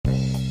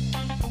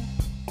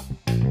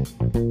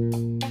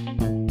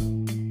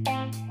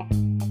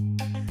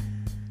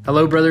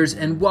Hello, brothers,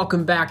 and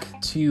welcome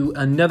back to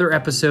another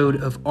episode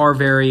of our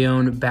very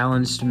own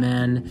Balanced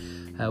Men.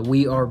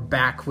 We are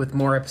back with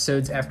more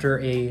episodes after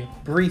a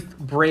brief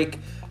break.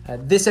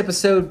 This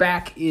episode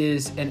back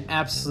is an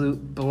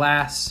absolute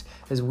blast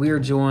as we are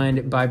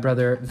joined by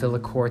Brother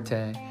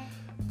Villacorte.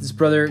 This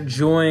brother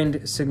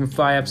joined Sigma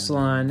Phi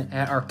Epsilon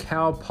at our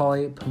Cal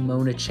Poly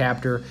Pomona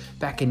chapter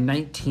back in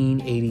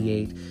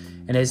 1988.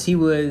 And as he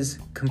was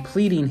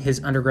completing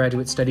his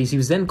undergraduate studies, he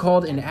was then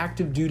called in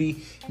active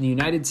duty in the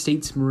United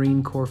States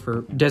Marine Corps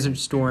for Desert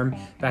Storm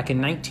back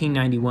in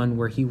 1991,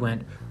 where he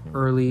went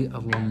early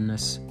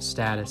alumnus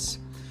status.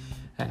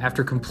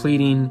 After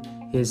completing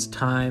his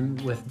time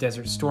with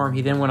Desert Storm,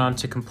 he then went on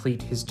to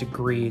complete his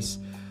degrees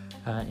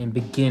and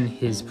begin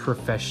his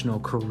professional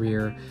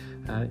career.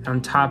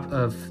 On top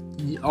of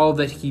all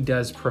that he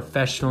does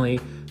professionally,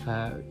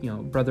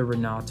 Brother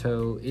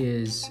Renato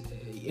is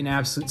an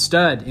absolute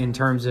stud in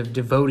terms of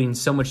devoting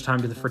so much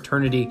time to the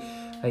fraternity.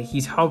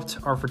 He's helped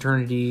our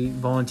fraternity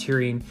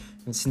volunteering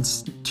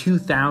since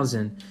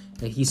 2000.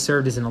 He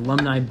served as an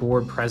alumni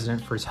board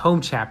president for his home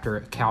chapter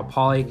at Cal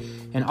Poly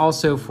and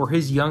also for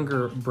his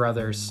younger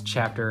brother's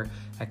chapter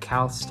at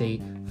Cal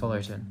State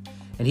Fullerton.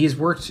 And he has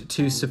worked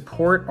to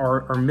support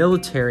our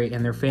military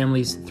and their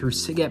families through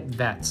SIGEP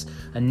Vets,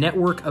 a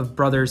network of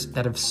brothers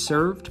that have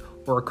served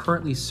or are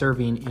currently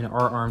serving in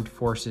our armed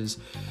forces.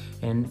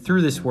 And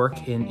through this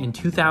work, in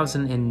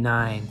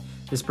 2009,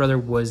 this brother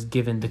was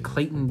given the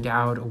Clayton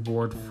Dowd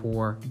Award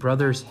for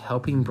Brothers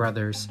Helping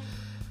Brothers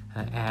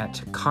at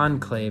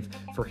Conclave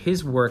for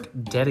his work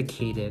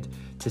dedicated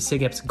to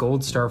SIGEP's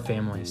Gold Star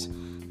families.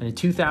 And in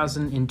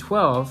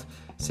 2012,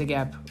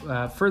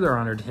 SIGEP further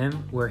honored him,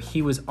 where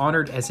he was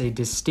honored as a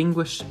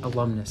distinguished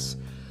alumnus.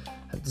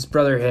 This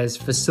brother has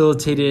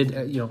facilitated,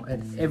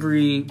 at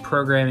every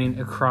programming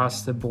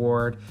across the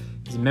board.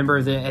 He's a member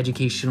of the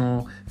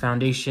Educational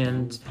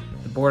Foundation,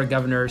 the Board of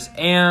Governors,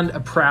 and a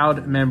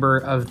proud member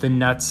of the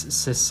Nuts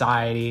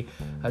Society.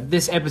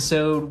 This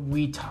episode,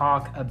 we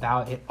talk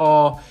about it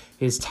all: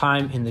 his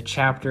time in the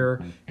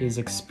chapter, his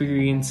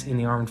experience in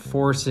the armed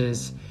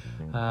forces,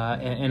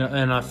 and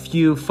a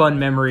few fun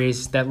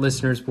memories that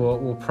listeners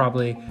will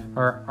probably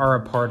are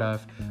a part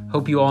of.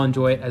 Hope you all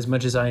enjoy it as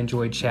much as I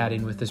enjoyed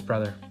chatting with this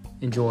brother.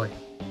 Enjoy.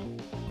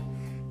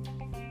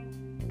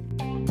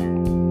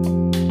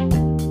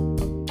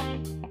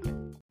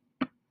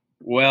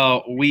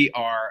 Well, we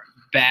are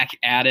back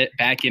at it,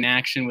 back in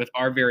action with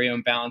our very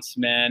own Balanced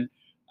Men,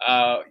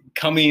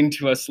 coming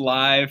to us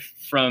live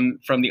from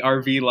the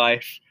RV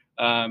life.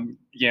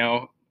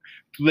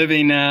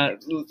 Living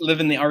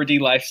the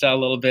RD lifestyle a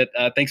little bit.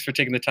 Thanks for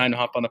taking the time to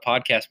hop on the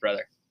podcast,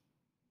 brother.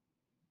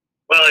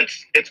 Well,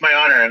 it's my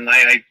honor, and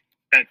I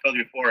kind of told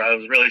you before, I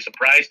was really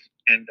surprised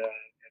and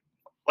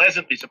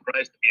pleasantly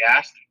surprised to be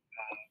asked.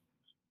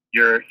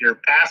 Your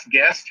past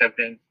guests have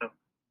been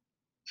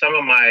some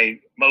of my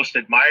most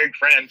admired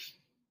friends,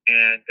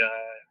 and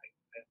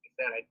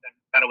I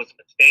thought it was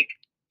a mistake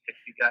if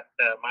you got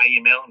my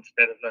email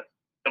instead of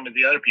some of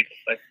the other people,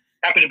 but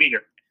happy to be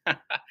here.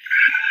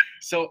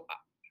 So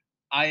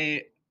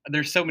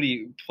there's so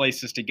many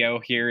places to go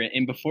here,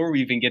 and before we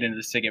even get into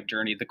the SIGEP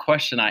journey, the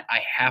question I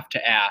have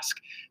to ask,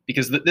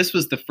 because this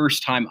was the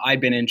first time I've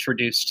been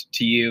introduced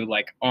to you,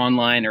 like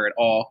online or at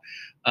all,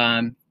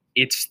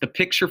 it's the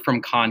picture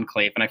from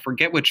Conclave, and I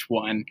forget which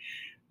one.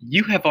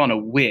 You have on a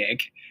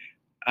wig,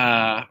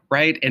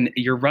 right? And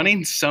you're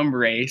running some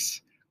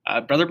race.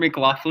 Brother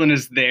McLaughlin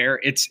is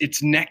there.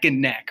 It's neck and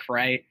neck,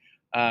 right?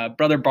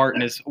 Brother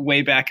Barton is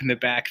way back in the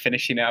back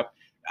finishing up.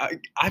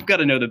 I've got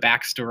to know the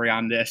backstory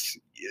on this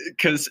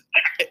because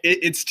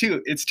it's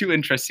too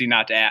interesting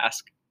not to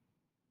ask.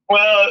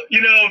 Well,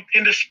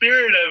 in the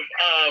spirit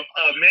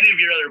of many of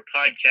your other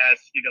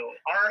podcasts,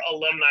 our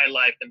alumni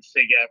life in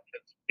SIGEP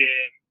has been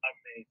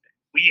amazing.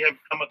 We have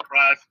come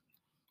across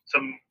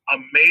some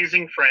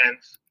amazing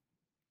friends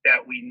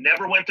that we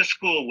never went to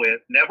school with,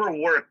 never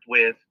worked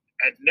with,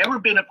 had never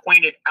been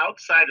acquainted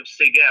outside of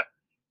SIGEP,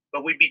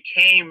 but we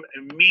became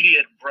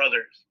immediate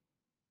brothers.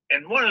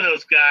 And one of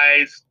those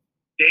guys,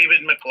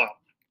 David McLaughlin.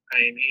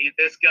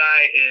 This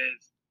guy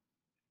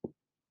is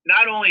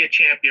not only a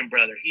champion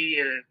brother, he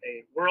is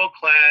a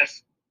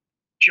world-class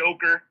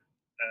joker,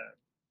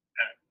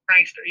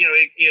 prankster.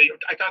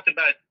 I talked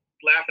about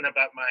laughing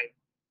about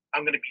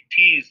I'm going to be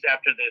teased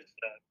after this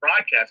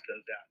broadcast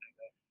goes out.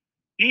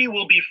 He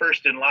will be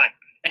first in line.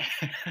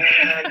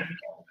 And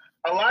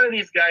a lot of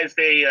these guys,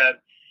 they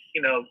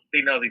know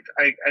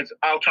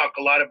I'll talk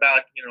a lot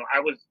about, I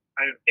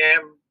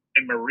am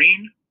a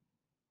Marine,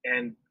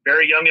 and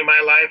very young in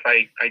my life,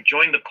 I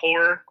joined the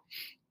Corps,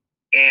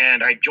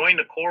 and I joined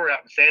the Corps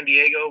out in San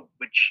Diego,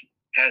 which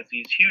has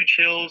these huge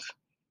hills.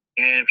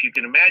 And if you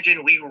can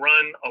imagine, we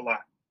run a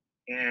lot.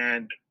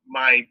 And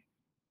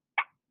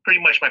pretty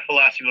much my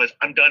philosophy was,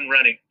 I'm done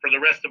running. For the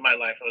rest of my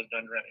life, I was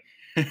done running.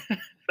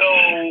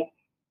 So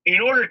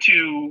in order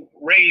to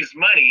raise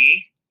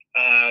money,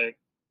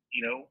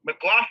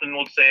 McLaughlin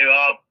will say,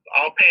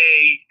 I'll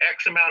pay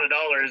X amount of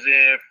dollars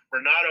if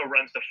Renato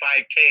runs the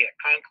 5K at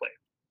Conclave.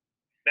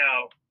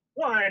 Now,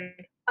 one,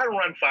 I don't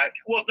run 5K.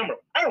 Well, number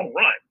one, I don't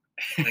run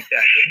like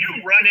that. If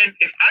you running,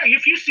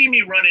 if you see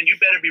me running, you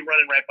better be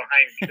running right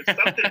behind me because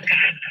something.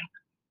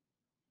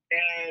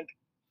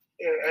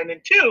 And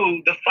then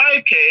two, the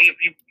 5K. If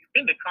you've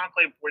been to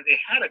Conclave where they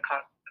had a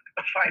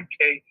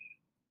 5K,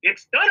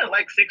 it's done at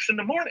like 6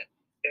 a.m.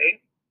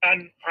 Okay,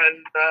 I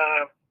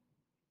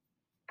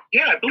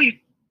believe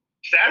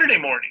Saturday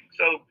morning.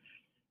 So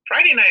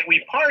Friday night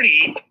we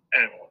party,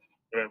 and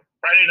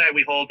Friday night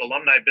we hold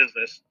alumni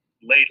business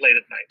late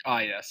at night.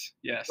 Ah, yes.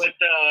 But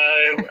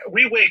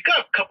we wake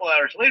up a couple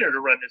hours later to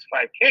run this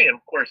 5K, and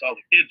of course all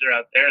the kids are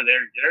out there.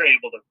 They're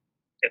able to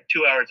get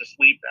 2 hours of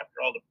sleep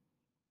after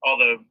all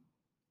the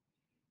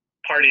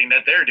partying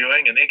that they're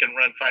doing, and they can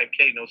run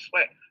 5K no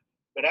sweat.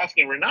 But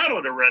asking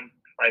Renato to run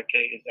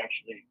 5K is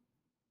actually,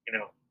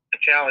 a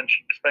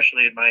challenge,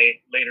 especially in my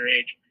later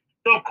age.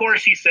 So of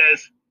course he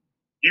says,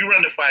 "You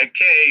run the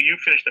 5K, you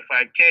finish the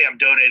 5K. I'm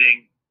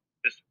donating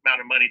this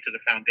amount of money to the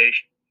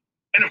foundation."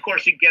 And of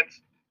course he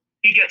gets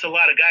a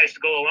lot of guys to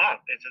go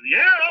along and says,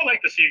 "Yeah, I'd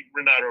like to see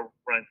Renato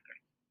run."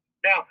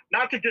 Now,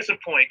 not to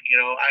disappoint,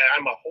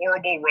 I'm a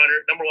horrible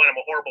runner. Number one, I'm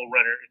a horrible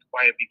runner. It's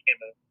why I became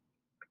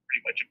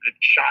pretty much a good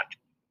shot.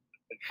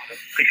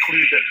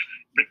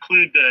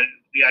 Preclude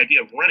the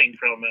idea of running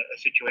from a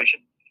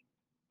situation.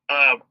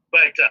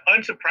 But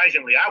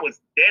unsurprisingly, I was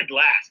dead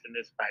last in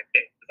this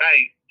 5K.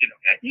 I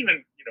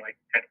kind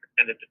of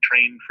pretended to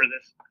train for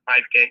this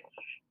 5K.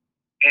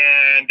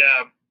 And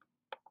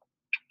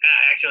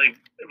actually,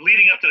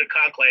 leading up to the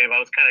conclave, I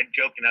was kind of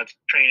joking. I was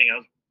training. I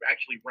was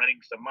actually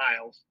running some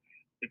miles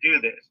to do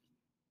this.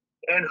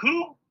 And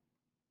who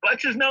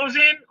butts his nose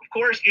in? Of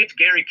course, it's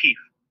Gary Keefe.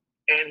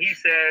 And he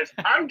says,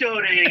 "I'm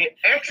donating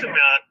X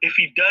amount if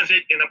he does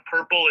it in a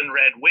purple and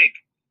red wig."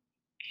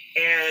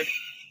 And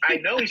I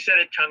know he said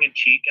it tongue in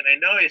cheek, and I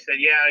know he said,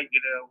 "Yeah,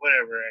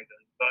 whatever." I go,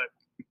 but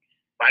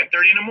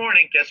 5:30 in the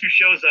morning, guess who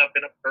shows up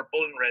in a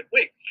purple and red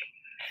wig?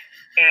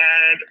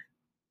 And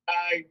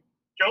I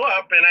show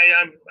up, and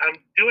I'm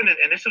doing it,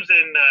 and this was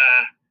in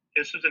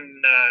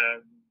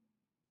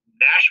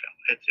Nashville.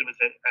 It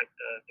was at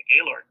the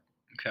Gaylord.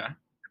 Okay.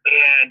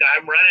 And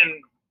I'm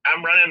running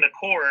the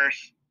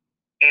course.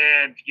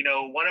 And,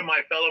 one of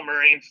my fellow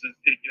Marines,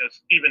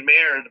 Stephen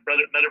Mayer,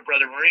 another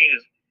brother Marine,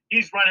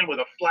 he's running with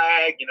a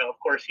flag. Of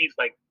course, he's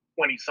like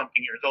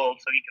 20-something years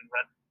old, so he can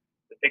run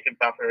the thick and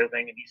tough and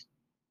everything. And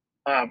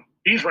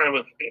he's running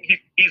with,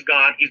 he's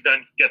gone. He's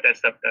done, get that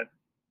stuff done.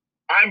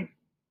 I'm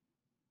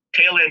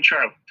tail end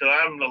Charlie, so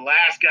I'm the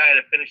last guy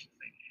to finish the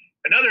thing.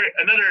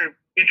 Another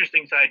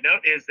interesting side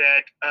note is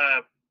that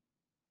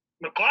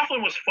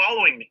McLaughlin was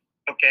following me.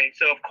 Okay,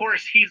 so of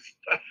course he's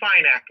a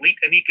fine athlete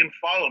and he can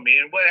follow me.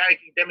 And what I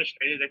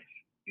demonstrated that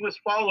he was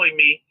following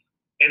me,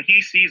 and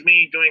he sees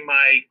me doing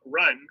my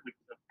run, which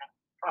is a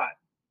trot,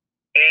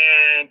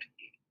 and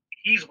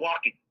he's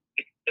walking.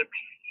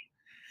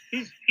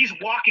 He's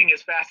walking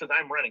as fast as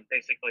I'm running,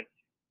 basically,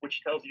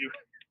 which tells you.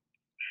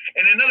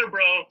 And another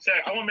bro,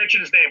 sorry, I won't mention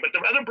his name, but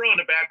the other bro in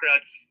the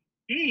background,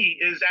 he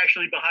is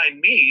actually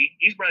behind me.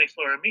 He's running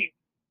slower than me,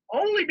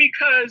 only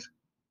because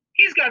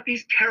he's got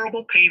these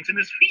terrible pains in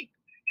his feet.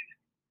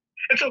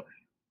 And so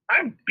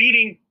I'm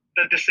beating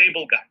the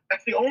disabled guy.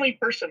 That's the only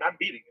person I'm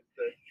beating, is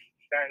the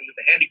guy with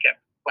the handicap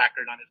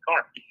placard on his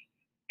car.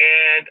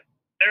 And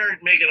they're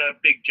making a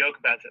big joke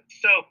about it.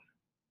 So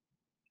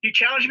he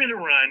challenged me to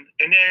run,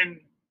 and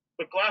then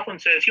McLaughlin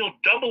says he'll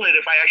double it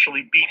if I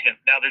actually beat him.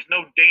 Now, there's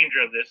no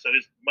danger of this, so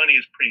his money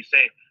is pretty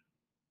safe.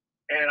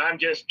 And I'm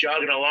just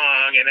jogging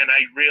along, and then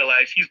I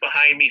realize he's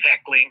behind me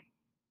heckling.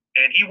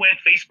 And he went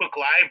Facebook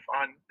Live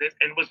on this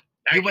and was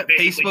actually. You went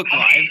Facebook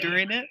Live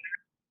during it?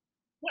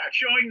 Yeah,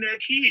 showing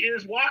that he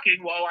is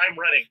walking while I'm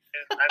running.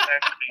 And I'm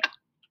actually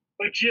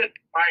legit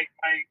my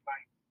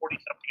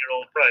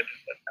 40-something-year-old friend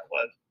is what that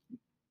was.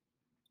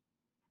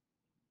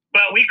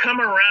 But we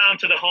come around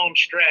to the home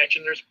stretch,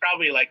 and there's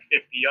probably like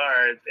 50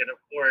 yards. And, of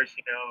course,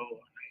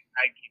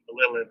 I keep a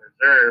little in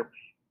reserve,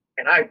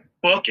 and I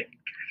book it.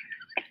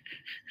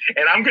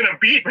 And I'm going to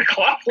beat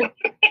McLaughlin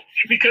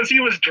because he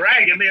was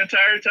dragging the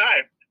entire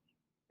time.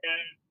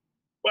 And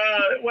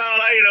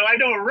I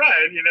don't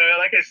run,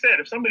 like I said,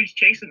 if somebody's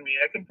chasing me,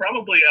 I can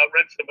probably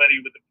outrun somebody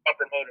with the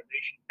proper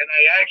motivation. And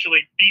I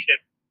actually beat him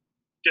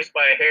just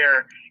by a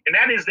hair. And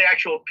that is the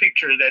actual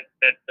picture that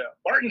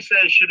Martin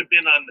says should have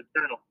been on the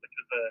journal, which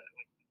is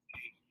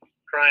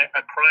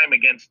a crime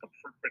against the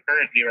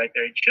fraternity right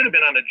there. It should have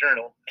been on the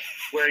journal,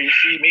 where you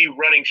see me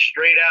running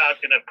straight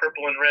out in a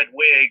purple and red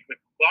wig with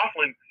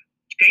McLaughlin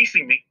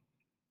chasing me.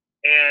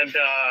 And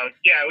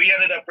we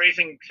ended up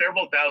raising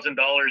several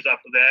 $1,000s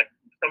off of that.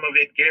 Some of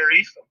it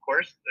Gary's, of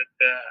course, but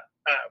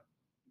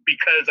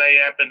because I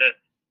happen to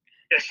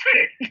just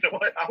say, you know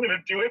what, I'm going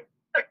to do it.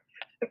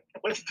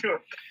 Let's do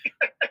it.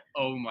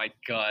 Oh my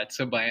God!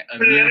 So by a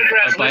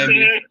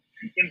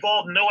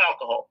involved no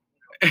alcohol.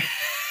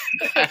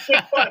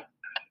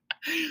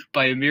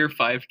 By a mere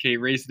 5K,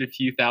 raising a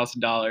few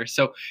 $1,000s.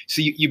 So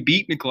you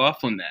beat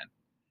McLaughlin then?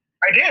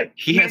 I did.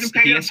 He has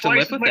to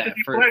live with that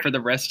for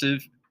the rest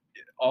of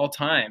all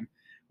time.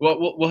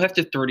 Well, we'll have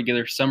to throw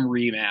together some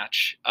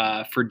rematch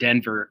for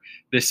Denver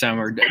this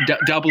summer,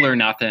 double or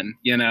nothing,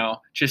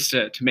 just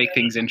to make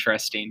things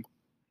interesting.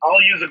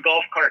 I'll use a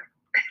golf cart.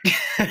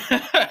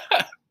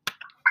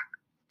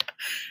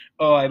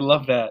 Oh, I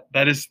love that.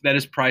 That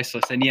is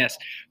priceless. And yes,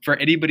 for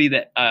anybody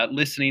that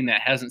listening that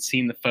hasn't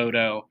seen the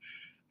photo,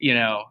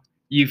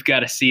 you've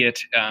got to see it.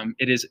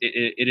 It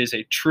is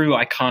a true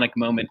iconic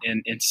moment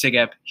in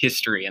SIGEP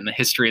history and the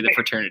history of the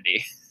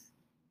fraternity.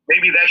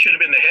 Maybe that should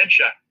have been the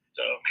headshot.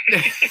 So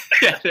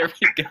yeah, there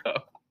we go.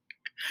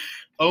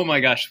 Oh my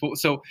gosh!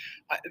 So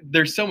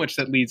there's so much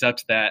that leads up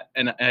to that,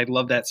 and I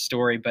love that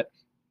story. But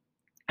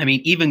I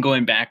mean, even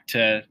going back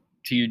to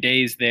your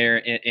days there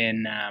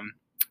in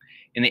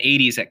the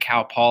 80s at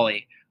Cal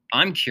Poly,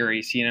 I'm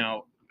curious.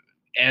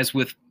 As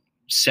with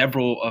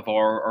several of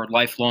our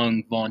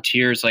lifelong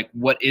volunteers, like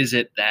what is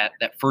it that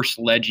first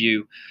led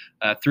you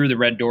through the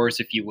red doors,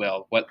 if you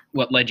will? What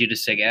led you to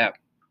SIGEP?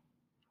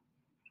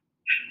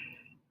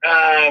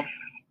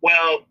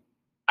 Well,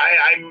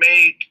 I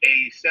make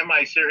a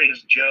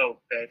semi-serious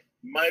joke that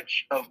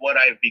much of what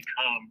I've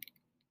become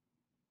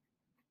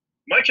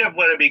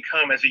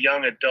as a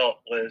young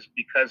adult was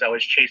because I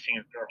was chasing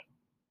a girl.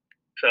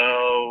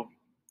 So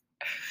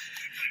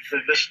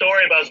the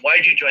story about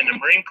why'd you join the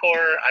Marine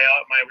Corps?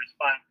 My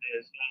response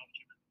is,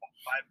 she was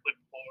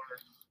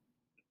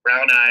 5'4",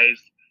 brown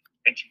eyes,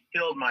 and she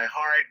filled my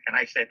heart. And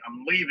I said,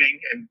 I'm leaving,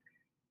 and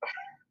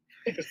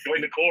I just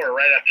joined the Corps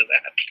right after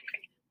that.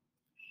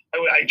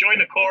 I joined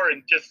the Corps,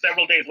 and just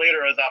several days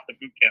later, I was off to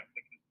boot camp.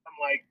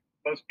 Unlike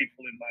most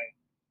people in my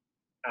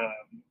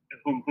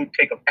who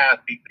take a path,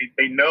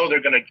 they know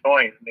they're going to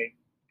join, and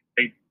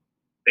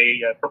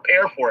they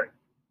prepare for it.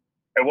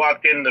 I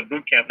walked in the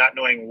boot camp not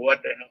knowing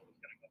what the hell was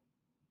going to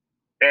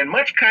go, and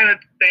much kind of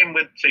same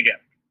with SIGEP.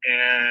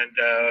 And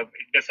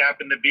it just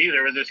happened to be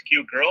there was this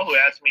cute girl who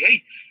asked me,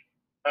 "Hey,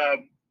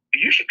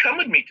 you should come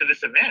with me to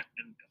this event."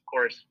 And of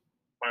course,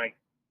 my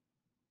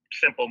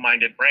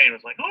simple-minded brain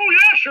was like, "Oh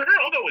yeah, sure,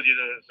 I'll go with you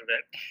to this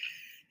event."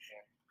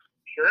 And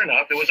sure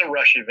enough, it was a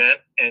rush event,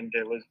 and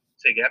it was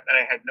SIGEP, and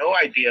I had no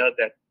idea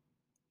that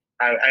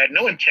I had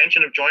no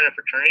intention of joining a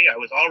fraternity. I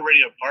was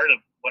already a part of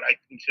what I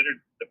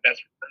considered the best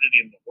fraternity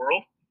in the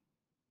world,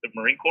 the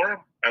Marine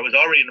Corps. I was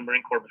already in the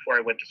Marine Corps before I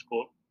went to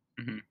school,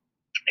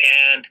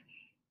 and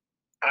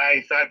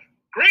I thought,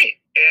 great,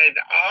 and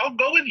I'll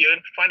go with you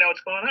and find out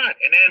what's going on.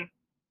 And then,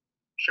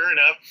 sure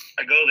enough,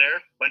 I go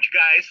there, bunch of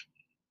guys.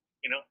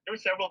 There were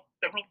several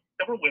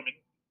women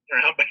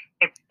around, but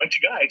a bunch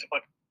of guys. I'm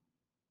like,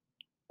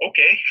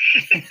 okay.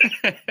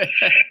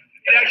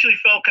 It actually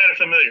felt kind of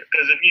familiar,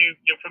 because if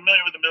you're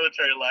familiar with the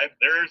military life,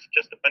 there's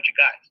just a bunch of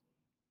guys.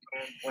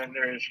 And when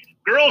there's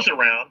girls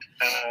around,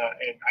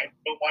 and I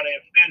don't want to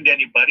offend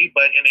anybody,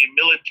 but in a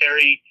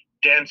military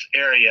dense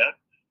area,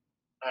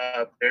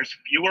 there's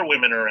fewer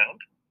women around,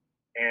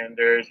 and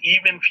there's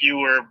even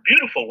fewer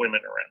beautiful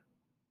women around.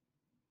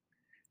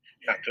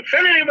 Not to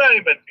offend anybody,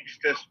 but it's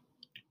just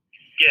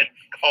get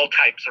all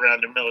types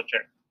around the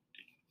military.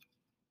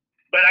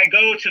 But I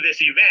go to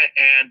this event,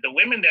 and the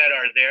women that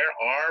are there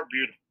are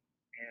beautiful.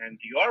 And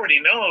you already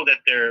know that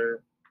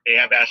they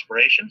have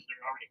aspirations.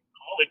 They're already in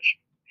college.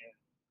 And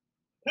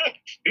they're not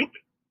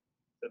stupid.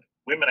 The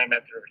women I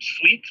met, they're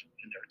sweet,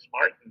 and they're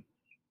smart and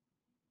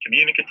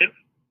communicative.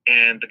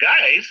 And the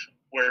guys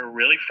were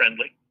really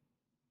friendly.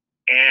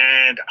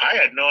 And I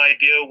had no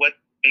idea what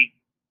a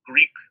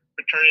Greek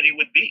fraternity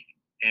would be.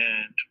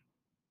 And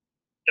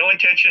no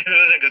intention of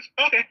it. Goes,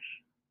 okay,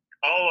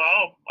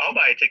 I'll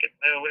buy a ticket.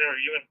 Whatever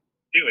you want to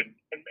do.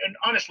 And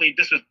honestly,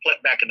 this was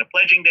back in the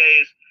pledging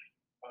days.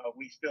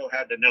 We still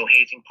had the no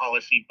hazing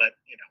policy, but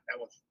that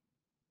was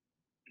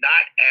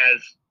not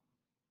as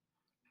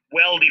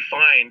well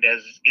defined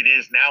as it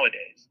is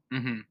nowadays.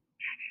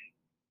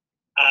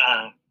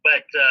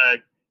 But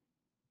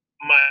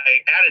my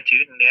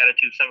attitude and the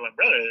attitude of some of my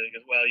brothers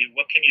is, well,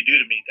 what can you do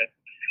to me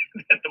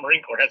that the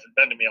Marine Corps hasn't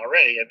done to me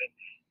already? And then,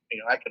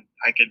 I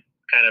could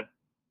kind of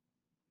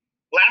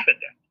laugh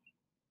at that.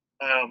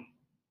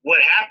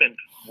 What happened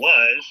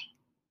was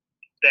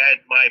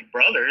that my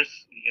brothers,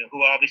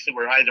 who obviously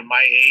were either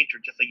my age or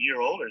just a year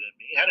older than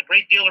me, had a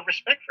great deal of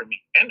respect for me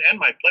and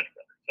my pledge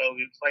brother. So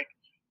it's like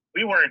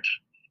we were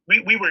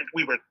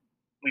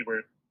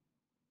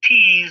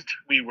teased.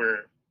 We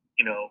were,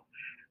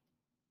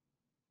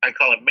 I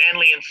call it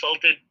manly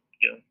insulted.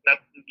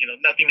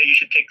 Nothing that you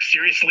should take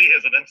seriously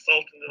as an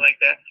insult and like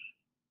that.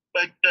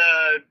 But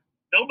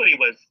nobody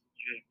was,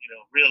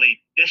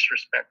 really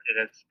disrespected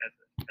as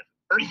a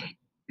person.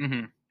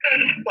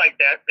 Like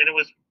that, and it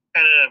was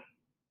kind of.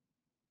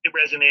 It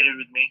resonated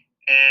with me,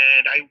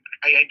 and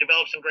I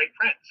developed some great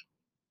friends.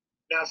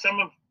 Now,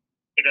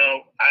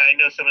 I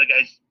know some of the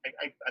guys,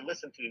 I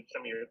listened to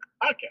some of your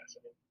podcasts.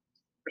 I mean,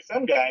 for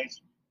some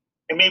guys,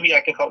 and maybe I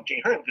can call it Jay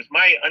Hearn, because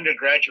my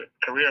undergraduate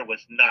career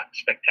was not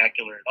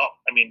spectacular at all.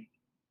 I mean,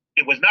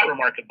 it was not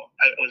remarkable.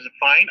 It was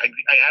fine. I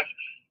have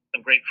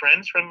some great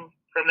friends from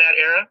that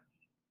era,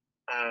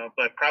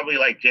 but probably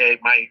like Jay,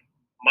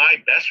 my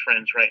best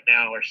friends right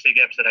now are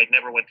SIGEPs that I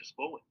never went to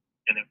school with,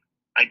 and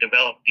I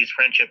developed these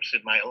friendships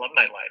in my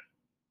alumni life.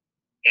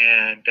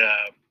 and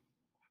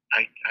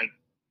I, I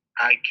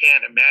I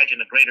can't imagine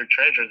a greater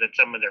treasure than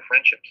some of their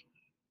friendships.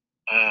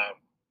 Um,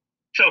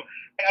 so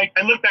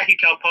I look back at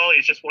Cal Poly.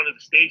 It's just one of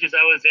the stages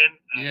I was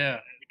in. Yeah.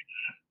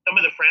 Some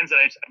of the friends that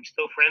I'm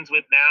still friends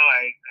with now,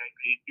 I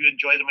do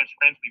enjoy them as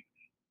friends.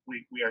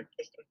 We are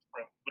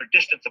we're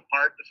distance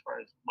apart as far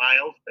as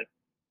miles, but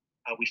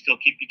we still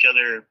keep each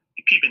other,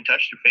 keep in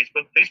touch through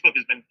Facebook. Facebook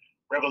has been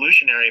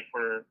revolutionary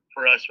for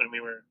us when we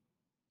were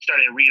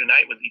starting to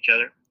reunite with each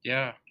other.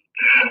 Yeah.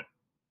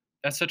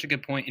 That's such a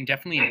good point, and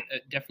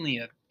definitely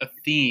a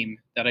theme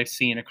that I've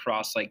seen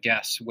across like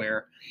guests,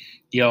 where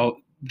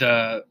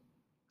the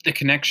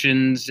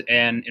connections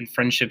and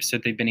friendships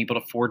that they've been able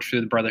to forge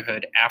through the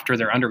brotherhood after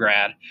their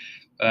undergrad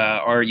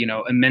are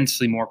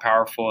immensely more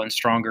powerful and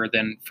stronger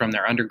than from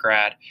their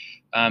undergrad.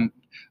 Um,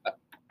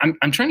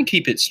 I'm trying to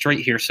keep it straight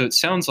here. So it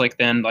sounds like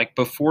then, like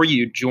before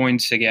you joined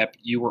SIGEP,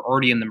 you were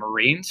already in the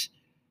Marines,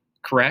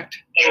 correct?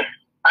 So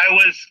I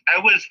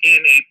was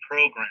in a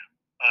program.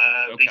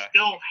 Okay. They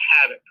still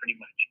have it pretty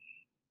much,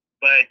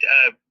 but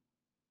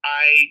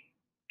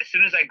as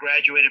soon as I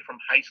graduated from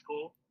high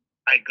school,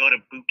 I go to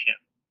boot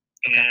camp,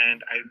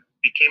 and I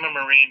became a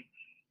Marine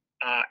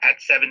at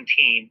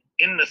 17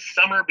 in the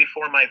summer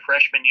before my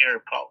freshman year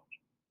of college.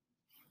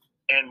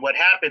 And what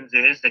happens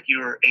is that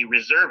you're a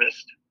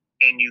reservist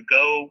and you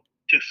go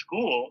to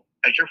school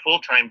as your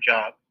full-time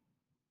job,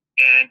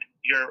 and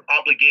your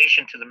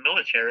obligation to the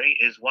military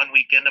is 1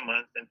 weekend a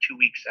month and 2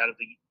 weeks out of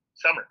the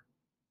summer.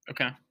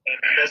 Okay. And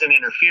it doesn't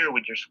interfere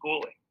with your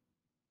schooling.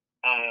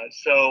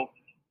 So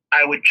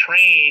I would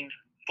train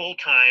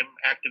full-time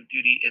active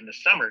duty in the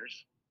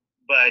summers,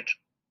 but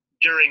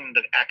during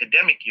the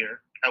academic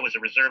year, I was a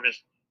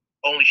reservist,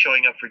 only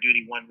showing up for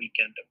duty 1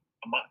 weekend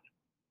a month.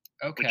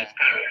 Okay. Which is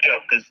kind of a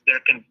joke, because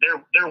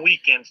their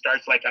weekend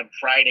starts like on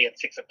Friday at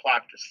 6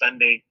 o'clock to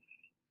Sunday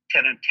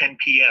 10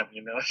 p.m.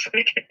 It's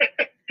like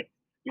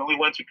the only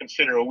ones who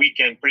consider a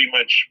weekend pretty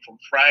much from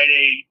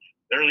Friday,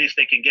 the earliest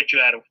they can get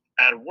you out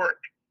of work,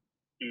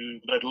 to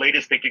the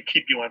latest they can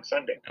keep you on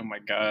Sunday. Oh my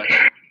God.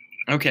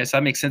 Okay, so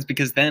that makes sense,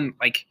 because then,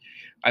 like,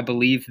 I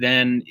believe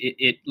then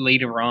it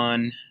later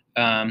on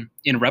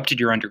interrupted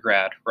your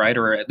undergrad, right?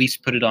 Or at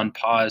least put it on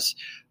pause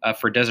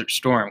for Desert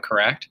Storm,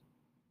 correct?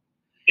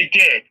 It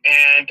did,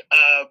 and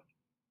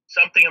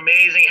something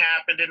amazing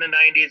happened in the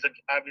 90s.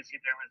 Obviously,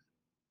 there was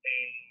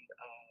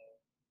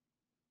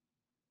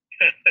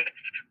a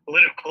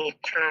political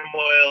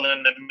turmoil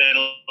in the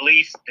Middle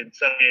East, and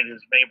so it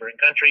is neighboring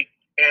country,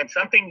 and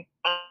something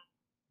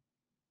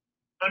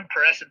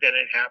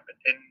unprecedented happened.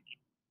 And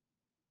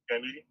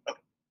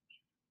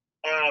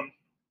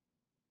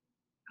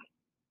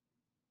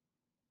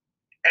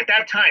at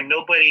that time,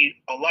 nobody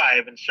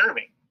alive and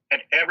serving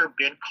had ever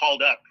been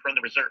called up from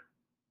the reserve.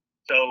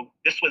 So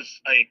this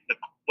was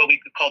what we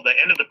could call the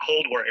end of the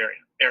Cold War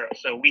era.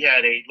 So we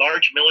had a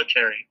large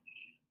military,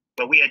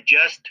 but we had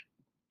just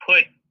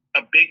put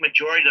a big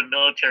majority of the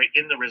military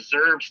in the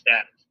reserve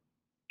status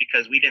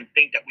because we didn't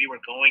think that we were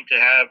going to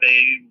have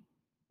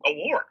a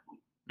war.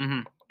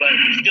 Mm-hmm. But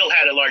we still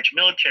had a large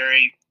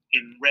military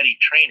in ready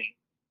training.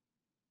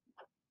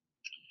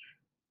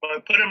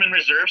 But put them in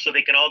reserve so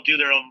they can all do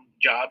their own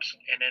jobs,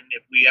 and then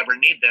if we ever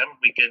need them,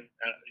 we can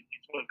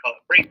what we call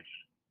it,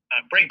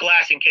 break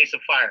glass in case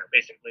of fire.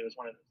 Basically, was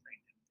one of those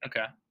things.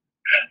 Okay.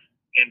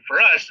 And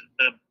for us,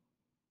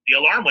 the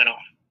alarm went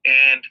off,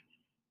 and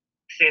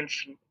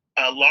since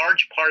a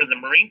large part of the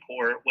Marine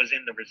Corps was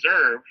in the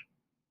reserve,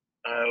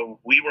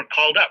 we were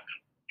called up,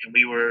 and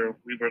we were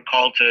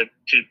called to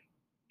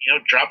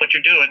drop what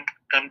you're doing,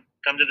 come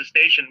to the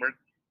station.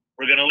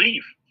 We're going to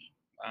leave.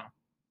 Wow.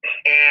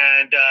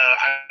 And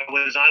I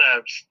was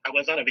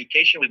on a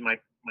vacation with my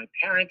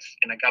parents,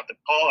 and I got the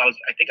call.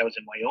 I think I was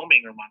in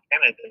Wyoming or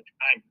Montana at the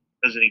time,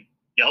 visiting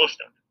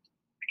Yellowstone.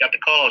 I got the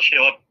call,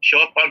 show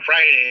up on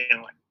Friday, and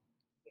I'm like,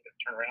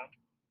 turn around,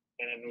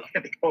 and we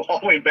had to go all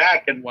the way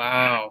back and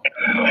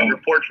and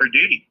report for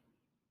duty.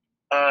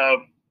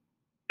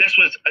 This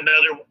was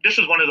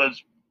one of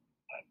those.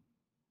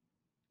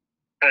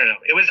 I don't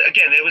know. It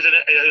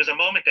was a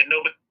moment that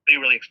nobody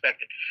really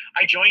expected.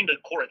 I joined the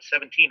Corps at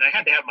 17. I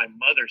had to have my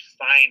mother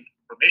sign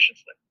permission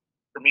slip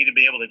for me to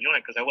be able to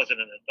join because I wasn't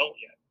an adult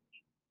yet.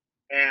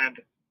 And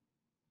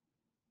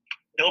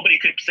nobody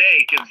could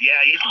say, because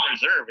he's in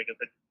reserve, because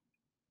the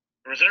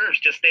reserves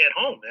just stay at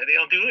home. They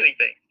don't do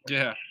anything.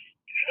 Yeah.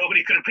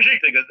 Nobody could have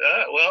predicted, because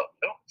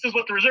this is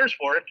what the reserve's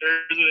for. If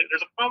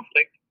there's a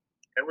conflict,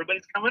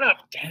 everybody's coming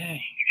up.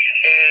 Dang.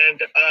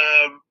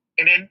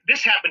 And then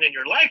this happened in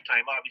your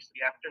lifetime,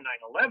 obviously, after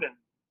 9/11.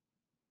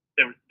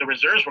 The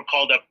reserves were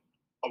called up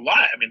a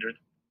lot. I mean,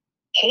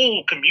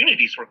 whole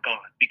communities were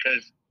gone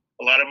because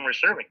a lot of them were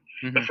serving.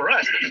 Mm-hmm. But for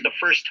us, this is the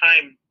first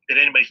time that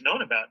anybody's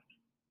known about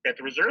that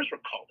the reserves were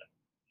called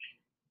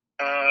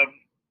up.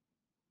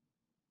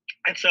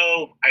 And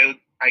so I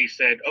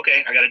said,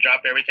 okay, I got to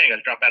drop everything. I got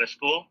to drop out of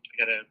school.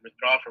 I got to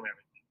withdraw from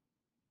everything.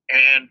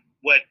 And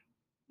what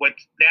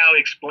now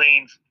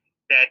explains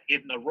that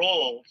in the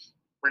roles,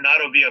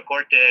 Renato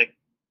Villacorte,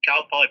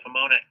 Cal Poly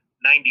Pomona,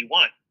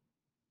 91.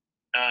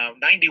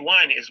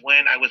 91 is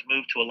when I was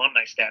moved to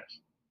alumni status.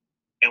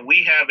 And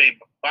we have a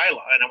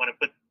bylaw, and I want to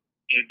put,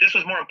 this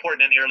was more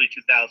important in the early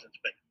 2000s,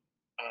 but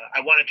I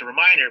wanted to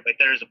remind everybody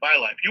there is a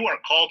bylaw. If you are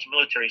called to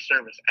military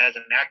service as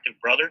an active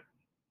brother,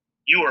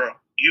 you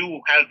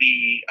have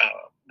the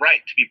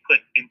right to be put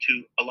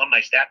into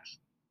alumni status.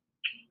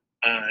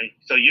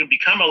 So you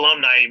become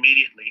alumni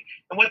immediately.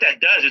 And what that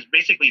does is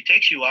basically it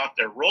takes you off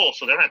their roll,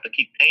 so they don't have to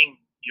keep paying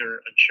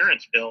your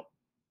insurance bill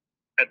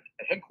at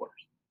headquarters.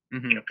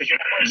 Mm-hmm. Because you're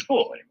not going to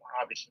school anymore,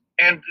 obviously.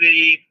 And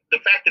the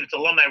fact that it's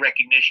alumni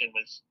recognition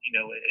was,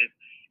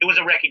 it was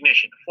a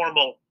recognition, a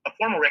formal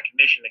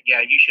recognition that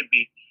you should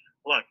be,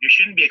 you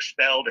shouldn't be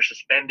expelled or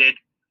suspended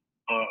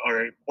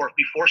or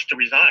be forced to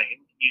resign.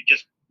 You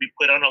just be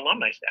put on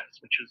alumni status,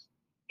 which is,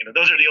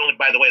 those are the only.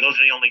 By the way, those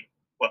are the only.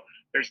 Well,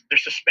 there's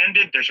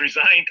suspended, there's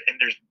resigned, and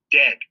there's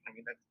dead. I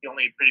mean, that's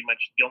pretty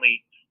much the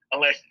only,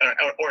 unless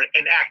or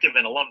an active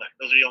and alumni.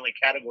 Those are the only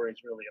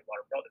categories really of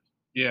our brothers.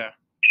 Yeah.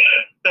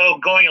 So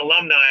going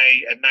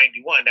alumni at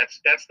 91,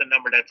 that's the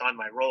number that's on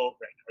my roll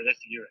right now, or that's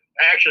the year.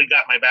 I actually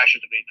got my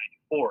bachelor's degree in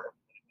 94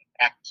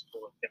 after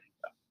school.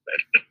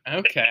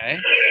 Okay.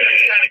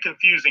 It's kind of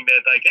confusing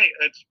that, like, hey,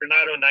 it's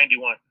Granado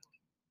 91.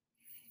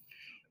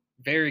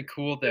 Very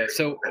cool though.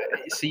 So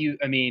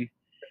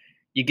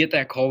you get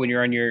that call when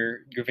you're on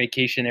your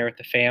vacation there with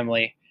the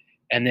family,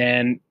 and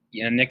then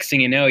next thing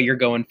you know, you're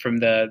going from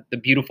the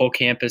beautiful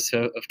campus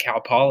of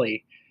Cal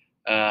Poly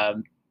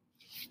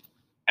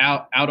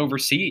out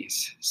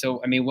overseas.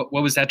 So, I mean, what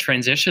was that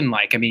transition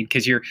like? I mean,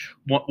 because you're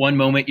one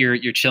moment you're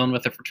chilling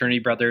with the fraternity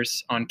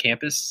brothers on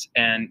campus,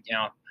 and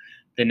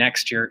the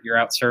next you're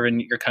out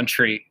serving your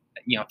country,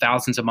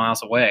 thousands of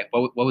miles away.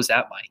 What was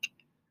that like?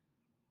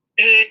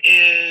 It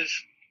is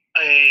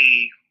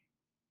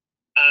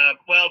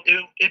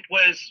it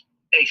was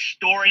a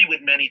story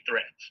with many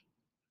threads,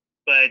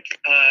 but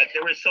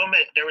there was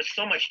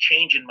so much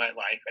change in my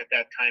life at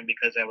that time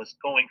because I was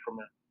going from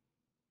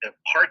a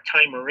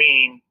part-time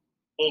Marine,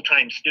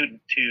 full-time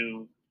student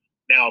to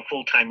now a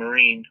full-time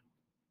Marine,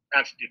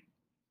 not student.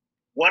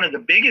 One of the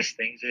biggest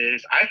things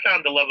is I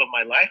found the love of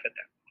my life at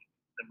that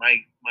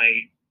point.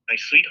 My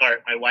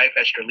sweetheart, my wife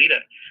Estrelita,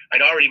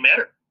 I'd already met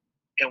her,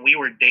 and we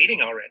were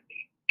dating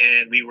already,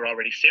 and we were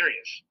already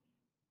serious.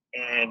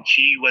 And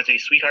she was a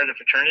sweetheart of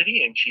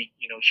fraternity, and she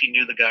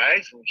knew the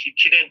guys, and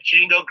she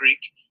didn't go Greek,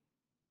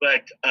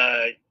 but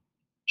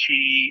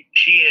she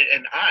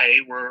and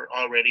I were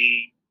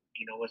already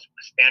was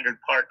a standard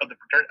part of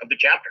the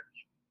chapter.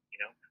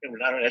 And we're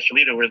not on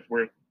Estrelita. We're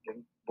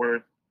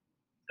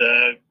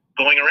the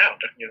going around.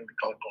 We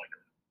call it going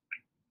around.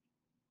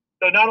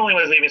 So not only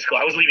was I leaving school,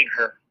 I was leaving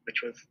her,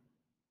 which was,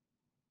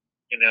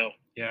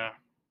 yeah,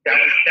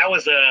 that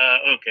was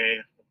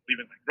okay.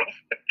 Leaving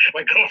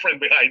my girlfriend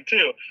behind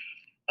too.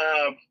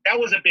 That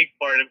was a big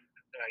part of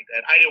like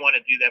that. I didn't want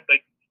to do that, but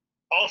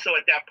also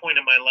at that point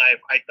in my life,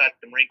 I thought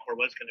the Marine Corps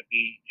was going to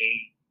be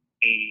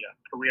a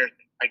career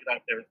thing. I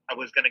thought I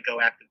was going to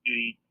go active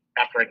duty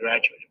after I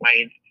graduated.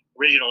 My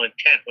original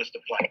intent was to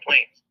fly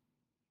planes.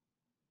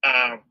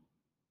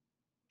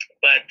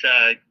 But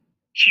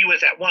she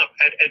was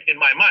in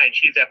my mind,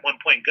 she's at one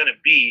point going to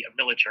be a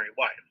military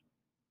wife.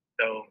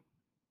 So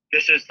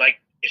this is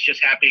it's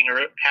just happening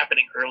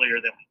earlier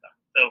than we thought.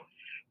 So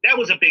that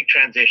was a big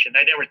transition.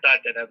 I never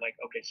thought that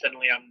okay,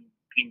 suddenly I'm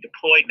being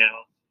deployed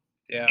now.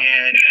 Yeah.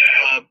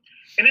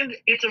 And then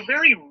it's a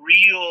very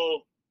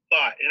real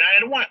thought, and I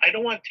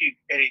don't want to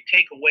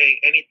take away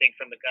anything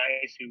from the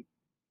guys who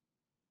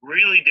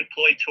really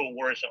deployed to a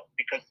war zone,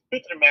 because the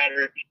truth of the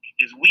matter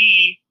is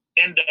we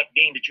end up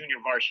being the junior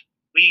varsity.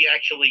 We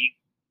actually,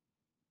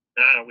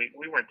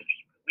 we weren't the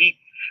junior.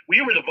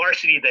 We were the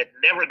varsity that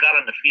never got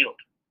on the field.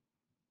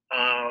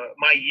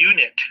 My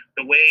unit,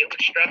 the way it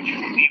was structured,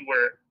 we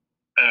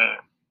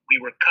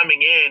were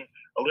coming in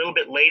a little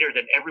bit later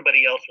than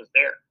everybody else was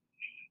there.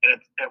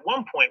 And at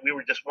one point, we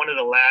were just one of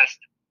the last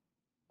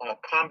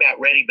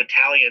combat-ready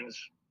battalions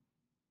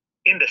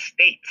in the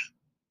States.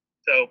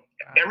 So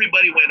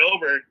everybody went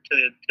over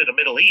to the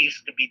Middle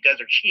East to be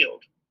Desert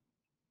Shield,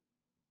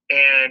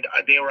 and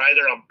they were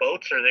either on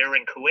boats or they were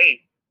in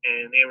Kuwait,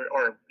 and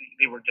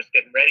they were just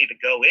getting ready to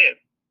go in.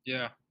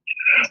 Yeah.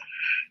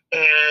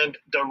 And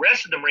the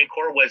rest of the Marine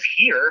Corps was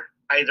here,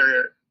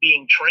 either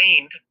being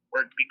trained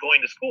or be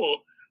going to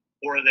school,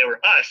 or they were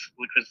us,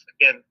 which was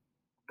again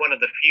one of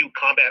the few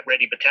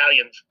combat-ready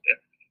battalions.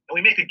 And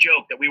we make a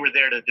joke that we were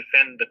there to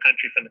defend the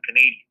country from the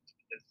Canadians,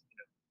 because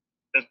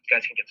those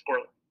guys can get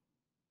squirrely.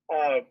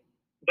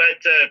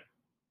 But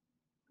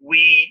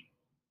we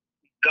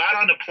got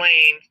on the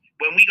plane.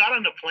 When we got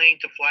on the plane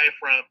to fly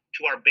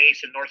to our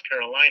base in North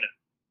Carolina,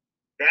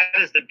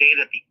 that is the day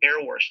that the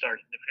air war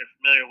started. If you're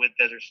familiar with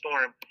Desert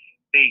Storm,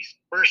 they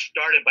first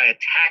started by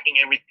attacking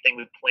everything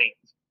with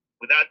planes.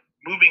 Without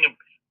moving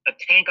a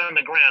tank on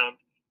the ground,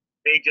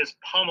 they just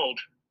pummeled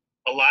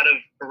a lot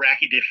of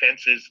Iraqi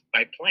defenses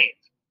by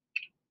planes.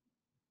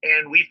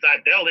 And we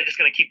thought, they're just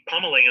going to keep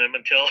pummeling them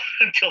until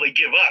they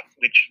give up,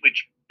 which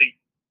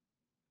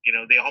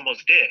they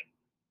almost did.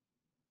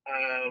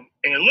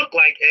 And it looked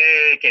like,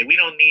 okay, we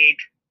don't need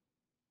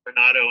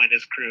Bernardo and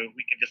his crew.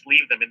 We can just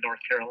leave them in North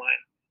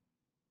Carolina.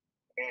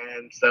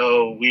 And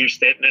so we were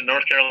sitting in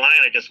North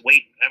Carolina, just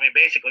waiting. I mean,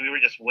 basically, we were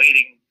just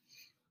waiting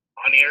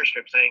on the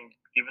airstrip saying,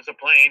 give us a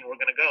plane, we're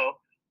going to go.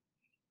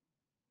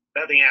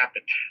 Nothing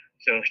happened.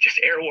 So it's just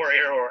air war.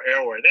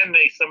 Then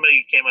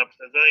somebody came up and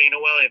says,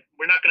 oh,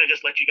 we're not going to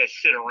just let you guys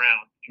sit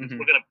around. Mm-hmm.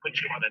 We're going to put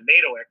you on a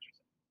NATO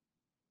exercise,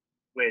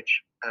 which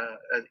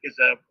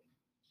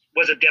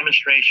was a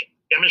demonstration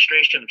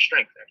of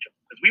strength, actually,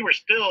 because we were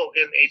still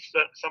in a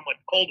somewhat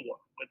Cold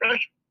War with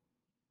Russia.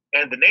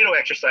 And the NATO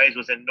exercise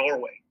was in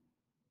Norway.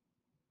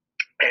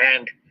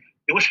 And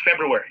it was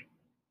February.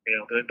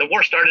 The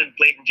war started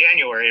late in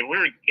January, and we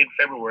were in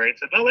February. And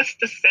said, well, let's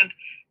just send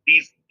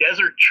these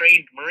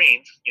desert-trained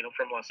Marines,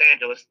 from Los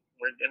Angeles.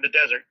 We're in the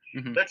desert.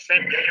 Mm-hmm. Let's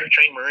send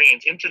desert-trained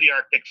Marines into the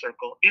Arctic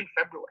Circle in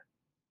February.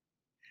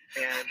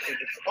 And in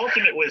its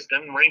ultimate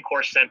wisdom, the Marine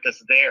Corps sent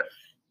us there.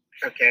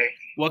 Okay.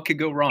 What could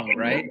go wrong,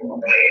 right?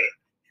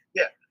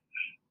 Yeah.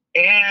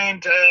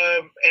 And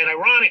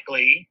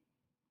ironically,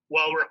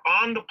 while we're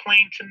on the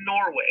plane to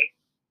Norway,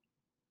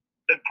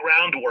 the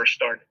ground war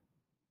started.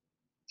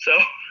 So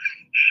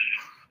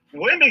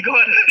when they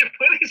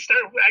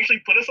actually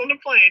put us on the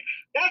plane,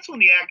 that's when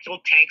the actual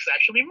tanks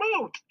actually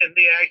moved, and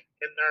the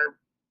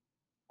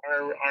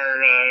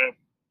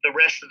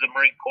rest of the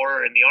Marine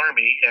Corps and the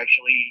Army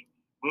actually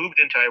moved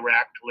into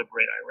Iraq to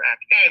liberate Iraq.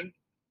 And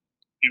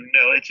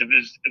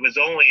it was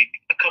only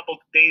a couple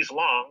days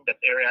long that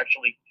they were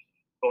actually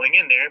going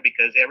in there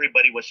because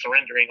everybody was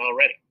surrendering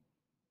already.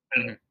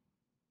 Mm-hmm.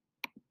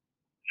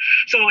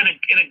 So in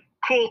a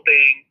cool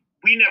thing,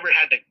 we never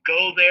had to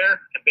go there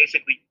and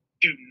basically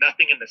do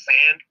nothing in the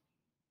sand.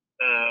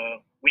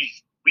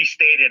 We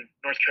stayed in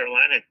North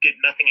Carolina, did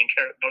nothing in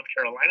North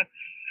Carolina.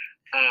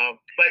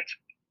 But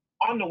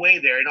on the way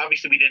there, and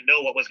obviously we didn't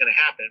know what was going to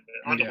happen,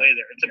 but on the way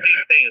there, it's a big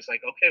thing. It's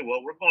like, okay,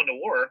 well, we're going to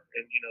war,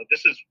 and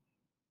this is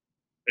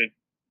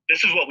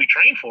what we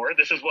train for.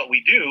 This is what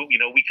we do.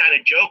 We kind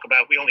of joke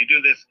about we only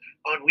do this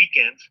on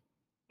weekends,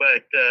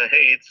 but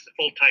hey, it's a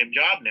full-time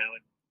job now,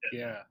 and we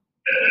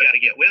got to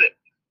get with it.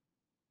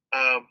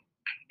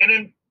 And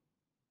then,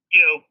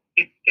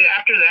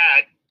 after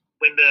that,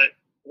 when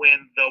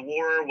the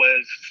war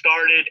was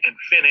started and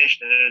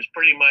finished, and it was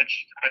pretty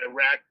much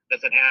Iraq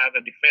doesn't have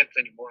a defense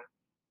anymore,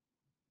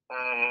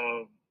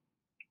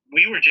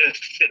 we were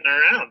just sitting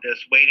around,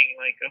 just waiting.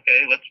 Like,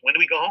 okay, when do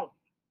we go home?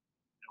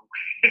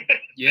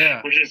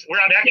 Yeah, we're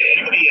on active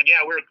duty, and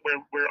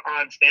we're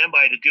on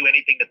standby to do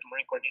anything that the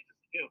Marine Corps needs us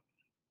to do.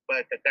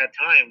 But at that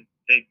time,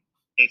 they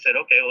said,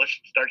 okay, well, let's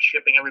start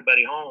shipping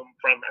everybody home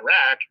from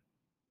Iraq.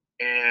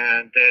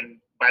 And then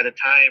by the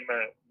time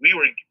it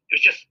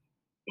was just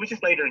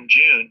later in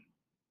June.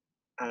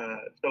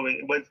 So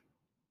it was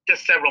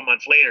just several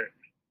months later.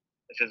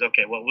 It says,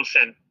 okay, well, we'll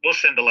send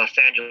the Los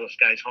Angeles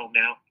guys home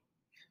now,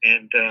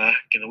 and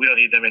we don't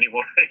need them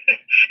anymore,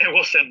 and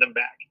we'll send them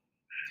back.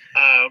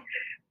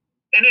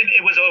 And then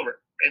it was over,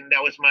 and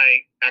that was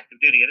my active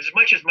duty. And as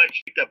much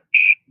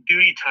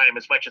duty time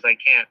as much as I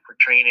can for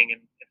training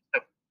and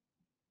stuff.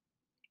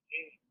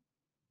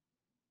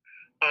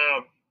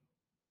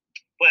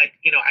 But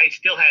I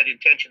still had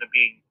intention of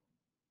being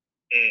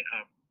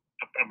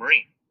a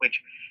Marine,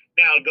 which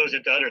now it goes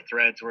into other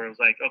threads where it was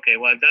like, okay,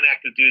 well, I've done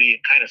active duty.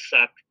 It kind of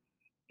sucked.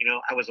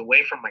 I was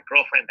away from my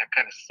girlfriend. That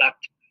kind of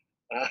sucked.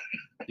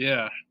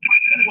 Yeah.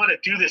 I want to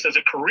do this as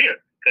a career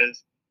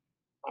because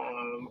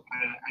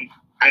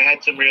I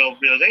had some real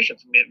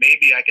realizations.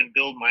 Maybe I can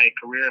build my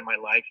career and my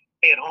life,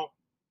 stay at home.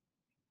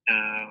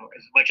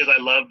 As much as I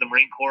love the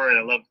Marine Corps,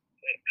 and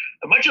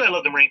as much as I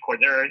love the Marine Corps,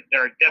 there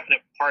are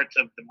definite parts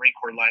of the Marine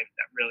Corps life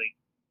that really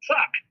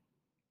suck.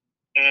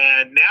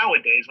 And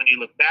nowadays, when you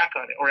look back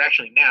on it, or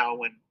actually now,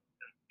 when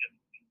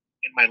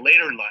in my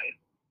later life,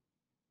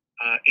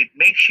 it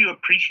makes you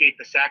appreciate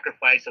the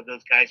sacrifice of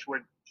those guys who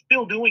are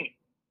still doing it.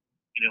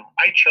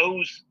 I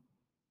chose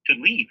to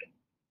leave,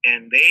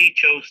 and they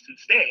chose to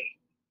stay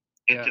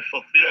and to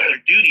fulfill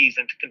their duties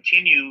and to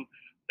continue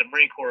the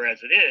Marine Corps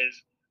as it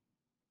is.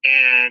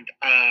 And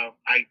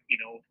I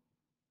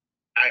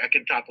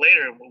can talk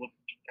later.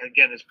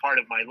 Again, as part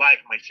of my life,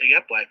 my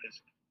CF life,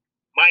 is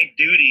my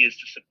duty is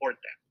to support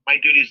them. My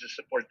duty is to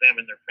support them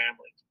and their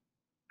families,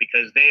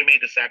 because they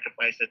made the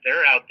sacrifice that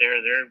they're out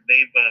there. They've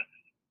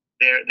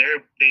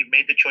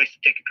made the choice to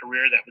take a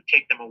career that would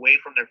take them away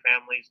from their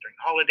families during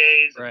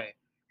holidays, right,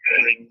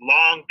 during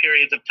long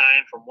periods of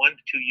time, from 1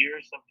 to 2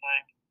 years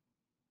sometimes.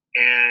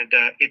 And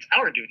it's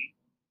our duty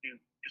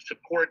to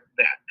support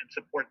that and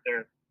support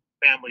their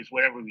families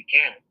wherever we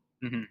can.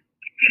 Mm-hmm.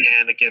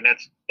 And again,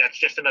 that's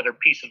just another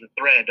piece of the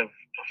thread of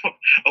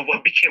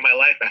what became my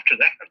life after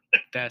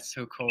that. That's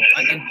so cool.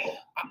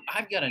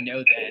 I've got to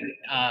know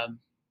then,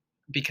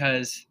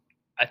 because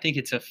I think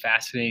it's a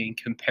fascinating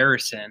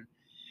comparison.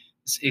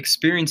 It's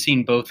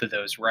experiencing both of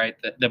those, right?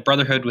 The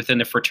brotherhood within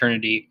the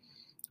fraternity.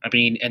 I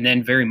mean, and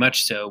then very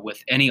much so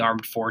with any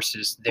armed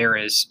forces, there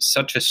is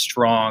such a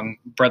strong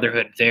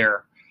brotherhood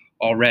there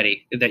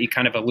already that you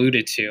kind of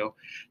alluded to.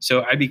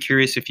 So I'd be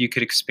curious if you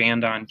could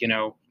expand on,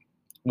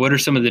 What are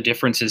some of the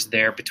differences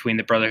there between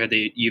the brotherhood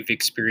that you've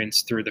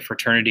experienced through the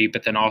fraternity,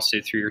 but then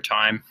also through your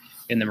time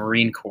in the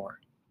Marine Corps?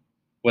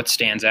 What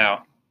stands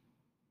out?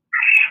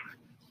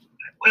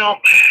 Well,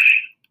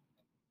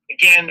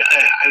 again,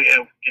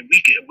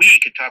 we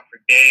could talk for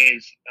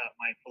days about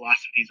my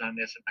philosophies on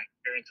this and my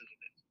experiences with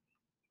this.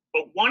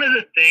 But one of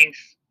the things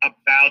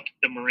about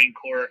the Marine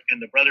Corps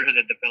and the brotherhood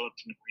that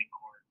develops in the Marine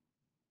Corps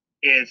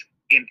is,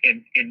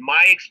 in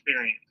my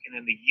experience and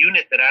in the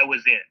unit that I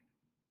was in,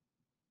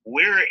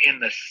 we're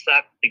in the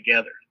suck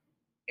together.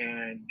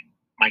 And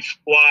my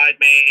squad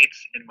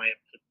mates and my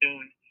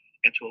platoon,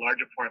 and to a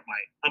larger part,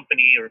 my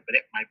company or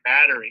my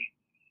battery,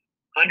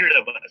 100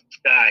 of us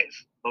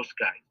guys, most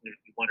guys, there's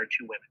one or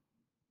two women.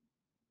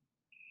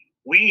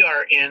 We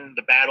are in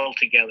the battle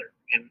together.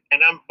 And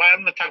I'm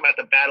not talking about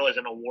the battle as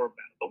in a war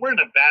battle, but we're in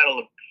a battle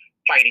of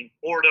fighting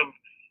boredom,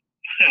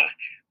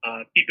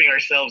 keeping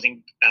ourselves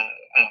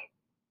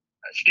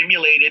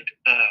stimulated,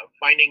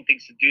 finding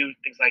things to do,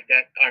 things like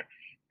that.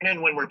 And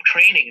then when we're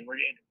training and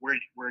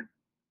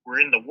we're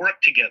in the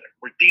work together,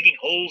 we're digging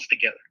holes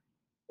together,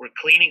 we're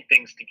cleaning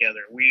things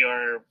together, we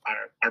are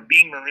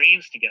being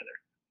Marines together,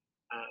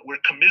 we're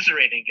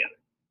commiserating together.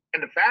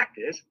 And the fact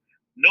is,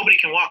 nobody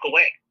can walk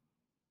away.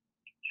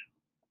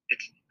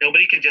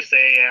 Nobody can just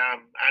say I'm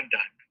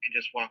done and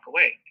just walk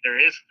away. There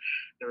is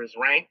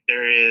rank,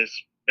 there is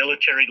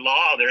military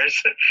law, there is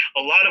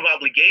a lot of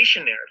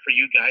obligation there for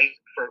you guys,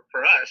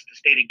 for us to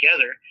stay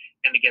together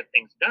and to get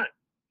things done.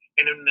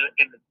 And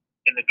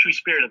in the true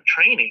spirit of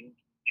training,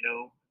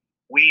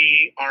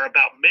 we are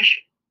about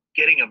mission,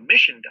 getting a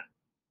mission done.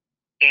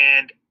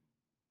 And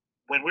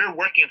when we're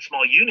working in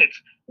small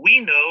units, we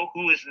know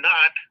who is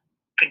not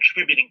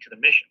contributing to the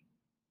mission.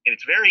 And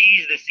it's very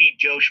easy to see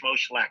Joe Schmo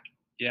slacking.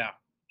 Yeah.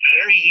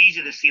 Very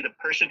easy to see the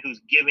person who's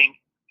giving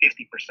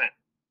 50%.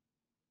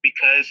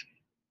 Because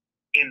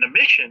in the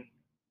mission,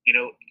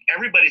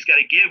 everybody's got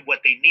to give what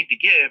they need to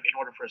give in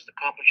order for us to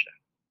accomplish that.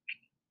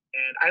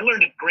 And I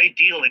learned a great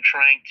deal in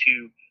trying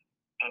to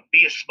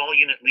be a small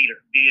unit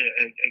leader.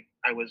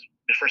 I was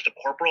first a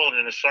corporal and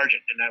then a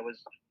sergeant, and I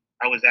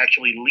was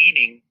actually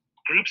leading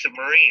groups of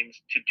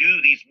Marines to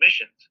do these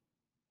missions.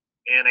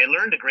 And I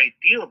learned a great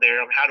deal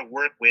there on how to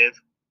work with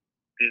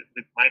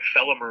my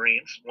fellow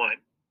Marines, one,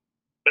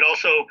 but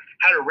also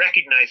how to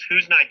recognize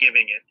who's not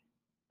giving it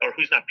or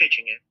who's not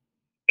pitching it,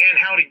 and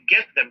how to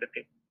get them to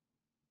pitch.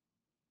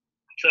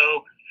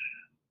 So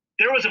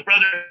there was a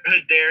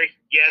brotherhood there,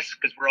 yes,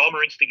 because we're all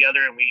Marines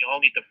together and we all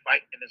need to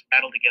fight in this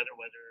battle together,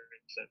 whether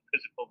it's a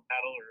physical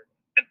battle or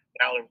a mental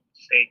battle, or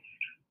say.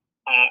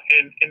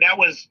 And that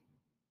was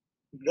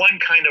one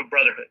kind of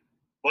brotherhood,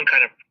 one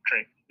kind of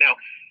training. Now,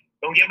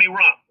 don't get me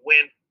wrong.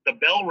 When the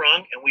bell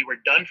rung and we were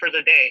done for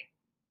the day,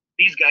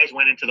 these guys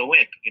went into the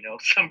wind.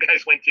 Some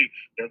guys went to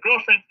their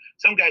girlfriends,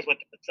 some guys went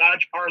to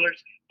massage parlors,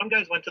 some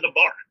guys went to the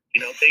bar.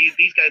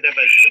 These guys have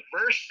a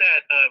diverse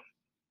set of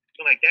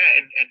something like that.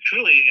 And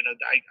truly,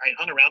 I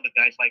hung around with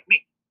guys like me.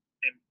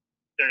 And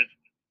there's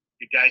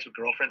the guys with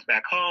girlfriends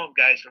back home,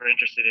 guys who are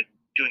interested in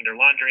doing their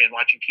laundry and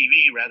watching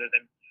TV rather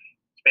than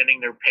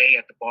spending their pay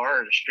at the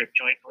bar or the strip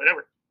joint or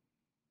whatever.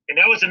 And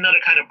that was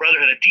another kind of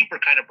brotherhood, a deeper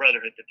kind of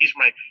brotherhood. That these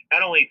were my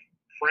not only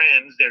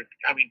friends,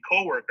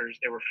 coworkers,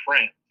 they were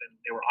friends, and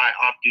they were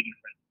off-duty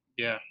friends.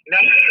 Yeah. And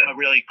that became a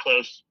really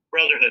close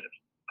brotherhood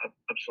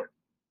of sorts.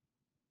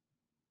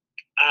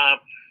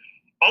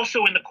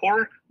 Also in the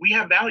Corps, we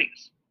have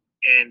values.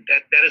 And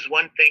that is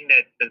one thing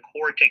that the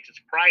Corps takes its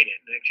pride in.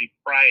 And actually,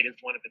 pride is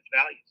one of its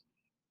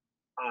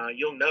values.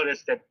 You'll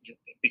notice that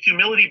the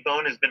humility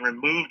bone has been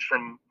removed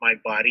from my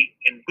body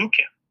in boot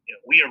camp.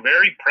 We are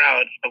very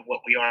proud of what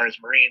we are as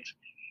Marines,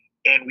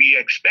 and we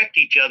expect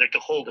each other to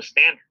hold a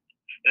standard.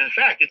 And in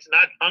fact, it's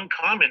not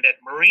uncommon that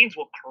Marines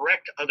will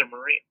correct other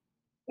Marines,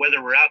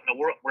 whether we're out in the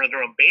world, whether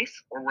they're on base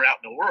or we're out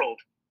in the world.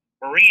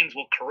 Marines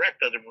will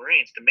correct other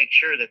Marines to make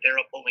sure that they're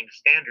upholding the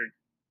standard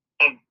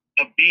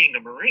of being a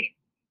Marine.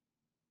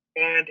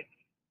 And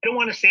I don't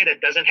want to say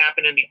that doesn't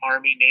happen in the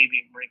Army,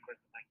 Navy, Marine Corps,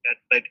 like that,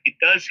 but it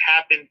does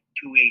happen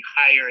to a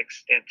higher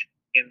extent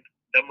in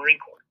the Marine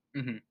Corps.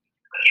 Mm-hmm.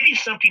 I'll give you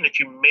something that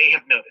you may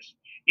have noticed.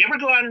 You ever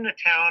go out in a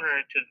town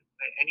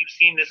and you've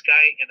seen this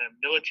guy in a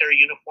military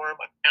uniform,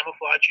 a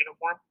camouflage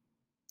uniform?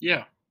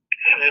 Yeah.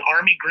 An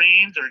Army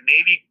greens or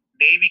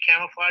Navy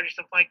camouflage or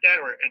something like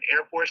that, or an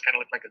Air Force kind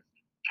of look like a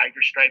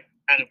tiger stripe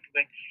kind of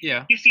thing.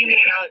 Yeah. You've seen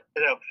it out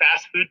at a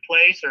fast food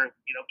place or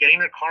getting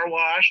their car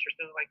washed or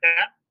something like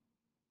that.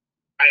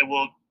 I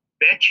will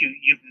bet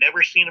you've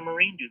never seen a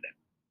Marine do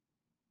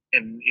that.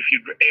 And if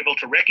you're able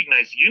to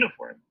recognize the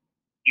uniform,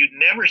 you've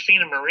never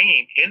seen a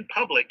Marine in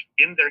public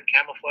in their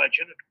camouflage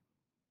uniform.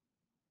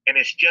 And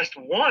it's just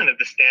one of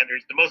the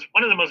standards,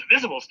 one of the most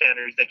visible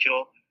standards that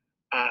you'll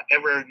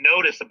ever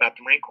notice about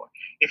the Marine Corps.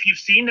 If you've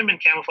seen them in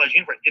camouflage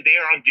uniform, they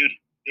are on duty.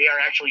 They are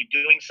actually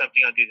doing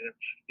something on duty.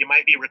 They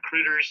might be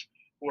recruiters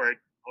who are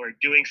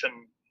doing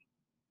some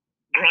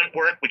grunt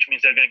work, which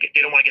means they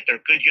don't want to get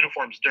their good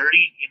uniforms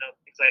dirty,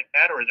 things like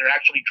that, or they're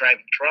actually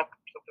driving truck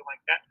or something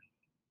like that.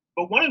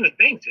 But one of the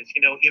things is,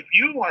 if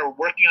you are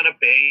working on a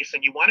base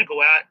and you want to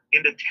go out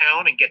into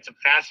town and get some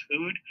fast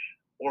food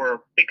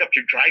or pick up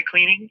your dry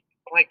cleaning,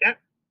 something like that,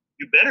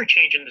 you better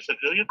change into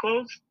civilian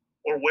clothes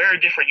or wear a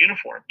different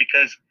uniform,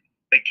 because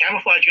the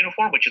camouflage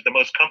uniform, which is the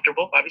most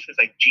comfortable, obviously it's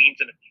like jeans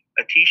and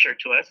a t-shirt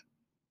to us,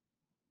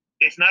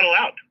 it's not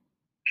allowed.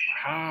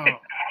 Wow.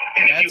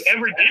 And if you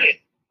ever did it,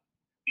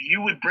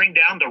 you would bring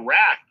down the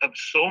wrath of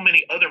so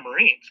many other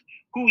Marines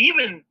who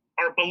even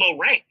are below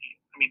rank.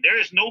 I mean, there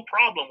is no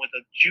problem with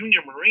a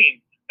junior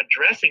Marine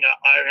addressing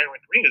a higher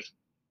rank Marine as,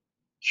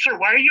 "Sir,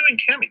 why are you in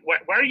cami? Why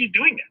are you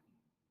doing that?"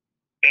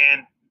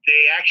 And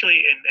they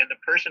actually, and the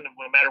person,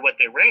 no matter what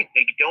they rank,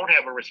 they don't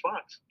have a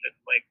response.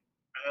 It's like,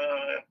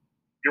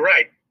 you're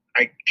right.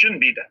 I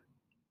shouldn't be that.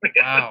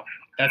 Wow.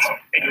 And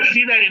you'll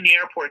see that in the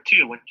airport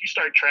too. When you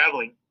start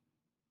traveling,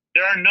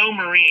 there are no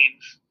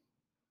Marines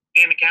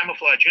in a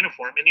camouflage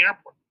uniform in the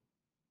airport.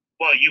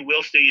 Well, you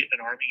will see an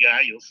Army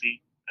guy, you'll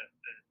see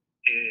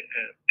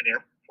an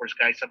Air Force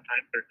guy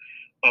sometimes,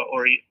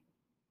 or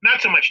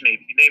not so much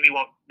Navy.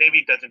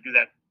 Navy doesn't do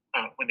that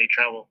when they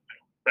travel.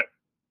 But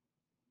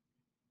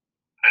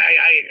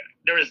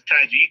there is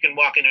times you can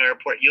walk in an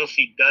airport, you'll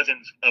see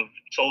dozens of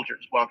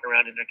soldiers walking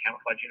around in their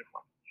camouflage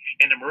uniform,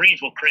 and the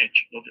Marines will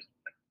cringe. They'll just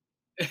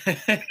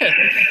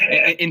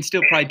and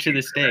still pride to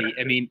this day.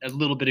 I mean, a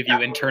little bit of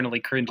you internally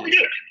cringes.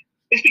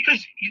 It's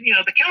because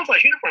the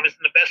camouflage uniform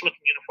isn't the best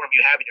looking uniform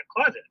you have in your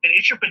closet. I mean,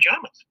 it's your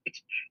pajamas.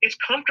 It's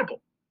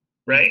comfortable,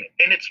 right?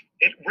 And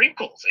it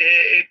wrinkles.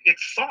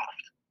 It's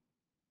soft.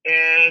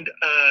 And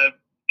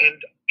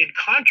in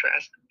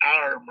contrast,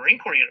 our Marine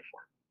Corps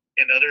uniform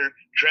and other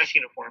dress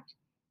uniforms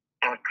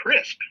are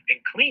crisp and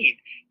clean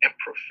and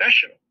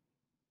professional.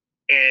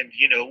 And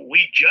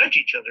we judge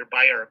each other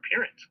by our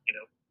appearance.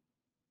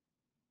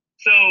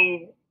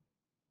 So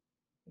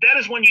that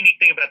is one unique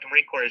thing about the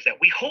Marine Corps, is that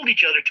we hold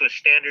each other to a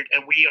standard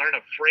and we aren't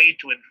afraid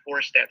to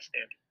enforce that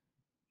standard.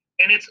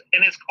 And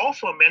it's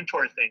also a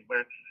mentor thing,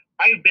 where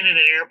I've been in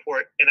an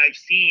airport and I've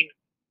seen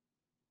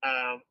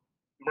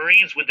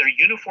Marines with their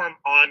uniform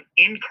on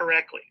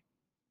incorrectly.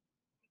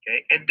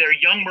 Okay, and they're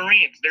young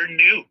Marines, they're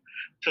new,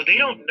 so they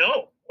don't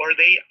know, or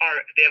they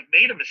have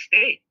made a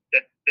mistake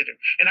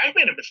and I've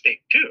made a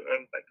mistake too.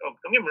 I'm like, oh,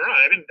 don't get me wrong,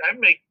 I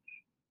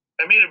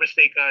made a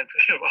mistake on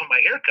my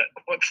haircut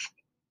once.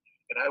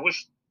 And I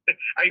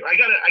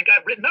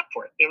got written up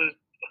for it. It was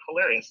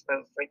hilarious. I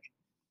was like,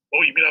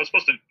 "Oh, you mean I was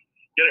supposed to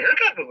get a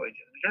haircut?" I was like,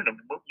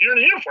 "You're in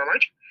a uniform,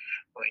 aren't you?"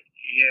 I'm like,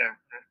 "Yeah,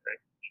 right."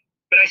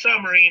 But I saw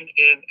a Marine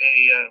in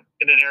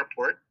an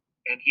airport,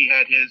 and he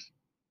had his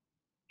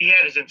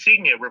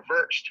insignia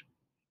reversed.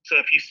 So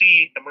if you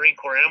see a Marine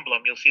Corps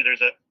emblem, you'll see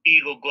there's an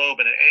eagle, globe,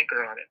 and an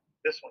anchor on it.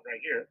 This one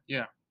right here.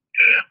 Yeah.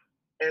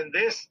 And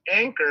this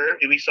anchor,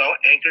 we saw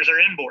anchors are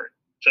inboard,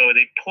 so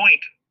they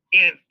point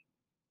in.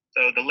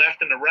 So the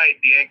left and the right,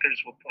 the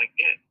anchors will point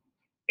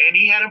in. And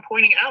he had him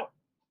pointing out.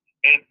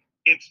 And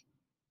it's,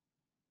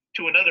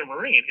 to another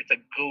Marine, it's a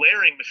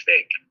glaring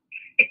mistake.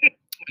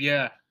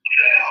 Yeah.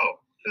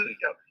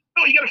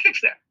 No, you got to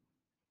fix that.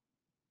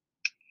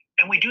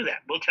 And we do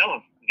that. We'll tell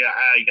him, "Yeah,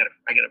 I got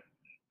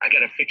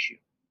to fix you."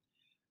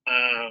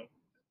 And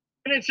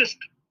it's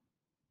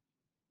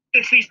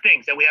these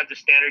things that we have the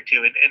standard to.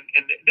 And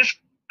this,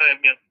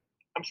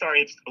 I'm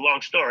sorry, it's a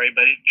long story,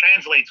 but it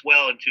translates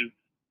well in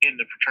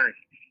the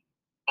fraternity.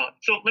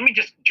 So let me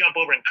just jump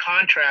over and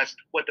contrast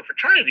what the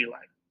fraternity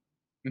like.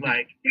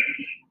 Like,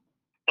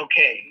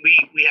 okay,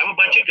 we have a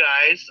bunch of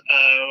guys.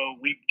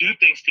 We do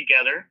things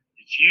together.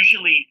 It's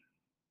usually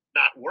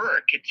not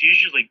work. It's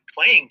usually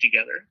playing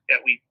together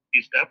that we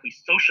do stuff. We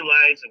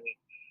socialize and we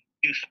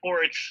do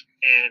sports,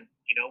 and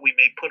we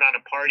may put on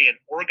a party and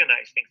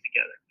organize things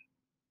together.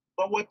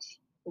 But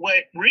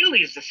what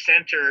really is the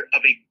center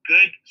of a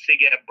good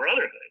SIGEP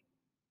brotherhood,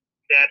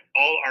 that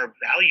all our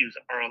values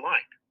are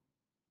aligned.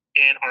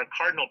 And our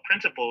cardinal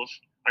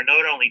principles are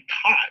not only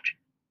taught,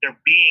 they're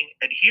being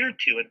adhered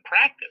to and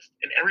practiced.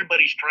 And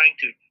everybody's trying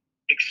to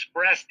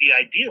express the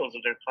ideals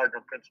of their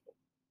cardinal principles.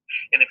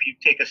 And if you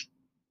take a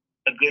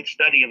good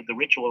study of the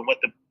ritual and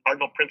what the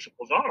cardinal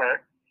principles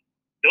are,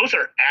 those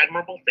are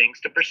admirable things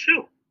to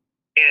pursue.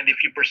 And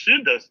if you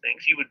pursued those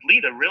things, you would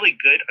lead a really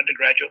good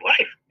undergraduate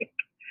life.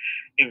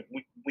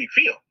 We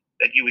feel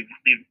that you would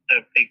lead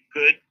a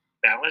good,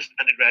 balanced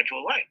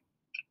undergraduate life.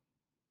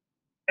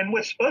 And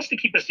what's supposed to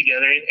keep us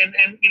together,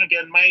 and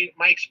again, my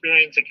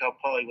experience at Cal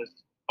Poly was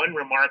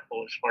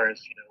unremarkable as far as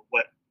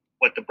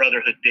what the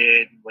brotherhood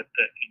did, and what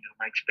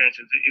my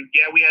experiences.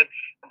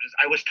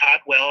 I was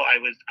taught well. I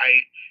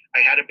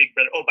had a big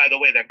brother. Oh, by the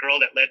way, that girl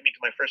that led me to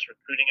my first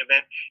recruiting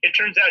event, it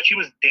turns out she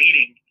was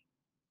dating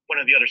one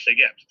of the other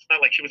SIGEPs. It's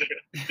not like she was.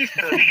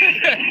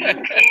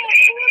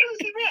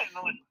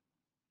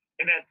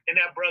 And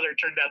that brother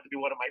turned out to be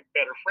one of my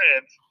better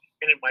friends,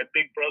 and then my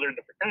big brother in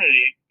the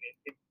fraternity.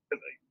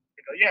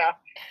 I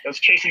was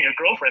chasing your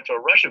girlfriend to a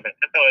Rush event.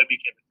 That's how I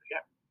became a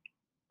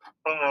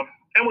SIGEP.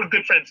 And we're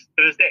good friends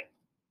to this day.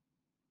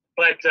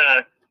 But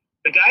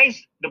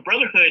the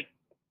brotherhood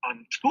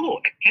on school,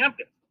 at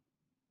campus,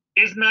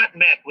 is not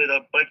met with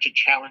a bunch of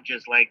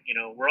challenges like,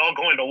 we're all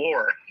going to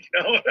war,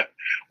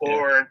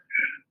 or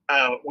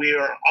we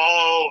are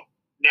all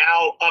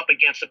now up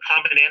against a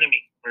common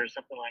enemy or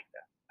something like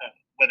that.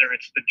 Whether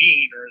it's the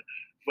dean or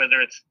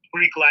whether it's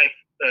Greek life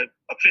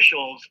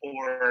officials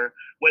or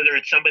whether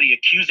it's somebody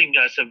accusing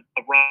us of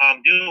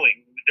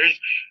wrongdoing. There's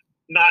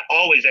not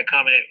always that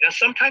common enemy. Now,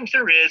 sometimes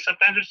there is.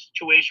 Sometimes there's a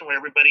situation where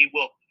everybody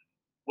will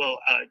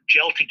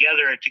gel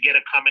together to get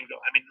a common goal.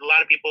 I mean, a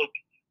lot of people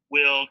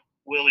will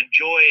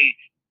enjoy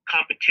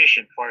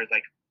competition, as far as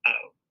like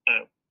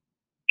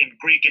in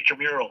Greek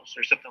intramurals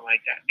or something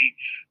like that.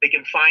 They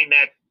can find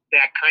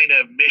that kind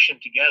of mission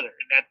together,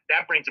 and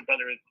that brings a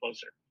brotherhood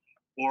closer.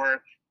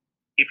 Or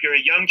if you're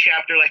a young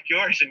chapter like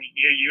yours and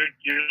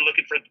you're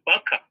looking for the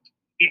buck cup,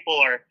 people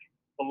are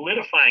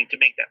solidifying to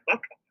make that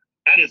buck cup.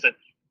 That is a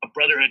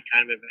brotherhood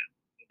kind of event.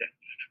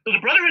 So the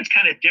brotherhood's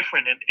kind of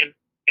different, and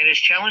its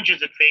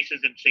challenges it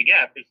faces in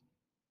SIGEP is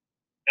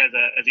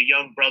as a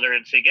young brother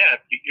in SIGEP,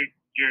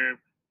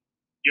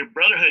 your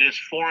brotherhood is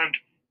formed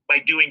by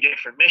doing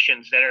different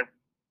missions that are,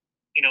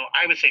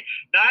 I would say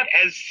not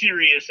as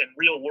serious and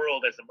real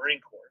world as the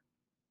Marine Corps,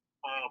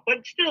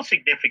 but still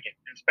significant,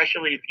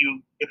 especially if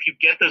you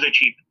get those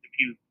achievements,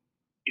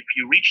 if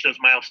you reach those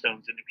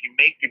milestones, and if you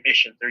make your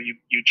missions or you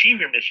achieve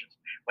your missions,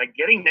 like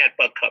getting that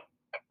buck cup,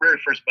 very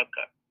first buck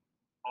cup,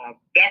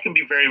 that can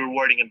be very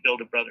rewarding and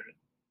build a brotherhood.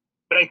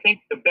 But I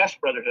think the best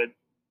brotherhood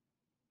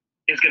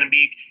is going to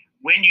be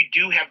when you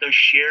do have those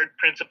shared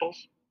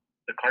principles,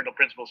 the cardinal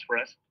principles for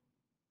us.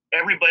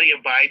 Everybody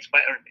abides by,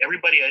 or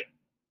everybody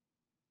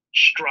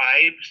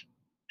strives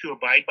to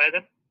abide by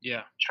them.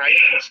 Yeah. Try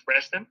to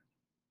express them.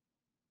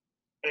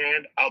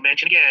 And I'll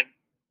mention again,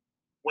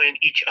 when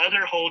each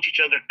other holds each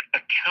other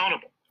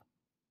accountable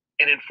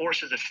and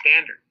enforces a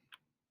standard,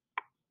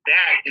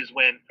 that is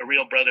when a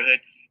real brotherhood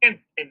and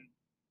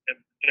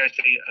dare I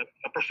say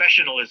a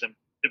professionalism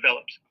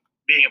develops.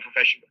 Being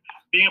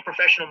a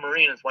professional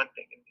Marine is one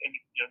thing, and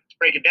to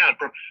break it down,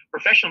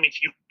 professional means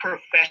you've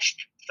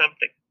professed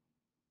something,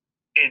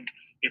 and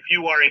if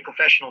you are a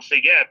professional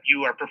SIGEP,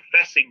 you are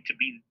professing to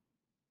be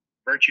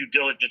virtue,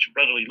 diligence, and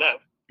brotherly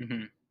love,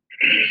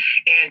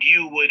 and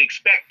you would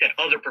expect that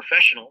other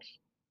professionals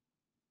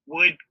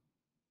would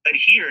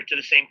adhere to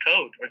the same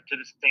code or to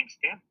the same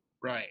standard.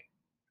 Right.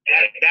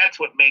 That's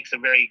what makes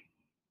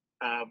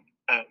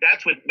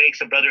that's what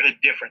makes a brotherhood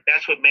different.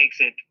 That's what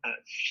makes it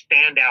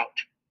stand out,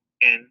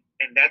 and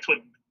that's what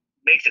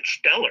makes it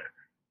stellar,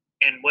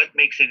 and what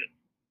makes it,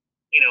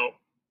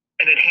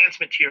 an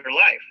enhancement to your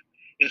life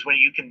is when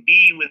you can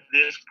be with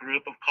this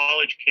group of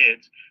college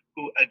kids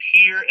who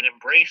adhere and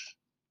embrace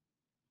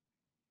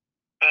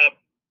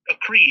a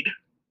creed,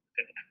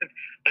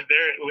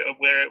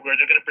 where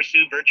they're going to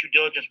pursue virtue,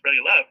 diligence,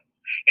 brotherly love,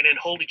 and then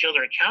hold each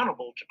other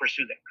accountable to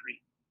pursue that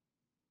creed.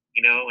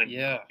 And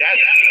that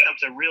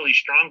becomes a really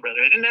strong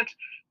brotherhood, and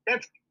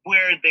that's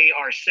where they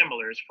are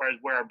similar as far as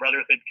where our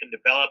brotherhood can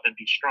develop and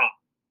be strong.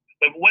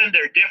 But when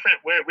they're different,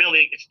 where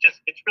really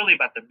it's really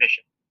about the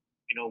mission,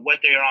 what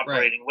they are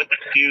operating, what they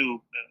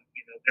do,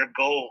 their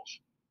goals,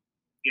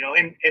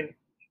 and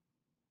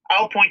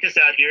I'll point this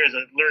out here as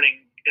a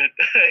learning,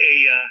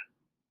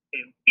 a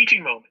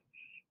teaching moment.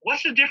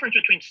 What's the difference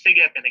between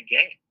SIGEP and a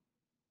gang?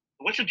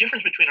 What's the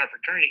difference between our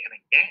fraternity and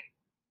a gang?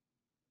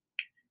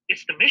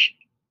 It's the mission.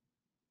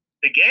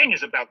 The gang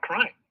is about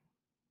crime.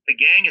 The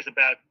gang is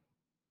about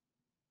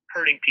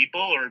hurting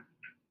people or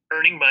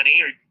earning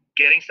money or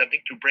getting something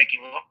through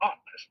breaking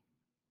laws.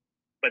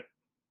 But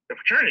the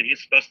fraternity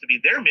is supposed to be,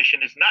 their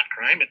mission is not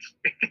crime.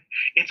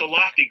 It's a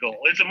lofty goal.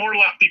 It's a more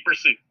lofty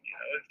pursuit.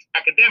 It's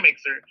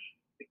academics, or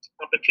it's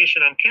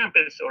competition on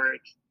campus, or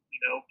it's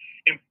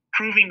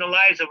improving the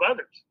lives of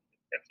others.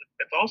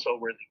 That's also a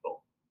worthy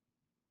goal.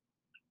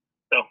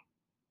 So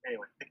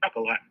anyway, I talk a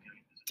lot.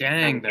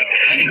 Dang, though.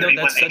 I know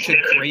that's such a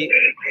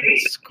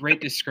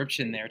great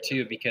description there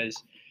too, because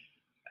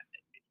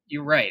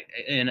you're right.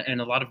 In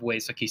a lot of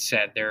ways, like you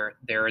said, there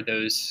are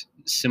those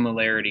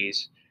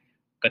similarities,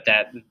 but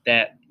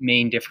that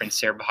main difference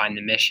there behind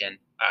the mission,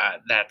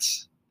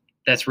 that's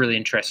really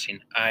interesting.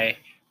 I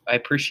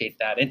appreciate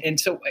that, and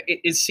so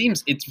it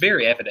seems it's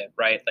very evident,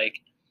 right?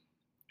 Like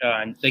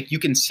you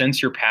can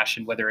sense your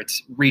passion, whether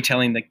it's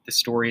retelling the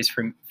stories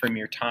from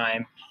your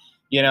time,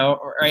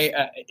 right?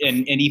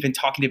 And even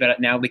talking about it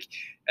now, like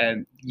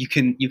you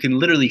can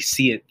literally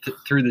see it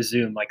through the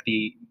Zoom, like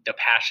the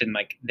passion,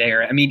 like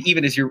there. I mean,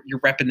 even as you're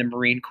repping the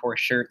Marine Corps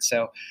shirt.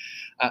 So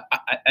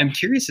I'm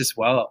curious as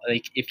well,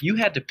 like if you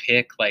had to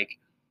pick like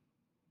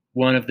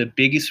one of the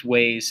biggest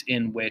ways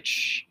in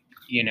which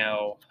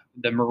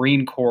the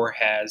Marine Corps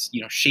has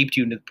shaped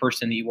you into the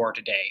person that you are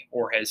today,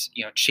 or has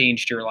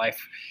changed your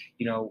life,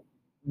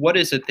 what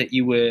is it that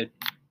you would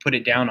put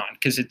it down on?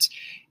 Because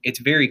it's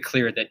very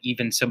clear that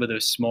even some of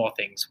those small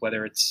things,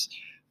 whether it's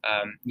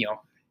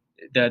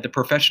the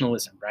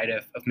professionalism, right,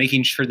 of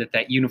making sure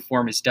that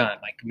uniform is done,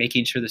 like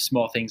making sure the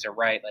small things are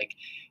right, like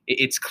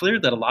it's clear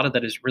that a lot of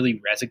that has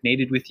really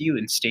resonated with you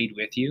and stayed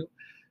with you.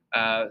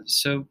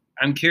 So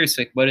I'm curious,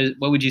 like what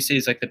would you say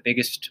is like the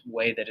biggest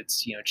way that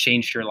it's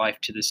changed your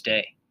life to this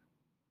day?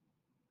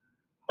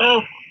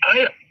 Well, I'm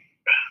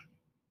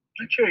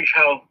not sure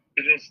how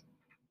it is.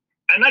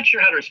 I'm not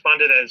sure how to respond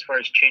to that as far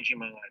as changing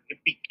my life. It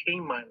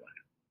became my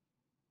life.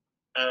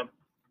 Um,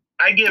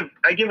 I give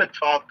a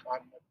talk on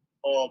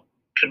all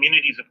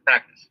communities of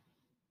practice,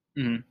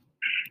 Mm-hmm.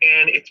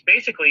 and it's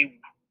basically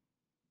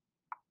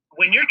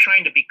when you're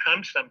trying to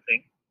become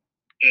something,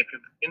 if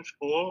you're in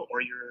school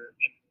or you're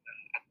in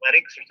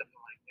athletics or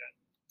something like that,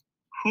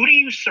 who do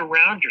you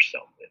surround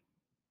yourself with?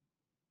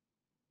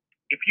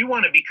 If you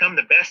want to become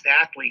the best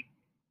athlete,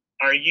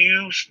 are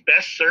you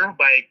best served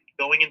by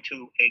going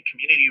into a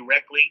community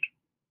rec league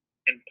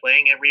and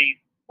playing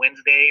every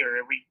Wednesday or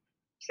every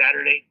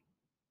Saturday?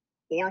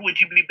 Or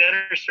would you be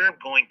better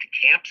served going to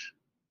camps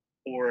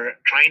or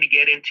trying to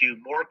get into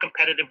more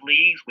competitive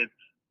leagues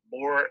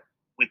more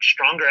with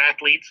stronger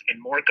athletes and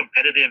more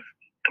competitive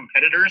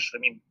competitors? I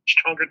mean,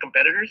 stronger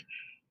competitors.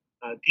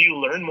 Do you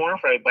learn more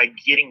by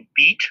getting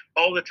beat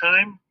all the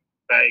time?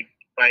 By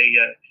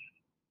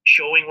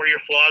showing where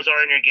your flaws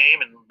are in your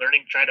game and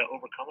learning to try to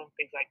overcome them,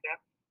 things like that.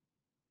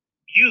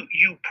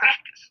 You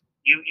practice.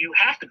 You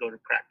have to go to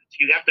practice.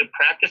 You have to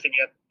practice, and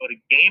you have to go to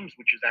games,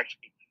 which is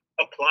actually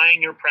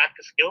applying your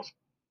practice skills.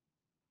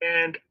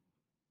 And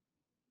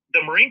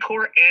the Marine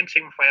Corps and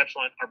Sigma Phi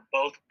Epsilon are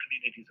both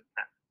communities of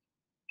practice.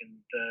 And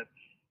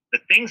the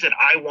things that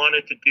I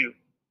wanted to do,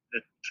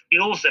 the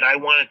skills that I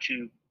wanted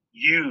to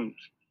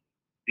use,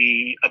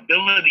 the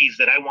abilities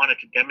that I wanted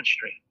to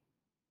demonstrate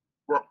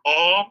were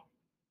all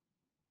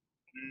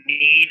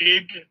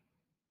needed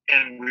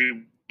and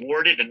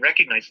rewarded and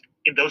recognized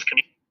in those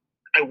communities.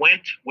 I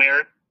went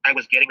where I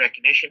was getting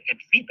recognition and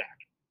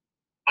feedback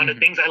on the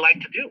things I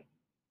like to do.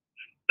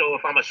 So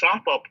if I'm a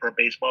softball or a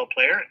baseball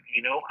player,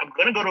 I'm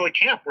going to go to a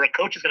camp where a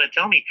coach is going to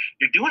tell me,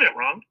 you're doing it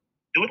wrong.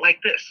 Do it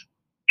like this.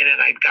 And then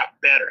I got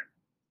better.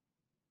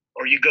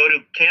 Or you go to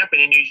camp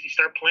and then you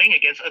start playing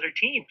against other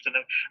teams. And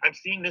I'm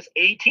seeing this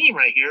A team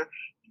right here.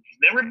 He's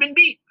never been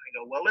beat. I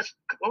go, well, let's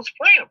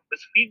play him.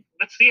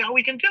 Let's see how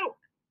we can do.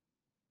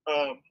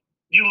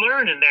 You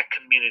learn in that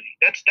community.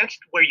 That's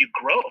where you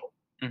grow.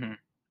 Mm-hmm.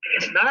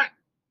 It's not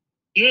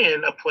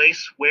in a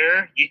place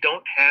where you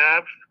don't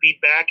have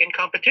feedback and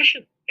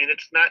competition. And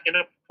it's not in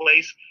a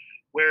place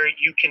where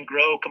you can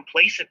grow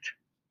complacent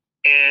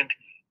and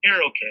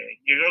you're okay.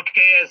 You're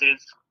okay as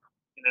is.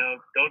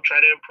 Don't try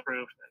to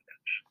improve.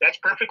 That's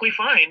perfectly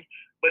fine.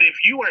 But if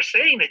you are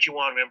saying that you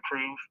want to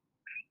improve,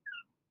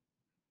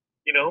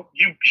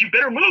 you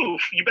better move.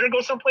 You better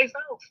go someplace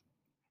else.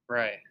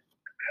 Right.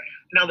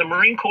 Now the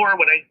Marine Corps,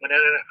 when I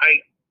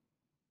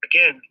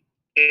again,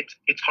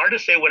 it's hard to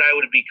say what I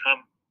would have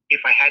become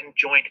if I hadn't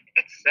joined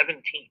at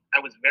 17. I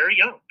was very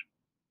young,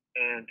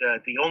 and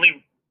the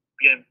only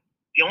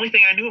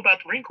thing I knew about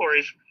the Marine Corps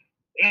is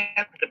they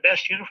have the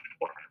best uniforms.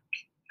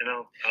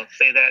 I'll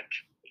say that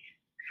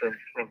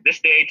from this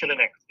day to the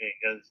next day,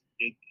 because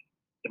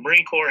the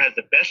Marine Corps has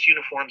the best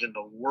uniforms in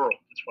the world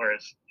as far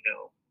as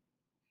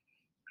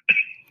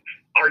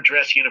our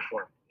dress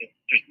uniform.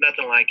 There's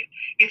nothing like it.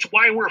 It's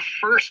why we're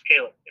first,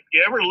 Caleb. If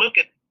you ever look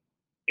at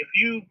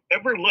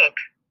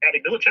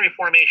a military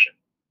formation,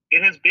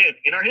 it has been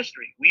in our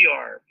history. We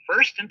are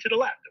first and to the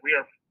left. We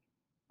are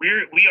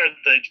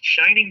the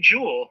shining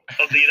jewel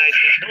of the United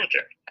States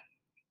military,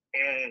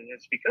 and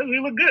it's because we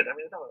look good. I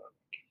mean,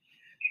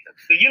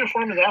 the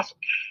uniform is awesome.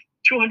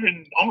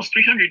 200, almost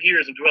 300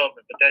 years of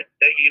development, but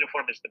that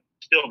uniform is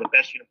still the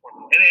best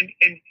uniform.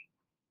 And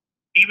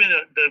even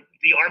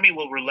the Army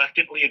will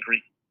reluctantly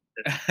agree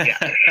that the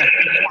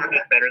uniform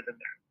is better than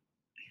theirs.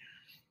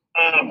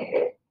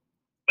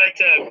 But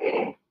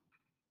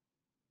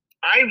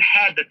I've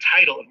had the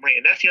title of Marine,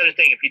 and that's the other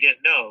thing. If you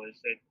didn't know, is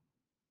that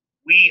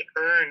we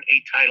earn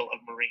a title of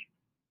Marine.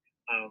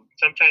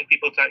 Sometimes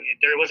people talk.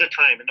 There was a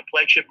time in the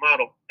pledgeship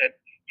model that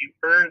you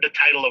earned the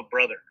title of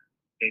brother.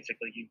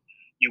 Basically,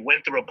 you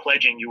went through a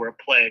pledging, you were a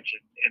pledge,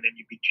 and then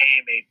you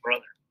became a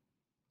brother.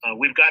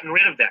 We've gotten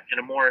rid of that in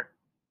a more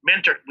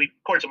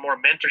towards a more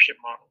mentorship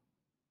model.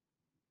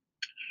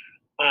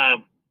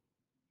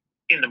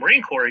 In the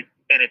Marine Corps,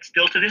 and it's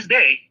still to this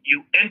day,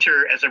 you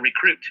enter as a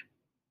recruit.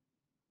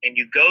 And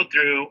you go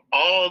through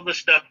all the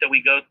stuff that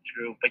we go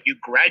through, but you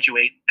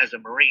graduate as a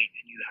Marine,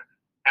 and you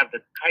have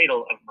the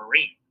title of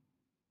Marine.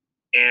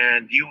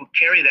 And you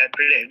carry that.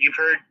 And you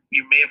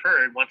may have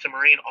heard, once a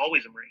Marine,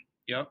 always a Marine.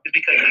 Yep. It's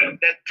because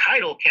that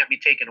title can't be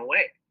taken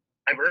away.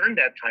 I've earned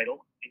that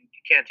title, and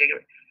you can't take it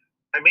away.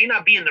 I may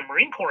not be in the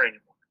Marine Corps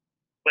anymore,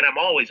 but I'm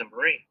always a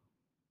Marine.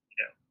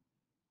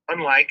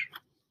 Unlike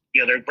the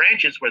other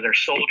branches where they're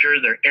soldier,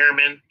 they're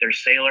airman, they're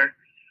sailor.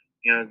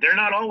 They're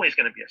not always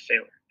going to be a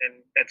sailor.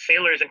 And that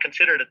sailor isn't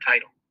considered a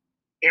title.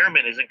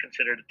 Airman isn't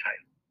considered a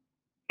title.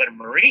 But a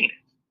Marine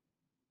is.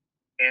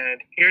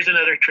 And here's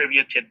another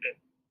trivia tidbit.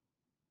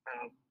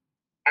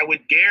 I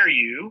would dare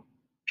you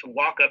to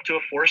walk up to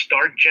a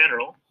 4-star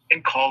general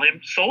and call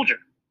him soldier.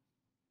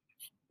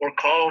 Or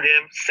call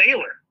him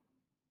sailor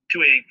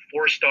to a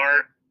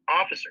 4-star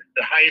officer,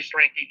 the highest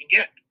rank you can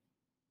get.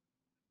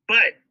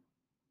 But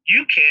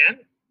you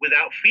can,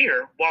 without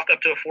fear, walk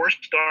up to a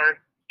 4-star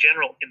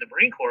general in the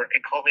Marine Corps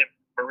and call him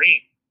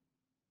Marine.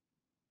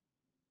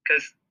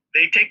 Because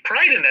They take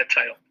pride in that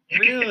title.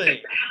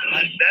 Really?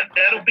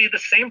 That'll be the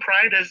same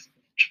pride as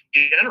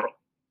general.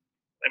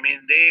 I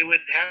mean, they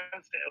would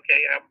have to say,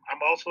 okay,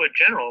 I'm also a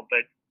general,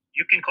 but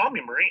you can call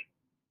me Marine.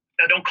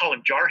 Now, don't call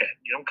him Jarhead.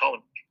 You don't call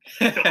him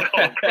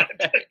Grunt.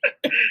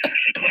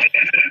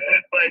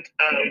 But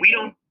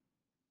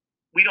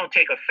we don't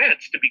take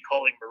offense to be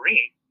calling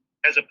Marine,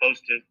 as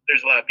opposed to,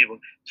 there's a lot of people,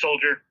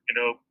 soldier,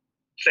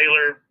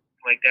 sailor,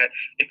 like that.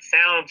 It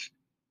sounds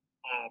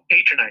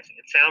patronizing.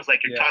 It sounds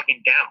like you're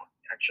talking down,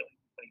 actually,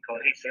 when you call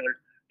it, hey,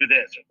 sailor, do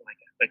this, or something like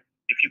that. But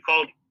if you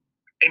called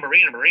a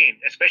Marine,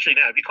 especially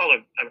now, if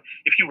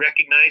you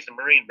recognize a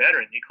Marine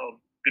veteran, you call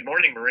them, good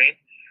morning, Marine,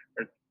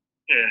 or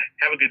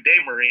have a good day,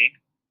 Marine.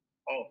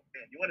 Oh,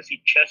 man, you want to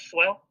see chest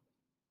swell?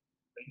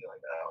 And you're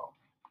like, oh.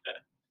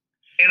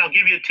 And I'll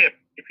give you a tip.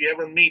 If you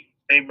ever meet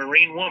a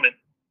Marine woman,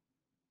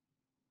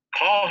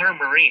 call her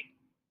Marine,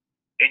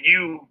 and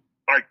you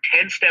are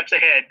 10 steps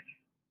ahead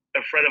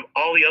in front of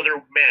all the other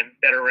men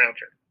that are around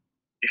her.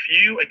 If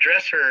you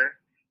address her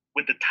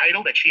with the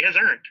title that she has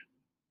earned,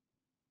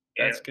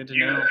 that's good to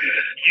know.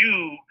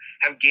 You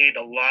have gained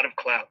a lot of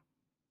clout,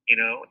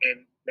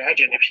 and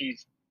imagine if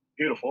she's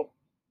beautiful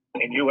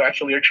and you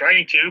actually are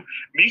trying to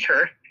meet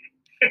her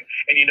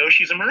and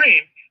she's a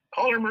Marine,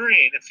 call her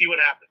Marine and see what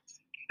happens.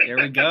 There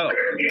we go.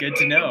 Good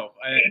to know.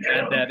 I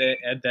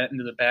add that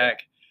into the bag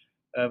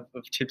of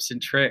tips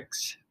and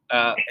tricks.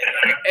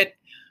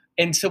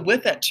 And so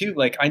with that too,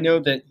 like, I know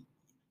that,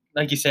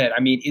 like you said, I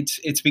mean,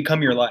 it's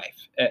become your life,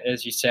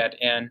 as you said.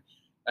 And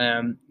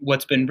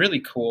what's been really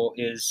cool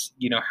is,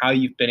 how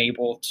you've been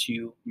able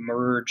to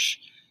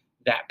merge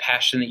that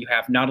passion that you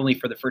have, not only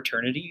for the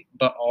fraternity,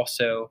 but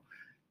also,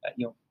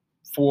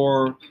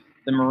 for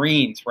the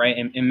Marines, right,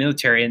 and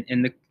military.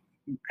 And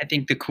I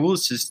think the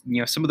coolest is,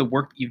 some of the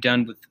work that you've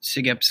done with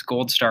SIGEP's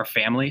Gold Star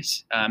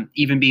families,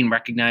 even being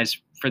recognized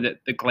for the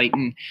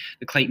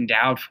Clayton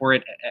Dowd for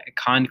it at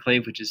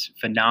Conclave, which is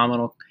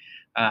phenomenal.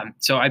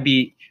 So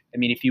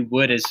if you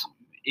would,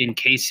 in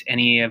case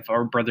any of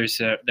our brothers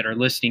that are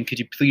listening, could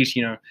you please,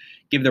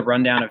 give the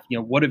rundown of,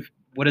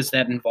 what does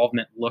that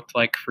involvement look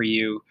like for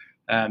you,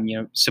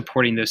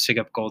 supporting those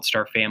SIGEP Gold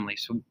Star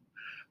families? So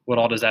what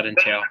all does that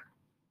entail?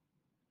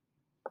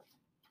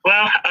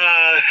 Well,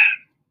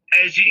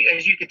 as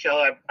you can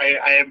tell,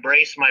 I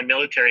embrace my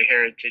military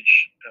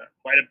heritage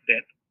quite a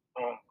bit.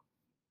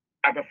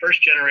 I'm a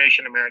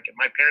first-generation American.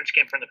 My parents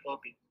came from the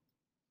Philippines,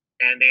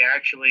 and they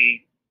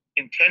actually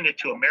intended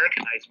to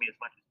Americanize me as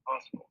much as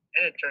possible.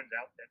 And it turns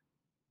out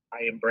that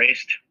I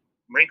embraced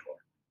Marine Corps.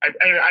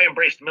 I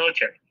embraced the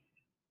military.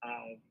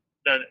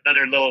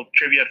 Another little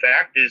trivia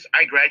fact is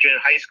I graduated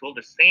high school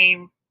the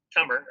same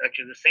summer,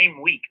 actually the same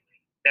week,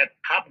 that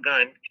Top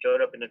Gun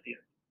showed up in the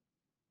theater.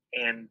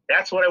 And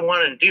that's what I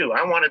wanted to do.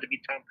 I wanted to be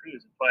Tom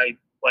Cruise and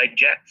fly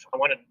jets. I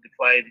wanted to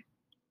fly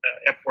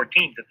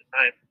F-14s at the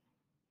time.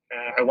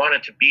 I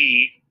wanted to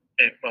be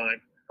an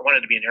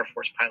Air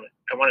Force pilot.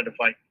 I wanted to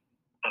fly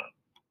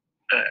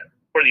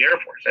for the Air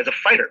Force as a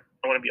fighter.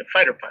 I want to be a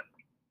fighter pilot.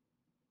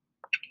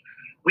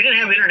 We didn't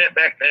have internet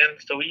back then,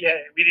 so we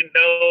didn't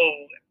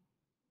know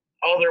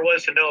all there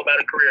was to know about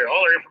a career.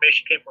 All our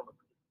information came from a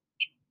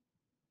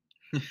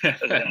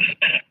career.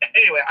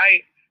 Anyway,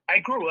 I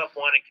grew up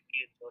wanting to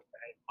be a military.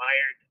 I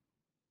admired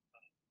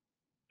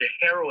the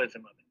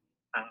heroism of it,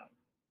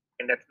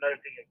 and that's another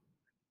thing I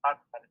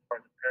talked about as far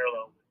as the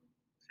parallel with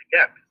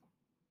SIGEP.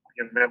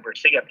 You remember,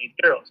 SIGEP needs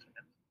heroes.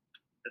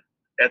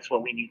 That's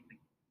what we need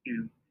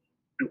to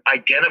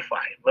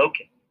identify and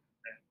locate.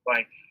 That's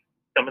why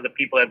some of the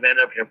people I've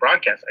ended up here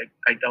broadcast,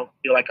 I don't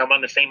feel like I'm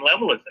on the same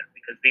level as them,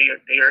 because they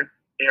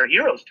are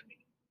heroes to me.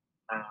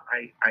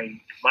 I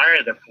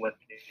admire them for what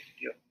they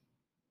do.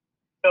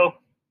 So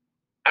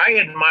I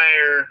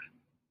admire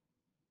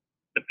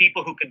the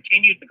people who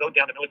continued to go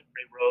down the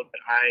military road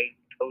that I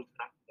chose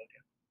not to go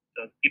down. So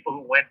the people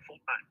who went full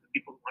time, the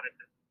people who wanted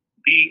to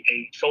be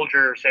a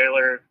soldier,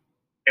 sailor,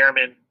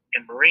 airman,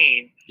 and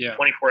Marine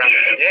 24 hours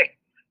a day.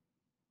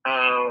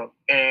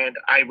 And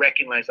I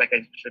recognize, like I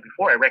said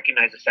before, I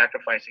recognize the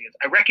sacrifices.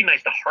 I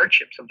recognize the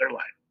hardships of their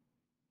life.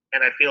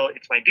 And I feel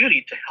it's my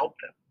duty to help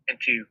them and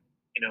to,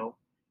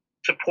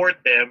 support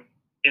them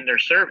in their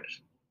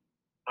service.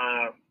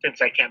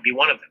 Since I can't be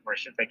one of them, or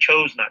since I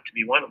chose not to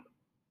be one of them.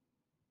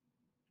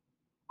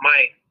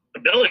 My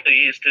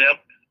ability is to help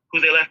who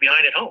they left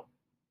behind at home,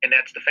 and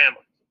that's the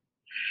family.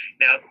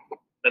 Now,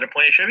 another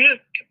point of trivia,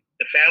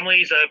 the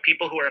families of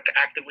people who are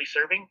actively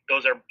serving,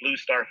 those are Blue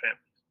Star families.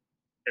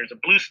 There's a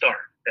Blue Star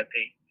that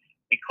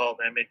we call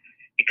them. It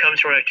comes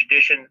from a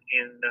tradition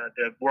in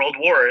the World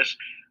Wars,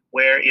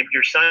 where if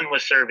your son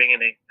was serving,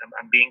 and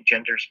I'm being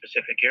gender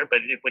specific here,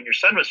 but when your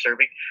son was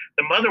serving,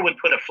 the mother would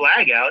put a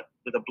flag out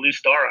with a blue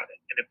star on it.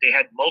 And if they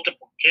had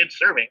multiple kids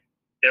serving,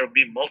 there would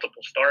be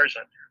multiple stars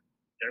on there.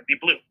 There would be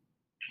blue.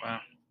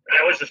 Wow.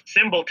 That was a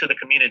symbol to the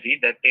community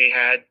that they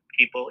had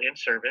people in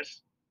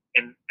service,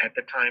 and at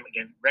the time,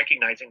 again,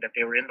 recognizing that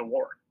they were in the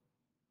war.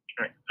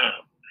 All right.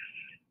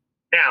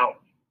 Now,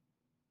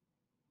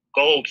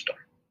 Gold Star.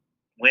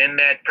 When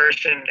that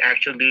person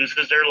actually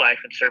loses their life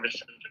in service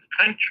to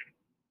the country,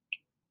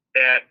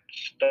 that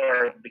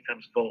star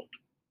becomes gold.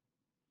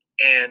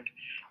 And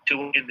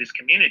to in this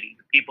community,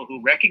 the people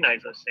who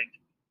recognize those things,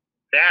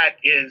 that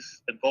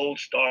is the gold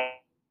star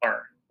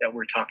that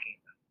we're talking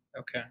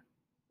about. Okay.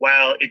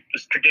 While it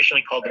was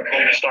traditionally called the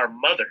Gold Star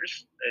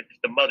Mothers, it's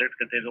the mother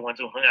because they're the ones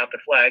who hung out the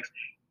flags,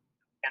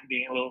 and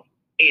being a little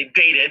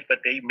dated, but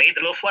they made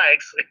the little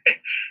flags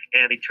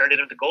and they turned it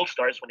into gold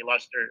stars when they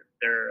lost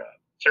their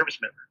service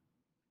member.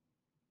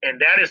 And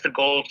that is the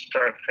Gold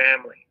Star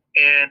family.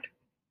 And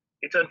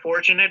it's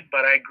unfortunate,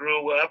 but I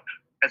grew up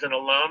as an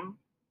alum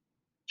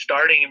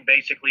starting in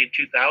basically in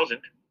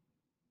 2000.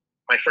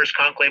 My first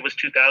conclave was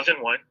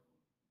 2001.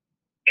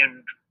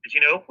 And as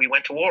you know, we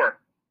went to war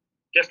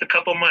just a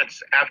couple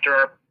months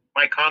after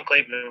my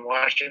conclave in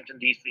Washington,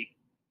 D.C.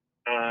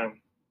 A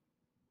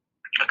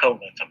couple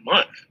months, a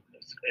month.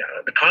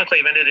 The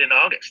conclave ended in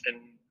August, and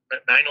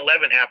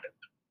 9/11 happened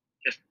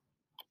just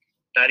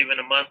not even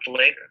a month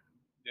later.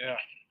 Yeah.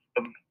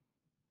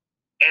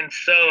 And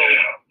so,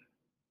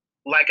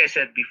 like I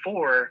said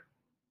before,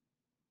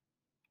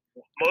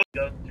 most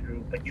go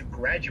through, but you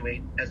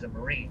graduate as a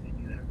Marine, and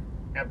you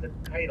have the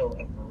title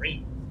of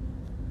Marine,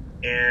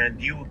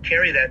 and you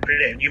carry that every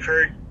day. And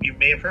you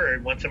may have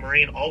heard, once a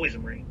Marine, always a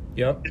Marine.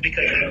 Yep. It's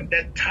because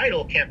that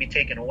title can't be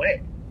taken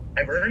away.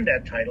 I've earned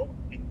that title.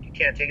 You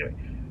can't take it away.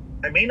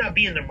 I may not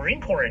be in the Marine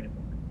Corps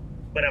anymore,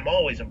 but I'm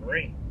always a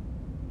Marine.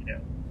 You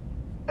know,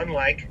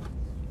 unlike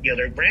the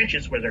other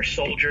branches where they're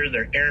soldier,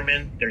 they're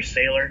airman, they're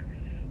sailor.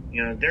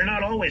 You know, they're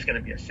not always going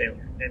to be a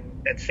sailor,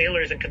 and that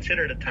sailor isn't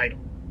considered a title.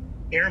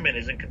 Airman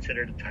isn't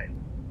considered a title,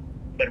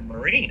 but a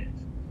Marine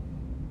is.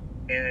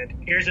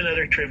 And here's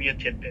another trivia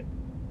tidbit.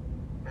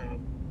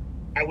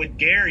 I would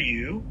dare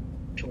you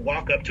to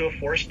walk up to a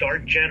 4-star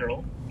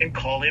general and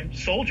call him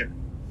soldier,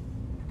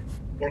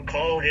 or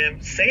call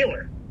him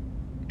sailor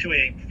to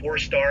a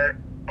 4-star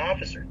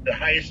officer, the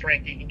highest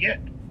rank you can get.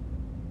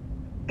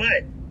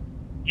 But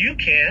you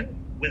can,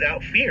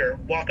 without fear,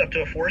 walk up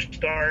to a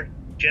 4-star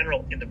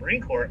general in the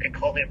Marine Corps and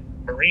call him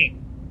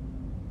Marine,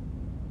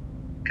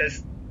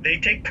 because they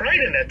take pride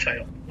in that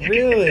title.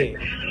 Really?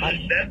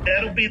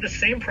 That'll be the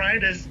same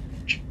pride as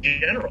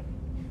general.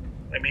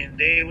 I mean,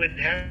 they would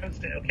have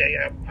to say, okay,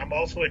 I'm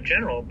also a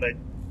general, but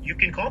you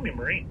can call me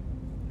Marine.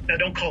 Now,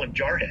 don't call him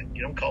Jarhead.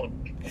 You don't call him.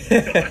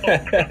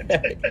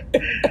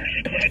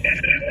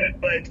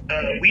 But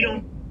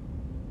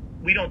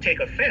we don't take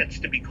offense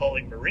to be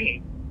calling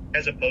Marine,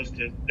 as opposed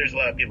to, there's a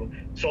lot of people,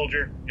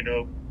 soldier, you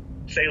know,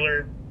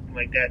 sailor,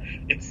 like that.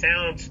 It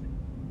sounds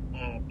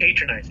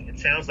patronizing. It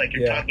sounds like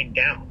you're talking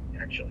down,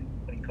 actually,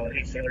 when you call it,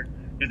 hey, sailor,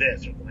 do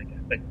this, or something like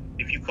that. But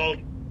if you call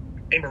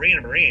a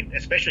Marine,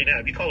 especially now,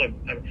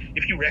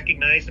 if you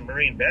recognize a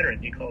Marine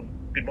veteran, you call him,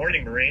 good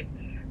morning, Marine,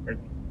 or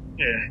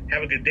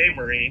have a good day,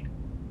 Marine.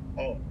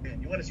 Oh,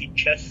 man, you want to see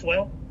chest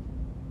swell?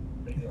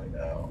 And you're like,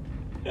 oh.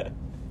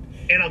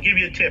 And I'll give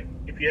you a tip.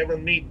 If you ever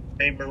meet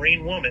a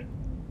Marine woman,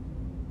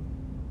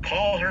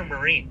 call her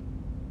Marine,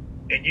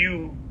 and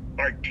you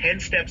are 10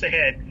 steps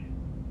ahead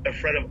in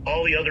front of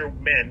all the other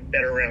men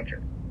that are around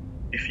her.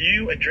 If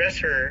you address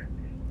her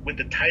with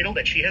the title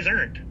that she has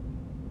earned,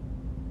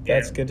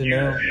 that's good to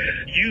know.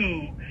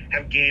 You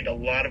have gained a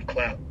lot of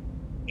clout,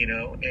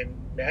 and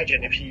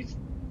imagine if she's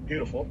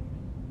beautiful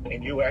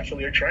and you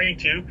actually are trying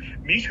to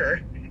meet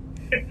her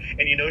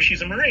and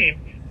she's a Marine,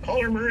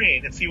 call her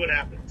Marine and see what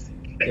happens.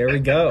 There we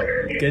go.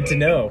 Good to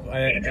know.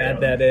 I add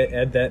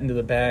that into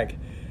the bag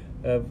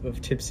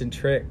of tips and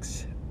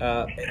tricks.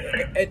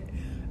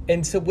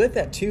 And so with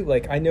that too,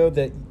 like, I know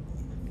that,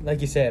 like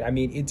you said, I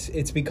mean,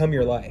 it's become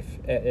your life,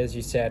 as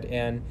you said,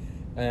 and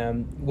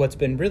what's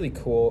been really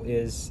cool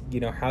is,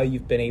 how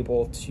you've been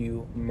able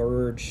to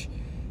merge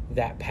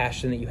that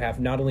passion that you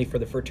have, not only for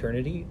the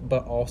fraternity,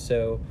 but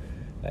also,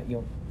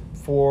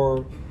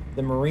 for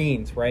the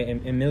Marines, right,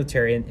 and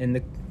military.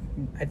 And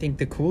I think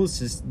the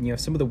coolest is,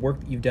 some of the work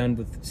that you've done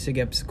with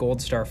SIGEP's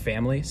Gold Star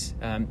families,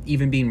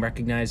 even being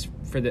recognized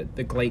for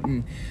the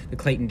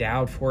Clayton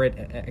Dowd for it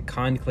at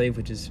Conclave,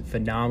 which is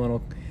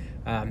phenomenal.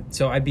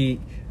 So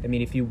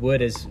if you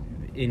would,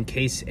 in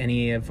case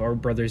any of our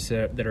brothers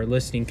that are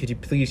listening, could you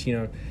please,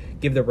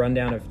 give the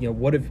rundown of,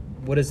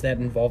 what does that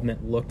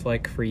involvement look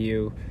like for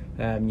you,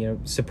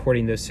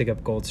 supporting those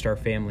SIGEP Gold Star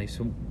families?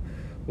 So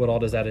what all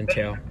does that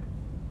entail?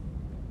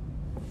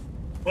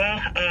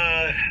 Well,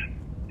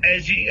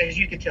 as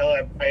you can tell,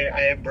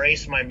 I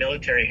embrace my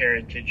military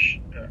heritage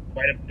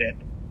quite a bit.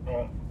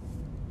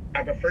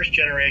 I'm a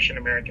first-generation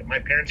American. My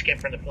parents came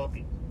from the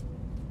Philippines,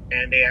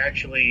 and they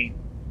actually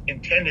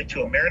intended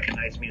to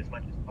Americanize me as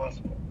much as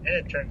possible. And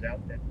it turns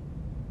out that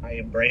I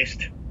embraced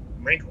the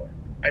Marine Corps.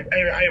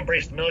 I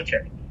embraced the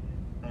military.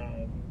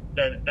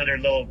 Another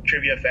little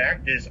trivia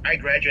fact is I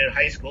graduated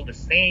high school the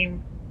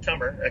same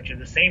summer, actually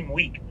the same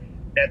week,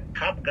 that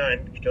Top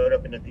Gun showed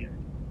up in the theater.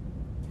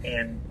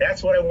 And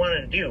that's what I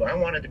wanted to do. I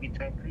wanted to be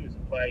Tom Cruise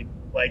and fly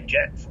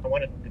jets. I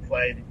wanted to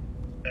fly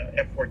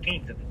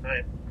F-14s at the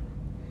time.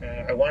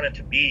 I wanted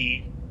to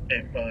be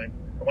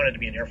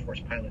an Air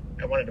Force pilot.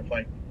 I wanted to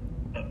fly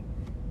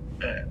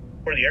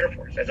for the Air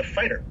Force as a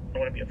fighter. I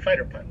want to be a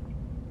fighter pilot.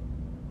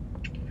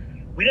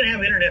 we didn't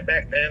have internet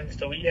back then,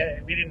 so we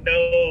didn't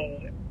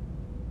know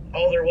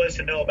all there was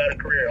to know about a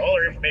career. All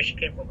our information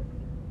came from a career.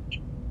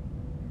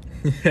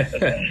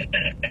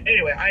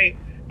 Anyway,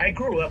 I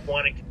grew up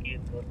wanting to be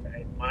in the military. I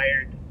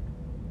admired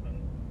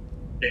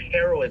the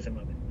heroism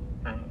of it.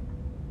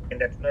 And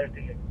that's another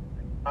thing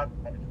I talk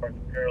about as far as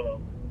the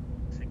parallel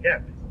with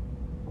SIGEP.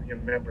 You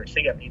remember,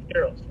 SIGEP needs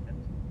heroes.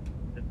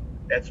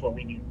 That's what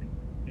we need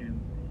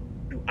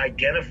to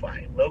identify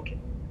and locate.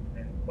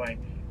 That's why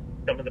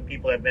some of the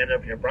people I've met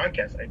up here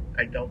broadcast,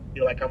 I don't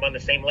feel like I'm on the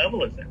same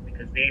level as them,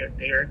 because they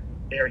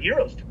are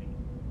heroes to me.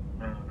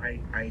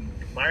 I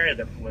admire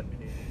them for what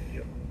they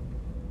do.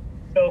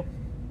 So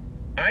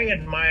I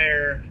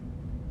admire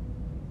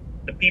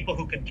the people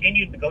who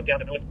continued to go down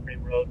the military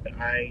road that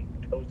I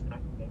chose not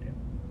to go down.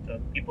 So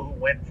the people who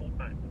went full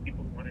time, the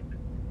people who wanted to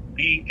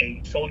be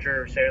a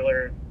soldier,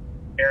 sailor,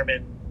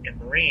 airman, and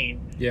Marine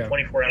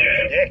 24 hours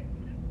a day.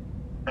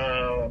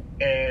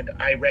 And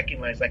I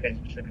recognize, like I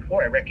said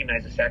before, I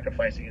recognize the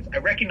sacrifices. I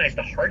recognize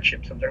the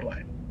hardships of their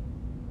life.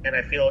 And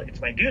I feel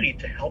it's my duty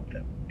to help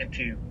them and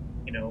to,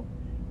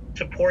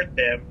 support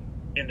them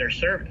in their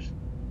service.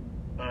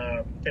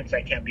 Since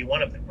I can't be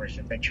one of them, or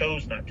since I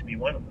chose not to be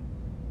one of them.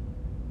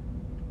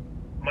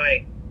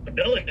 My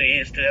ability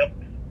is to help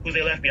who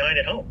they left behind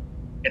at home,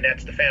 and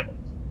that's the families.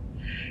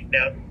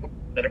 Now,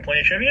 another point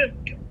of trivia,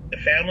 the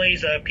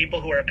families of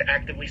people who are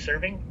actively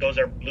serving, those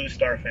are Blue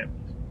Star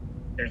families.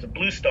 There's a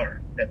Blue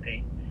Star that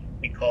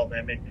we call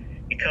them.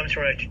 It comes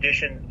from a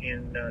tradition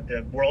in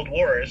the World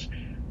Wars,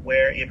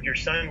 where if your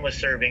son was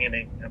serving,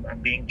 and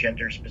I'm being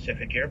gender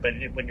specific here, but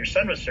when your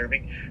son was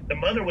serving, the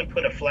mother would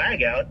put a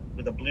flag out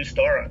with a blue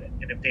star on it.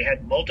 And if they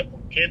had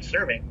multiple kids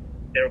serving,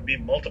 there would be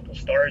multiple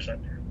stars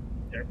on there.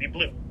 There would be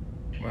blue.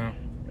 Wow.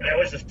 That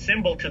was a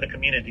symbol to the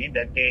community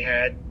that they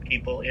had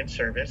people in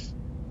service,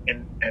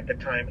 and at the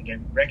time,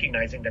 again,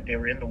 recognizing that they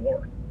were in the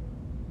war.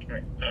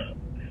 Right.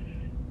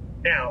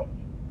 Now,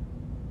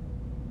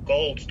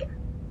 Gold Star.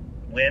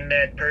 When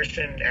that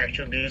person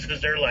actually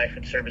loses their life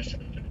in service of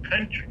the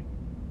country,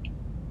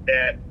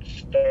 that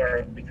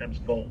star becomes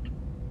gold.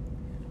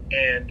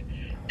 And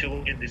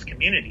in this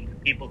community, the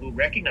people who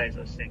recognize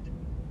those things,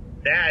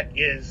 that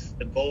is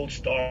the Gold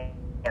Star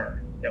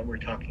that we're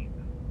talking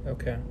about.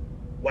 Okay.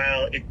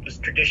 While it was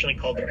traditionally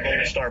called the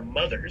Gold Star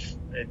Mothers,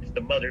 it's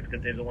the mother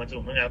because they're the ones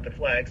who hung out the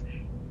flags,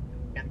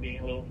 and being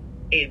a little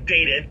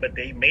dated, but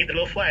they made the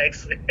little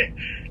flags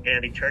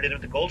and they turned it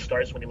into Gold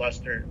Stars when they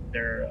lost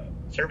their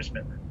service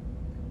member.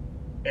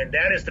 And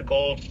that is the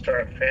Gold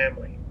Star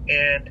family.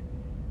 And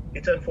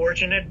it's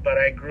unfortunate, but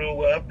I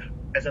grew up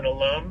as an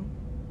alum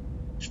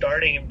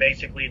starting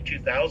basically in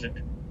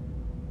 2000.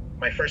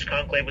 My first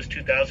conclave was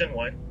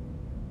 2001.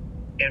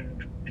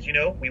 And as you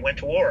know, we went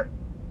to war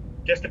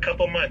just a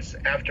couple months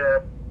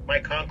after my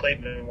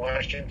conclave in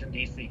Washington,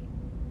 D.C.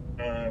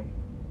 A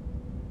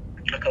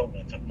couple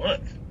months, a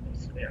month.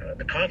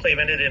 The conclave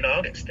ended in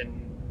August,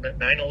 and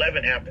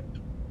 9/11 happened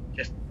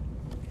just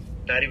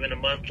not even a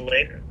month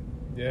later.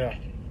 Yeah.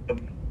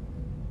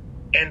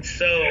 And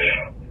so,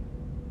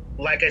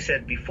 like I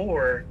said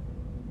before,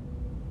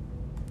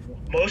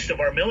 most of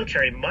our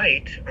military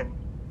might, or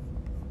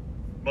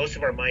most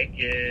of our might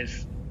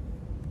is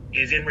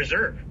in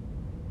reserve,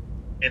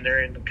 and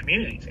they're in the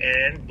communities.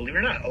 And believe it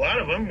or not, a lot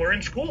of them were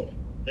in school,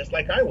 just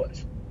like I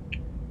was.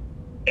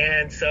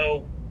 And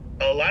so,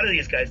 a lot of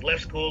these guys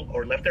left school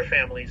or left their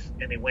families,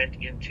 and they went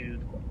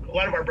into a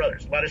lot of our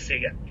brothers, a lot of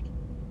SIGEP.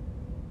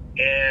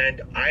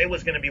 And I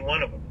was going to be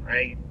one of them.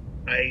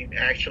 I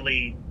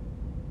actually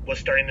was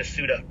starting to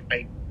suit up.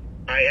 I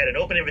had an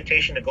open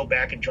invitation to go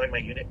back and join my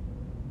unit.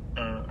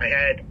 I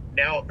had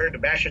now earned a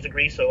bachelor's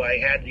degree, so I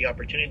had the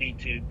opportunity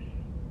to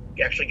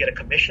actually get a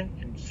commission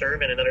and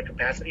serve in another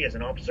capacity as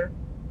an officer.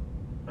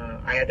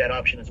 I had that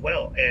option as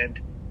well. And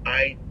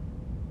I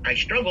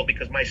struggled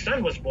because my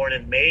son was born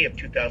in May of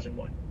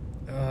 2001.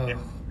 Oh. And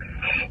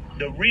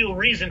the real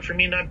reason for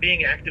me not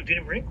being active duty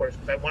Marine Corps is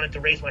because I wanted to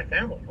raise my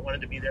family. I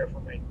wanted to be there for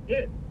my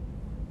kid.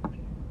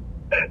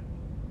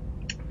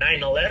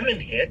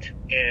 9/11 hit,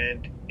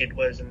 and it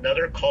was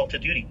another call to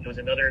duty. It was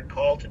another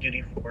call to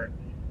duty for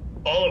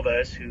all of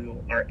us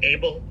who are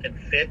able and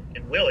fit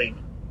and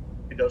willing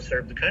to go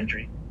serve the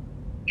country.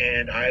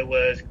 And I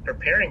was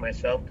preparing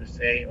myself to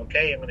say,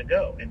 okay, I'm going to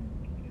go. And,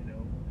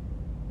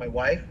 my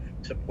wife,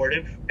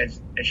 supportive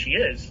as she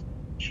is,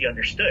 she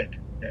understood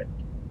that,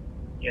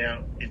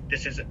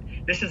 this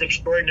is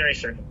extraordinary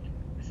circumstance.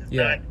 This is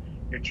not,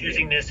 you're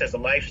choosing this as a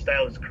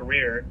lifestyle, as a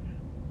career,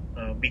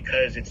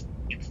 because it's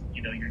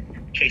you're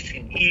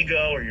chasing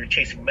ego or you're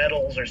chasing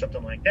medals or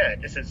something like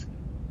that. This is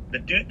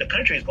the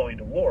country is going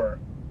to war.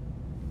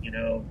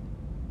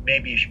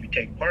 Maybe you should be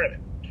taking part of it.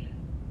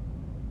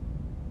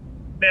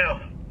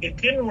 Now, it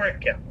didn't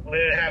work out. What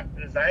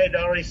happened is I had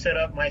already set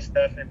up my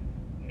stuff, and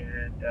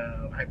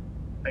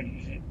I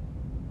usually,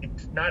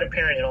 it's not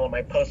apparent in all of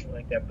my posting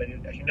like that, but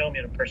as you know me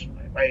in a personal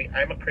life,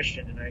 I'm a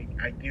Christian, and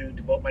I do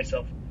devote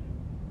myself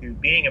to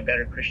being a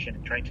better Christian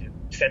and trying to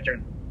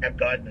have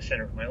God in the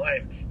center of my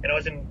life. And I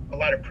was in a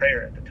lot of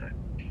prayer at the time.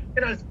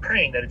 And I was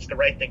praying that it's the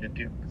right thing to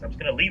do, because I was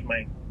going to leave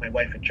my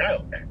wife and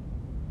child back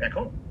back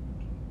home.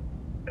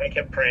 And I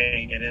kept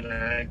praying, and then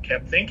I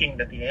kept thinking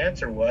that the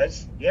answer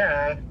was,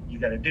 yeah, you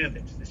got to do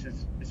this. This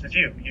is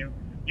you.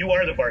 You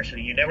are the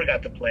varsity. You never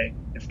got to play.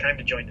 It's time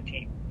to join the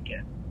team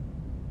again.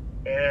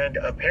 And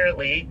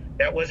apparently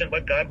that wasn't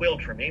what God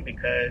willed for me,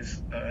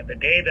 because the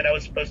day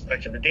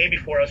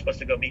before I was supposed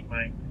to go meet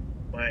my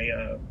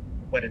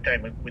what at the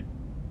time would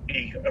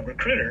be a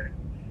recruiter,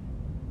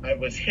 I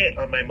was hit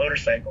on my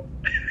motorcycle.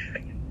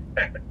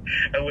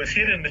 I was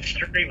hit in the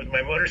street with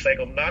my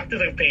motorcycle, knocked to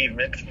the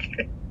pavement.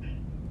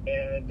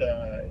 And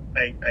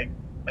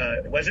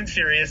it wasn't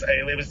serious.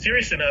 It was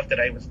serious enough that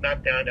I was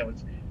knocked down.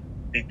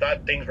 They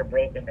thought things were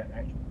broken. That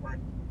I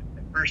weren't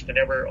my first and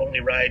ever only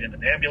ride in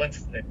an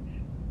ambulance,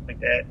 like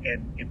that,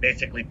 and it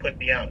basically put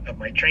me out of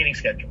my training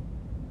schedule.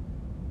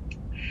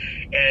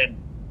 And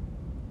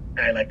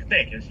I like to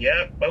think is,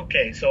 yeah,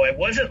 okay. So I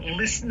wasn't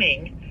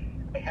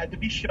listening. I had to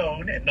be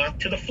shown and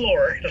knocked to the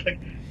floor.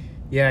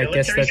 Yeah, I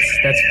guess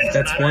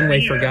that's one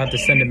way for God to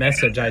send a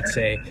message, I'd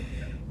say.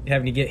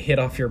 Having to get hit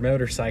off your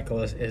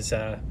motorcycle is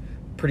a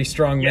pretty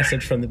strong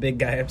message from the big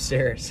guy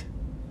upstairs.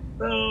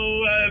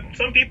 So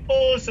some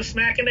people, it's a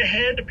smack in the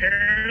head.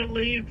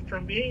 Apparently,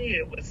 for me,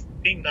 it was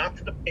being knocked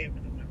to the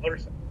pavement with my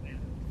motorcycle.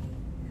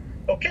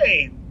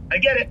 Okay, I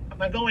get it. I'm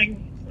not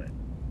going.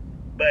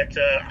 But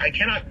I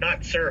cannot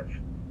not serve.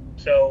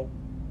 So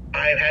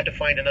I had to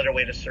find another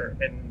way to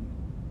serve. And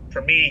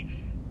for me,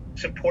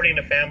 supporting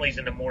the families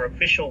in a more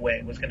official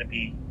way was going to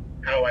be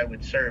how I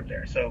would serve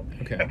there. So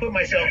I put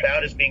myself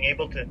out as being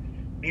able to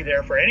be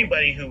there for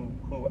anybody who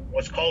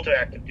was called to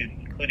active duty,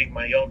 including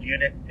my own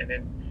unit and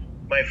then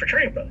my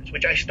fraternity brothers,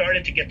 which I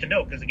started to get to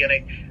know. Because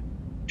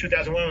again,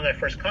 2001, when I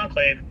first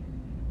conclave,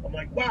 I'm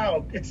like,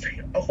 wow, it's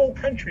a whole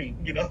country,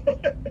 you know?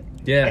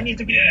 Yeah. I need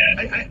to be,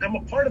 I'm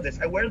a part of this.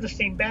 I wear the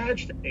same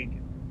badge that they do,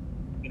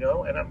 you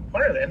know, and I'm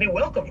part of it. And they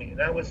welcome me. And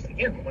that was,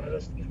 again, one of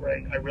those things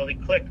where I really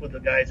clicked with the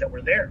guys that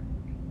were there.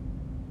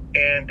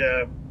 And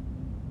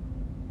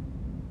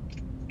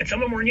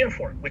some of them were in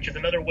uniform, which is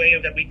another way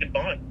that we could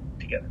bond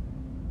together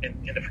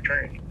in the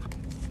fraternity.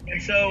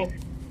 And so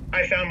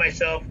I found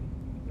myself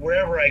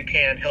wherever I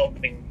can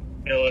helping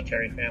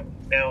military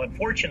families. Now,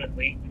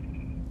 unfortunately,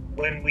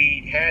 when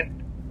we had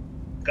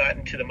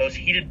gotten to the most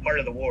heated part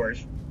of the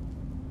wars,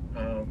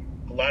 a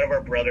lot of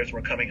our brothers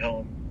were coming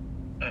home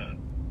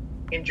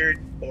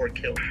injured or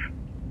killed.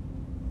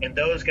 And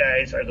those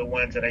guys are the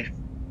ones that I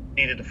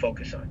needed to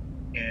focus on.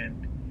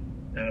 And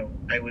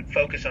I would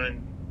focus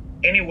on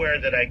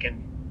anywhere that I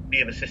can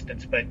be of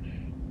assistance. But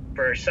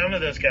for some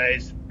of those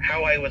guys,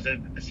 how I was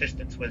of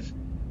assistance was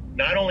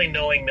not only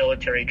knowing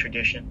military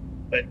tradition,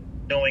 but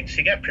knowing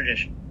SIGEP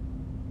tradition.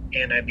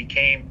 And I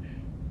became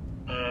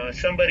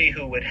somebody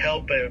who would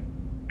help a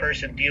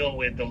person deal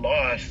with the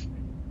loss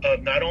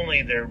of not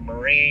only their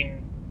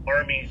Marine,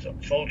 Army,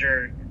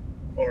 soldier,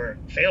 or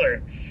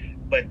sailor,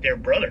 but their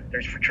brother,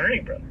 their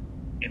fraternity brother.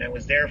 And I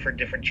was there for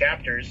different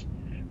chapters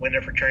when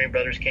their fraternity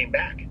brothers came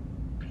back.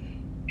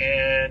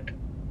 And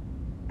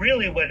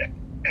really what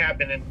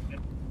happened, and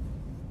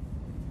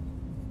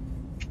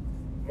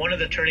one of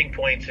the turning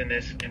points in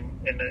this, and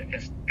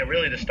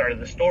really the start of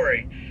the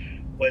story,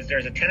 was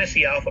there's a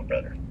Tennessee Alpha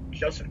brother,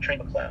 Joseph Train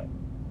McLeod.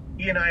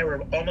 He and I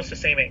were almost the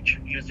same age.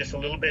 He was just a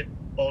little bit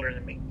older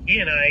than me. He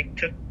and I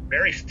took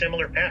very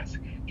similar paths.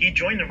 He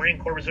joined the Marine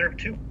Corps Reserve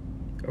too.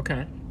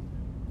 Okay.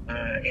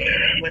 And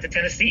he went to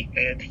Tennessee,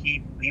 and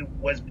he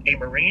was a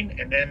Marine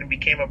and then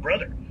became a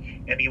brother.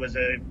 And he was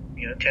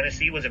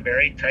Tennessee was a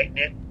very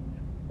tight-knit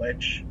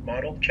pledge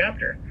model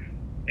chapter,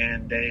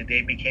 and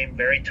they became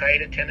very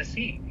tight at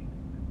Tennessee.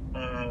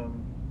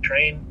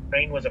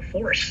 Train was a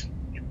force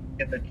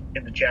in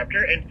the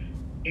chapter, and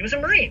he was a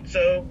Marine,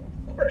 so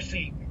of course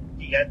he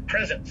had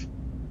presence.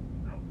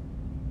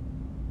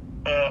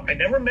 I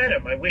never met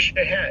him. I wish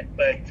I had,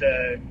 but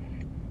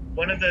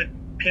one of the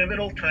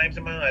pivotal times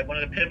in my life, one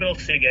of the pivotal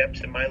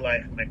SIGEPs in my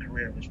life, in my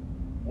career, was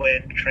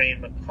when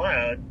Train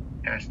McLeod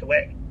passed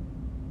away.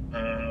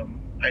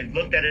 I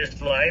looked at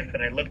his life,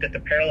 and I looked at the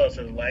parallels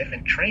of his life,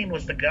 and Train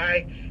was the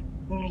guy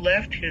who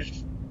left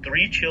his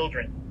 3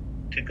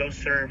 children to go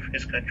serve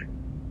his country.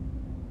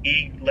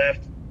 He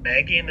left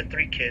Maggie and the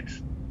 3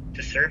 kids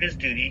to serve his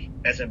duty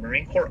as a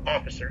Marine Corps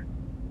officer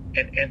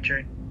and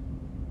entered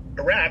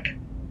Iraq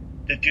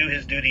to do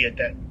his duty at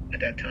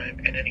that time,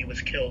 and then he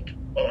was killed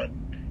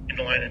in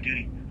the line of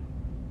duty.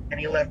 And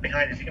he left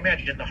behind, as you can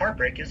imagine, the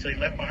heartbreak is, so he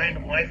left behind a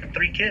wife and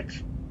 3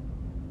 kids.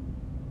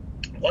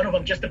 One of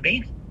them just a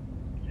baby.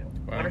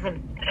 Wow. One of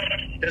them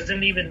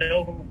doesn't even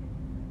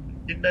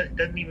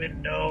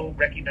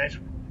recognize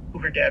who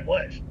her dad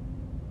was.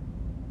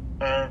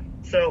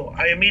 So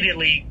I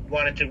immediately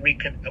wanted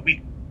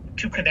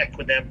to connect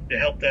with them, to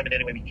help them in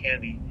any way we can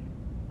be.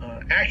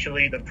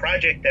 Actually, the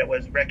project that I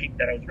was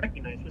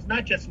recognized was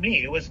not just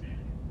me. It was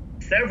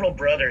several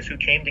brothers who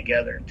came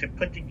together to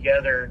put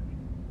together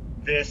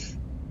this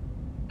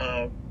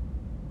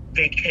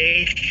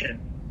vacation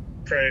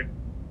for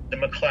the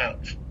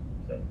McLeods.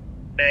 So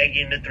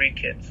Maggie and the 3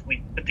 kids.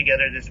 We put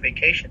together this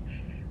vacation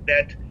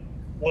that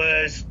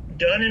was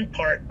done in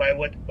part by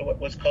what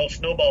was called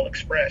Snowball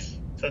Express.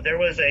 So there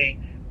was a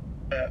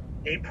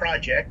a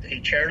project, a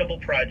charitable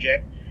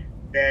project,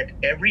 that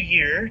every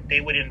year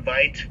they would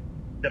invite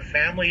the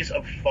families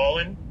of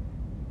fallen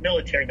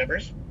military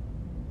members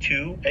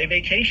to a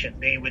vacation.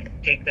 They would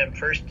take them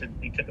first.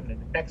 They took them to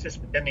Texas,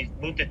 but then they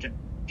moved it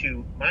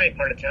to my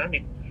part of town.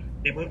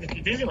 They moved it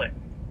to Disneyland,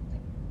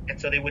 and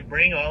so they would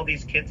bring all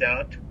these kids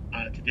out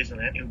to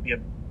Disneyland. It would be a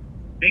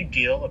big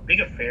deal, a big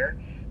affair.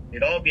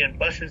 They'd all be in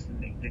buses,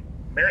 and the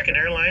American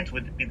Airlines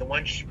would be the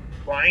ones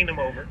flying them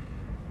over.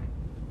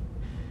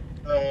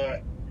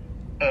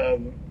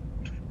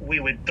 We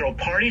would throw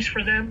parties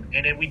for them,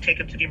 and then we'd take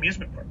them to the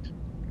amusement parks.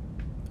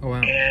 Oh,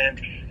 wow.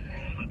 And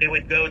they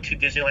would go to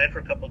Disneyland for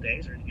a couple of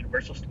days, or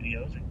Universal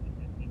Studios,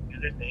 and do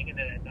their thing. And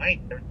then at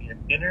night, there would be a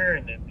dinner,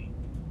 and there'd be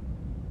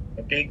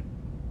a big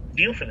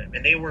deal for them.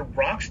 And they were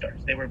rock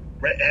stars. They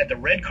had the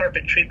red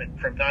carpet treatment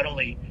from not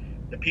only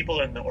the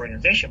people in the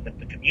organization, but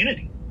the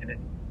community. And then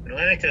when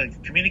the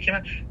community came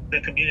out,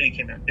 the community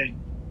came out.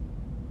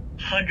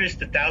 Hundreds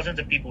to thousands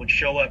of people would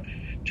show up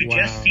to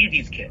just see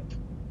these kids.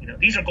 You know,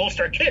 these are Gold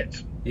Star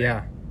kids.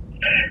 Yeah.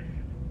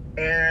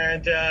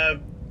 And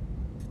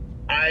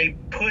I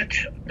put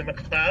the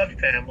McLeod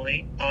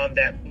family on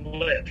that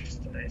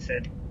list, and I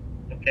said,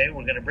 okay,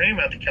 we're going to bring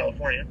them out to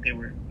California.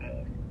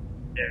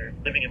 They're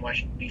living in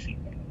Washington, D.C.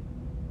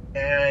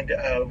 And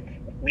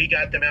we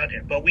got them out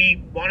here. But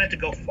we wanted to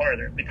go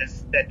farther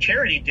because that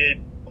charity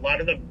did a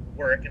lot of the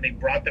work, and they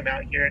brought them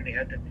out here, and they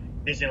had the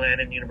Disneyland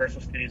and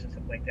Universal Studios and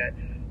stuff like that.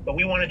 But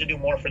we wanted to do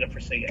more for them for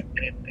SIGEP.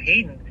 And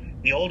Hayden,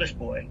 the oldest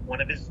boy,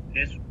 one of his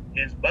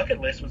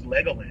bucket list was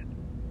Legoland.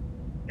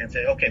 And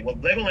said, okay, well,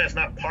 Legoland's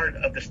not part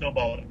of the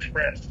Snowball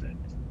Express.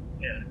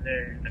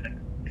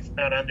 It's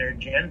not on their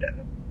agenda.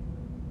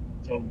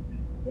 So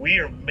we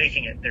are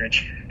making it their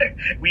agenda.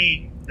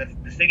 The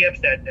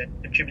SIGEPs that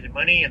contributed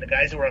money and the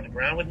guys who were on the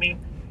ground with me,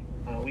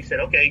 we said,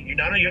 okay, you're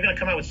going to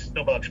come out with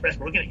Snowball Express,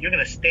 but you're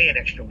going to stay an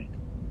extra week.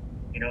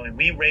 You know, and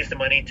we raised the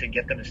money to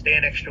get them to stay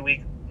an extra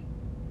week.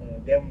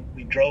 Then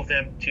we drove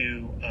them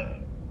to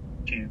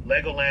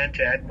Legoland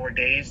to add more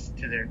days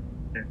to their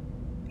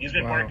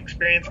amusement park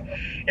experience,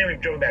 and we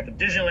drove back to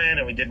Disneyland,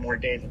 and we did more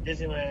days at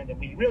Disneyland, and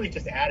we really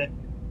just added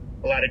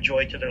a lot of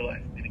joy to their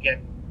life. And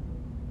again,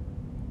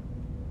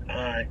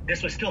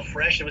 this was still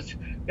fresh. It was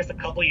just a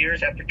couple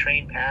years after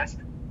Train passed,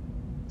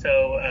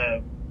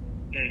 so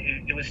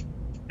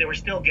they were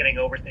still getting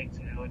over things,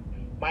 you know. And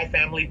my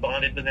family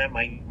bonded with them.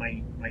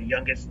 My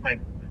youngest, my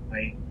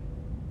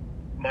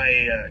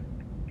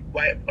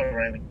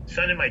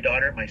son and my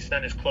daughter. My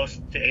son is close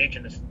to age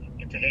into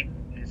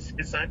Hayden,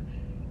 his son,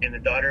 and the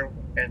daughter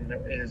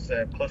is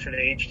closer to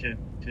age to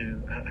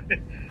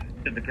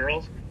the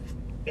girls.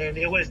 And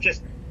it was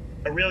just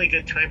a really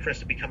good time for us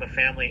to become a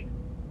family.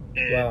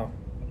 And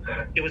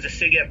it was a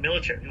SIGEP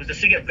military. It was the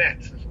SIGEP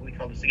vets. That's what we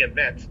call the SIGEP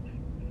vets,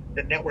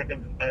 the network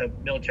of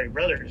military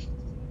brothers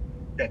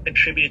that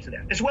contributed to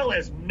that, as well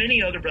as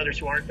many other brothers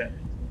who aren't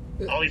veterans.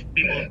 All these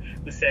people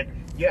who said,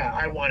 "Yeah,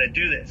 I want to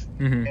do this,"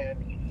 and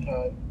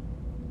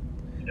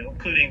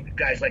including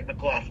guys like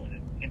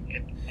McLaughlin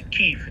and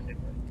Keith.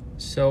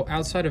 So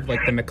outside of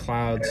like the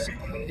McLeods,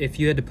 if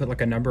you had to put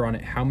like a number on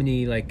it, how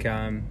many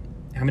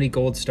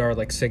Gold Star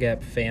like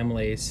SIGEP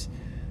families,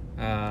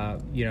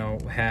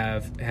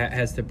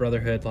 has the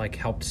Brotherhood like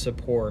helped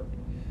support?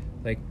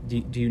 Like,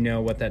 do you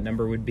know what that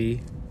number would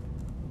be?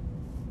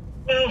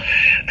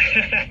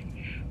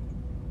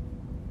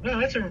 Well,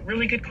 that's a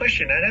really good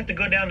question. I'd have to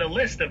go down the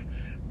list of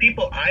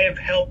people I have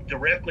helped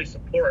directly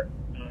support,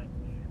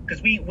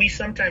 because we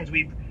sometimes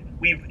we've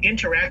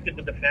interacted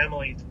with the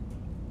families.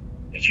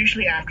 It's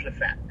usually after the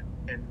fact,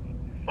 and we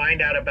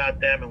find out about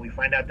them, and we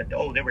find out that they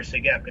were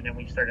SIGEP, and then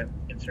we start to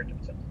insert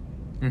themselves.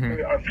 Mm-hmm.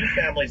 There are a few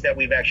families that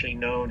we've actually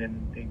known,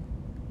 and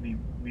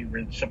we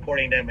were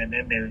supporting them, and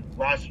then they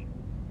lost.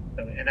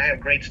 And I have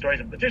great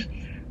stories, but there's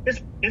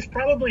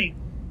probably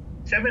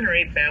 7 or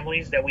 8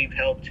 families that we've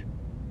helped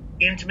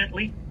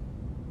intimately,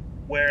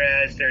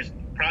 whereas there's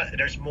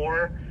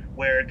more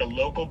where the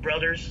local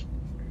brothers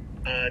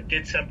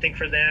did something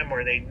for them,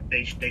 or they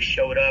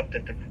showed up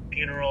at the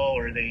funeral,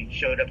 or they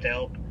showed up to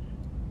help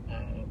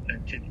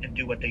and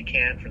do what they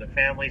can for the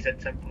families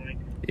at some point.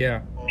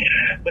 Yeah.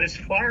 But as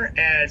far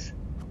as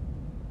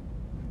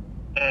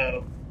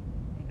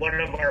one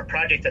of our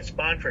projects at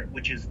Sponford,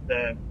 which is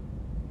the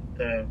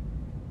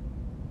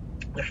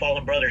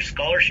Fallen Brothers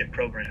Scholarship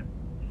Program,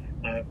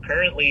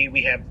 currently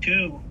we have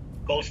 2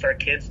 Gold Star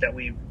kids that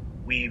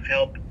we've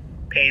helped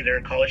pay their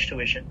college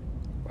tuition.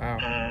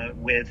 Wow.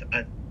 With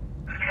a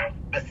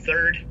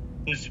third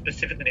who's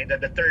specifically named.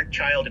 The third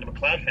child in the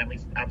McLeod family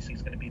obviously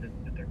is going to be the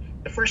third.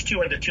 The first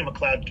 2 are the 2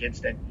 McLeod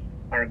kids that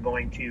are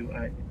going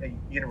to the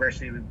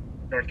University of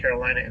North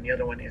Carolina, and the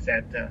other one is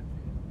at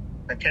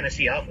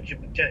Tennessee Alpha,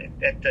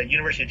 at the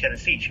University of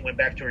Tennessee. She went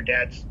back to her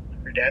dad's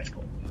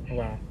school.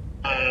 Wow.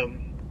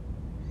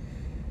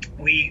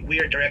 We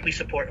are directly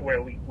support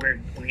where we're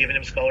giving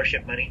them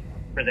scholarship money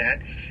for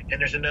that, and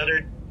there's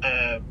another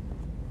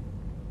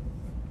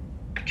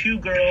 2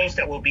 girls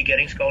that will be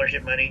getting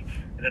scholarship money,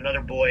 and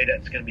another boy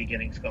that's going to be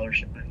getting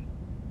scholarship money.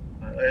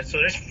 So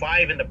there's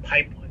 5 in the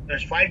pipeline.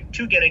 there's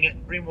two getting it,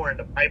 and 3 more in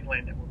the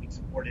pipeline that will be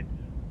supported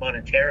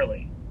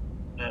monetarily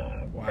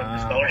from the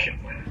scholarship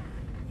fund.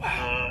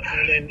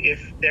 And then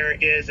if there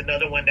is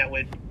another one that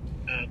would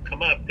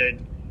come up,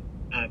 then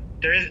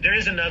there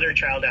is another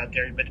child out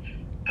there, but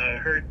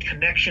her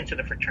connection to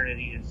the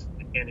fraternity is,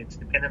 again, it's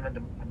dependent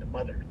on the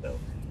mother. So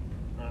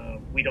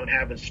we don't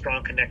have a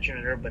strong connection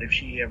with her, but if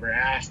she ever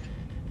asked,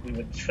 we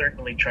would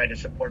certainly try to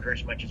support her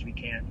as much as we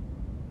can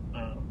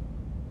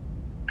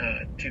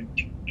to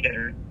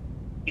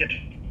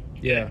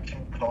get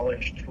some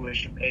college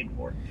tuition paid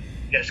for,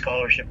 get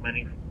scholarship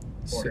money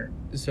for her.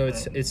 So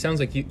it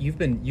sounds like you've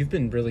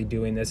been really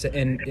doing this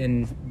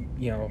and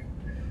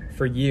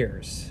for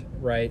years,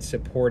 right?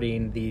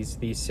 Supporting these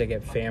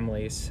SIGEP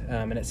families,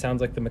 and it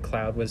sounds like the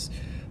McLeod was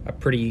a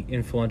pretty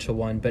influential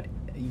one. But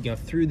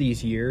through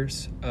these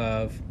years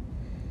of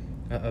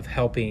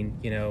helping,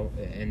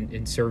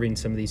 and serving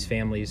some of these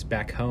families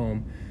back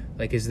home,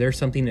 like, is there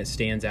something that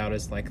stands out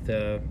as like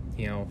a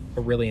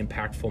really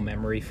impactful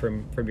memory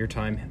from your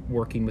time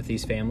working with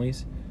these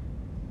families?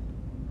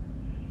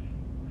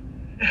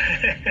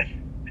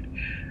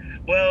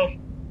 Well,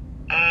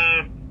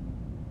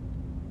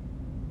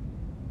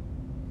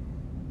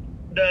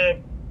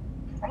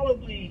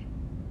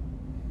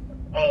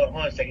 hold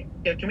on a second.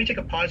 Yeah, can we take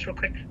a pause real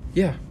quick?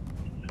 Yeah.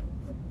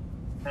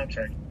 I'm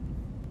sorry.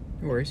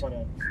 No worries.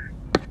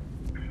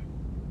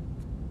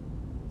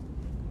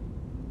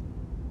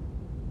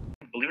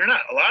 Believe it or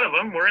not, a lot of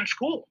them were in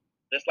school,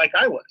 just like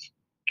I was.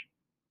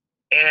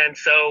 And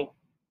so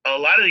a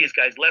lot of these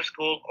guys left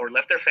school or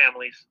left their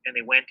families, and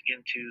they went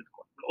into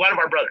a lot of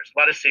our brothers, a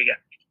lot of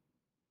SIGEP.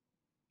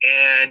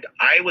 And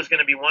I was going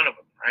to be one of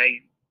them.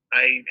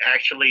 I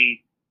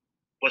actually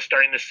was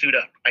starting to suit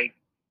up. I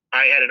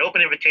had an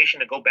open invitation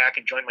to go back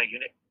and join my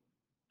unit.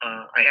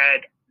 I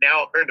had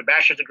now earned a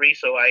bachelor's degree,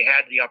 so I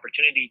had the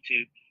opportunity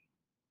to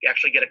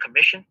actually get a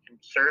commission and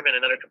serve in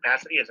another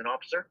capacity as an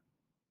officer.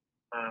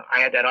 I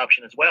had that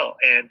option as well.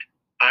 And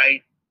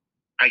I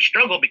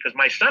struggled because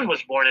my son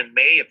was born in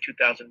May of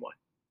 2001.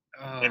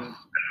 And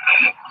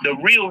the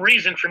real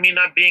reason for me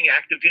not being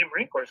active duty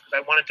Marine Corps is because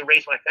I wanted to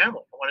raise my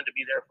family. I wanted to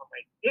be there for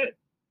my kid.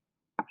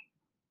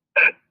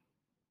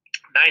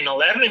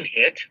 9/11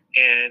 hit,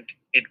 and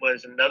it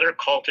was another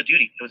call to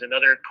duty. It was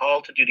another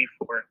call to duty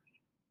for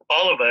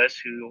all of us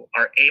who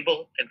are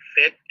able and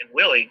fit and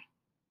willing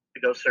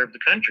to go serve the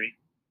country.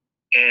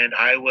 And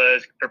I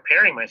was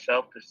preparing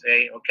myself to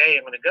say, okay,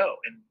 I'm going to go.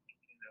 And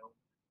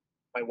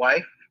my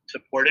wife,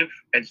 supportive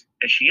as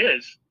she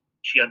is,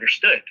 she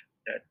understood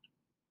that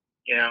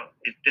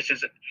this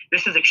is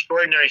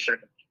extraordinary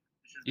circumstance.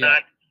 This is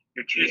not,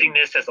 you're choosing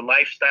this as a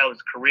lifestyle, as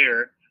a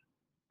career,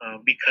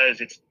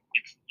 because it's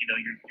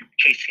you're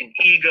chasing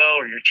ego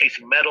or you're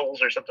chasing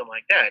medals or something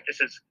like that. This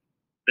is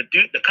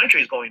the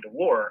country is going to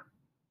war.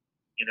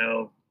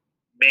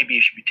 Maybe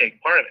you should be taking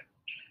part of it.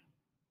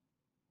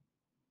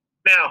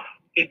 Now,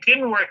 it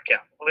didn't work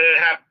out. What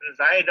happened is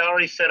I had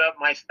already set up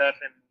my stuff,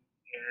 and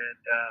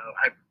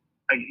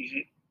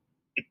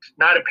it's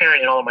not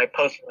apparent in all of my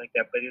posting like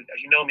that, but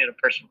as you know me in a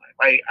personal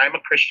life, I'm a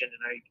Christian,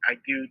 and I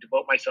do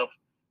devote myself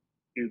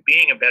to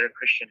being a better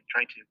Christian,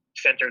 trying to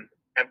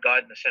have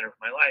God in the center of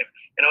my life.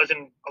 And I was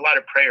in a lot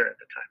of prayer at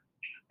the time.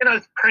 And I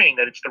was praying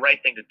that it's the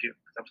right thing to do,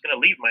 because I was going to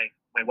leave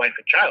my wife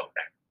and child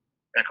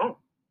back home.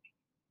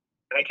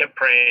 And I kept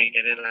praying,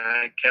 and then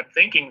I kept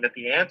thinking that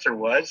the answer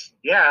was,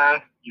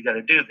 yeah, you got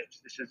to do this.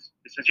 This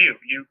is you.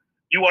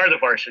 You are the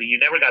varsity. You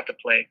never got to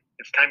play.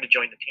 It's time to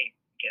join the team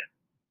again.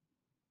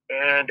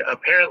 And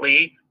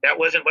apparently that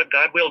wasn't what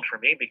God willed for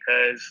me,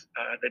 because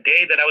the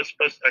day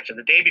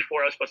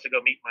before I was supposed to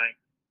go meet my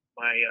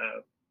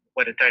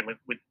what at the time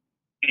would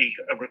be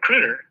a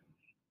recruiter,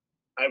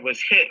 I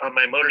was hit on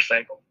my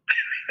motorcycle.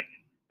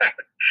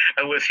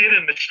 I was hit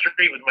in the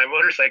street with my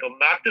motorcycle,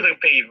 knocked to the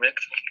pavement.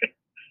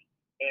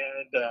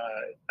 And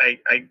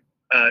it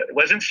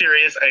wasn't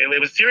serious. It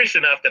was serious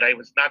enough that I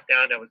was knocked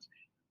down.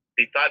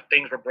 They thought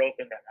things were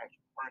broken. That I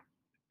was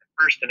the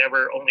first and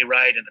ever only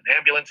ride in an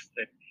ambulance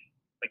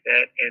like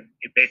that, and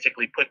it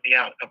basically put me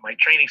out of my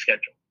training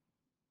schedule.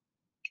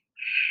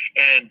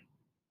 And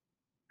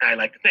I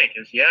like to think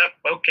is,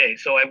 okay.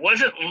 So I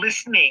wasn't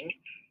listening.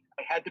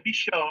 I had to be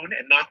shown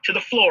and knocked to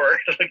the floor.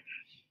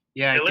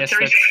 Yeah, I guess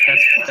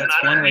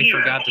that's one way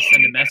for God to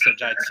send a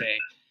message, I'd say.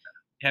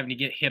 Having to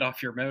get hit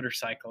off your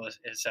motorcycle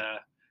is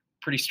a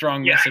pretty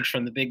strong message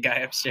from the big guy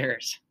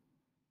upstairs.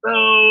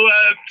 So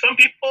some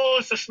people,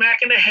 it's a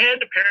smack in the head.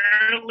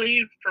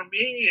 Apparently, for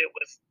me, it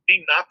was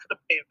being knocked to the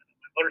pavement of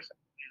my motorcycle.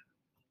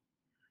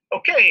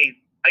 Okay,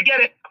 I get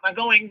it. I'm not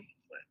going.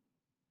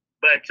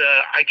 But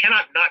I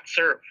cannot not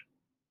serve.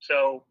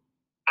 So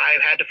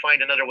I've had to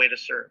find another way to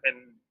serve.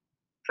 And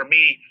for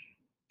me,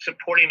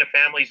 supporting the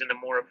families in a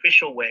more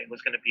official way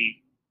was going to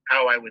be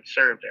how I would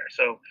serve there.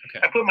 So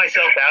I put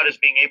myself out as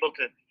being able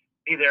to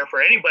be there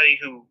for anybody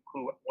who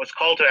was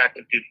called to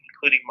active duty,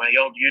 including my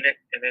old unit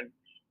and then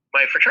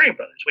my fraternity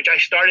brothers, which I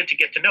started to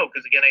get to know.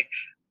 Because again,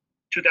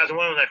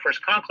 2001 was my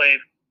first conclave.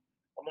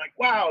 I'm like,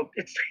 wow,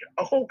 it's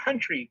a whole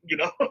country,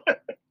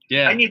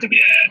 Yeah. I need to be.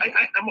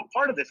 I'm a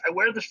part of this. I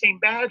wear the same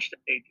badge that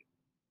they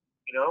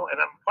do, and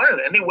I'm part of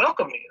it. And they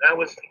welcome me. And that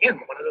was again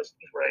one of those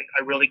things where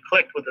I really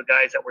clicked with the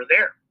guys that were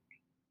there,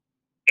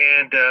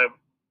 and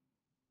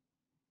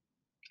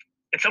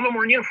some of them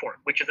were in uniform,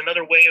 which is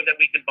another way that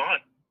we could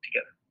bond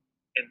together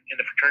in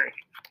the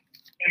fraternity.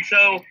 And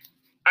so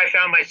I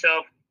found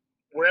myself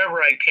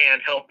wherever I can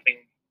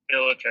helping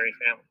military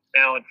families.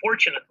 Now,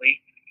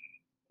 unfortunately,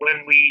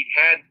 when we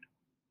had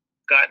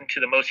gotten to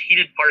the most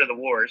heated part of the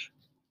wars,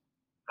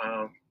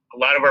 a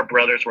lot of our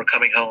brothers were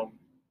coming home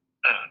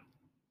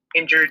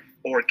injured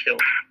or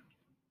killed.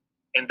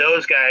 And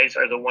those guys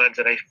are the ones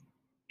that I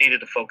needed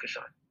to focus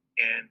on.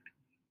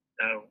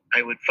 And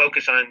I would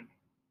focus on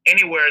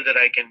anywhere that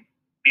I can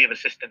be of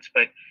assistance.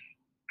 But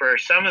for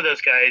some of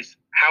those guys,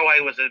 how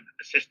I was of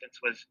assistance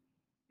was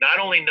not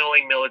only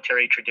knowing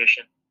military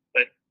tradition,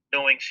 but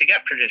knowing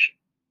SIGEP tradition.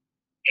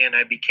 And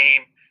I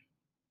became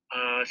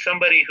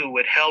somebody who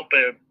would help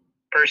a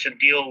person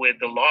deal with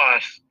the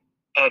loss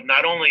of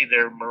not only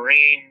their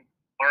Marine,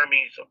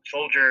 Army,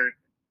 soldier,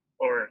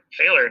 or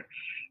sailor,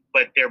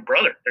 but their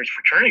brother, their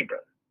fraternity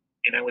brother.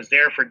 And I was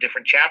there for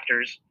different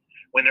chapters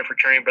when their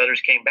fraternity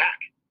brothers came back.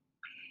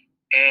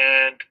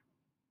 And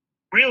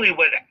really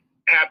what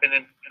happened,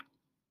 and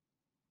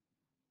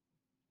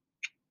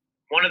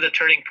one of the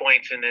turning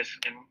points in this,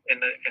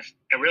 and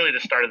really the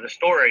start of the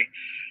story,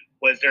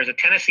 was there's a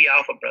Tennessee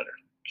Alpha brother,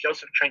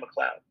 Joseph Train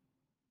McLeod.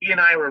 He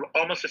and I were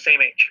almost the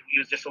same age. He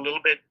was just a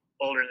little bit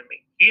older than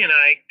me. He and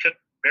I took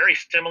very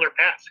similar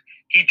paths.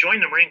 He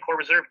joined the Marine Corps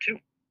Reserve too.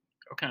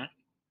 Okay.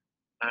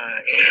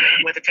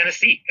 He went to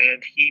Tennessee,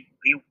 and he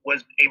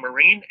was a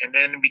Marine, and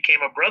then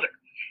became a brother.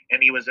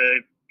 And he was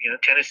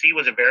Tennessee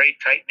was a very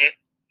tight knit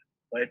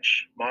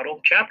wedge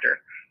model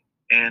chapter,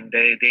 and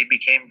they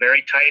became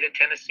very tight at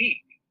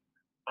Tennessee.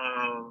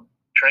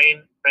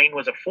 Train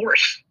was a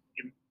force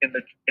in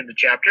the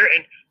chapter,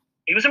 and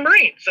he was a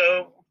Marine,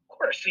 so of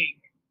course he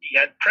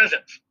had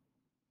presence.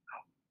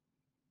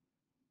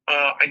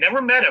 I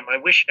never met him. I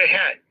wish I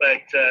had,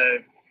 but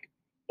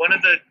one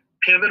of the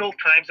pivotal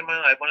times in my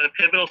life, one of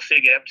the pivotal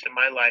SIGEPs in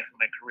my life and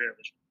my career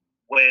was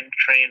when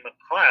Train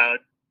McLeod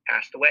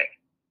passed away.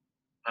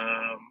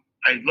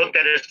 I looked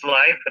at his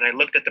life and I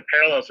looked at the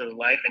parallels of his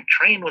life, and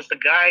Train was the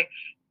guy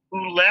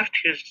who left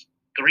his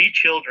 3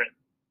 children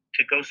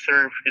to go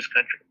serve his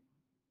country.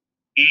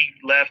 He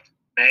left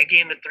Maggie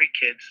and the 3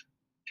 kids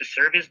to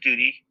serve his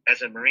duty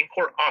as a Marine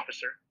Corps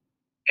officer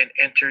and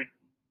entered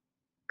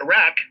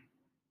Iraq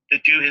to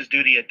do his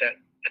duty at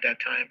that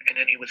time, and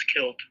then he was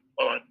killed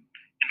in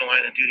the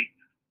line of duty.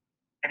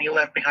 And he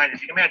left behind,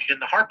 as you can imagine,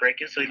 the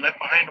heartbreak is, so he left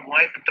behind a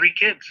wife and 3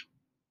 kids.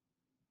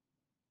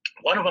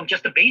 One of them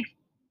just a baby.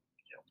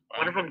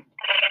 One of them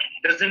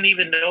doesn't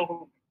even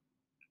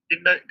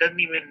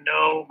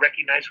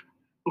recognize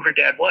who her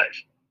dad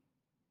was.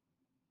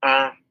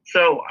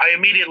 So I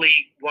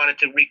immediately wanted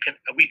to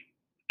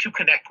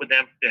connect with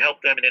them, to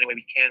help them in any way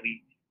we can.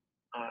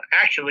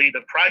 Actually,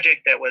 the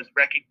project that I was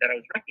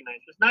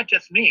recognized was not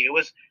just me. It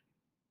was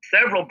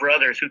several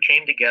brothers who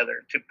came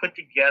together to put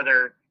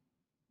together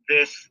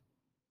this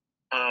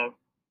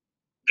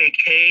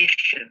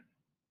vacation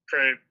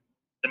for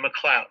the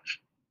McLeods,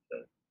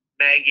 so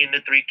Maggie and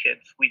the 3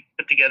 kids. We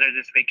put together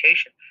this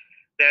vacation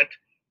that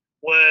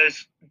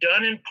was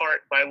done in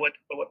part by what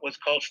was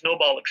called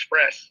Snowball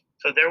Express.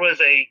 So there was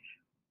a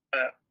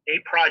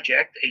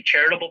project, a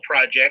charitable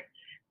project,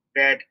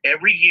 that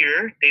every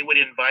year they would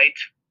invite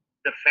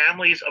the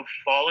families of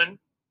fallen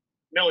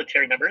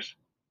military members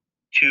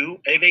to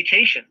a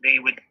vacation. They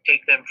would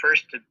take them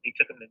they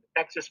took them to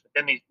Texas, but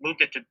then they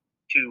moved it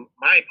to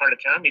my part of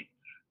town.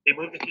 They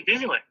moved it to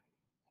Disneyland.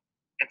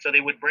 And so they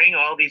would bring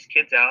all these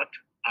kids out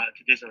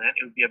to Disneyland.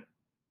 It would be a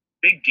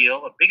big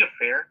deal, a big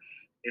affair.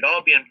 They'd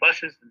all be on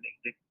buses, and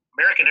the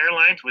American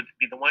Airlines would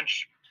be the ones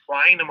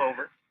flying them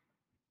over.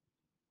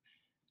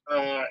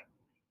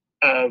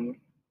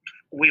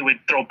 We would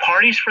throw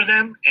parties for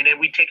them, and then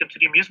we'd take them to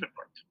the amusement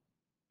parks.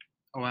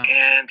 Oh, wow.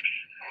 And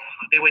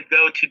they would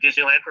go to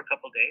Disneyland for a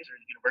couple of days, or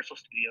Universal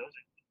Studios,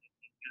 and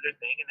do their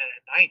thing. And then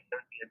at night,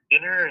 there would be a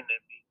dinner, and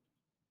there'd be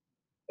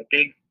a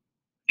big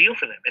deal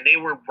for them. And they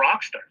were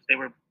rock stars. They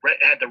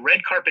had the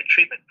red carpet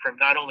treatment from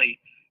not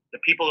only the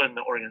people in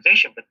the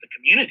organization, but the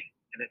community.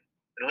 And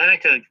when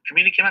the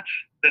community came out,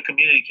 the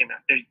community came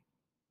out.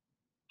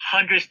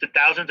 Hundreds to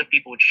thousands of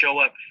people would show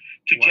up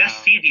to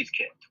just see these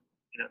kids.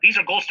 These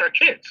are Gold Star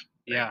kids.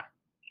 Yeah.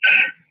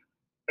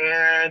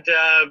 And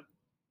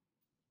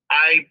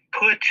I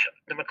put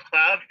the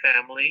McLeod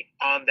family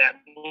on that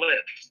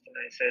list, and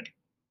I said,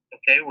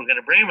 okay, we're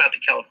going to bring them out to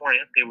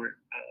California. They're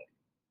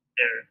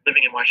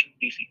living in Washington,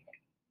 D.C.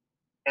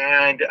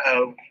 And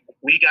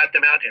we got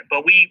them out here.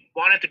 But we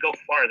wanted to go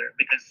farther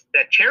because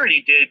that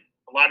charity did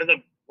a lot of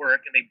the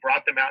work, and they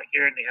brought them out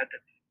here, and they had the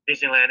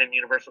Disneyland and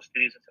Universal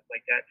Studios and stuff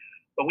like that.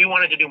 But we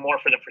wanted to do more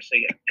for them for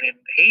SIGEP. And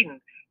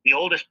Hayden, the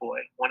oldest boy,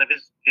 one of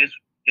his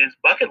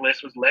bucket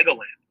list was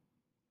Legoland.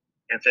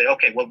 And said,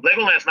 okay, well,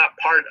 Legoland's not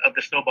part of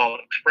the Snowball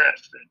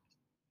Express.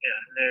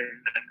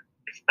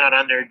 It's not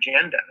on their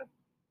agenda.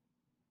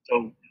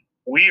 So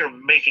we are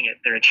making it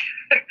there.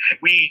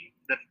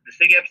 The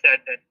SIGEPs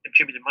that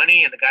contributed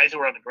money and the guys who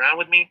were on the ground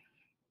with me,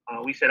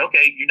 we said,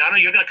 okay, you're not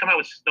only you're going to come out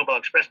with Snowball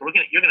Express, but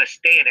you're going to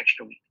stay an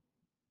extra week.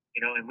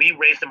 And we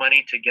raised the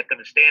money to get them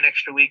to stay an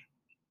extra week.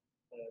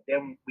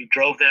 Then we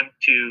drove them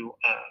to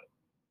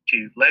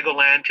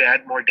Legoland to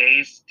add more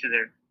days to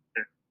their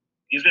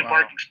amusement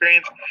park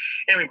experience,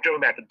 and we drove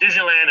them back to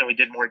Disneyland, and we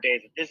did more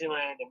days at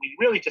Disneyland, and we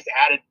really just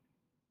added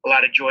a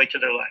lot of joy to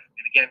their life.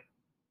 And again,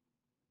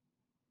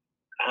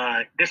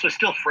 this was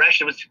still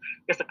fresh. It was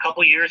just a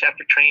couple years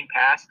after Train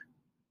passed,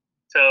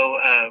 so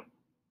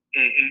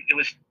it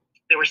was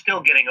they were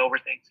still getting over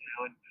things,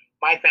 And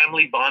my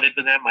family bonded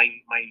with them. My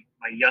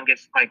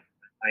youngest, my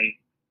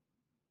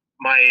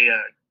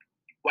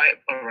wife,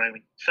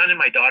 son and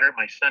my daughter.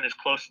 My son is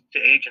close to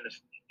age, and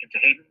into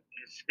Hayden,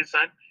 his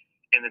son,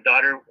 and the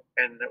daughter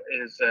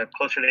is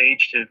closer to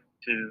age to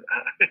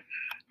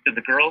to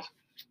the girls.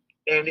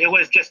 And it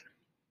was just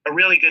a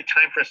really good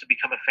time for us to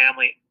become a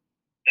family.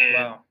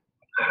 And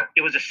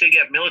it was a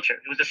SIGEP military.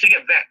 It was a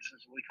SIGEP vets,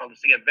 is what we call the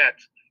SIGEP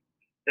vets,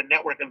 the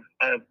network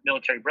of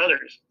military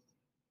brothers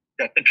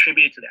that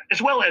contributed to that,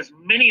 as well as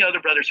many other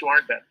brothers who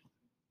aren't vets.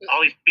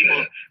 All these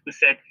people who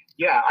said,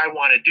 "Yeah, I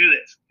want to do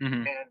this,"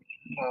 and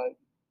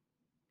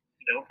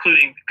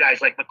including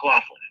guys like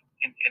McLaughlin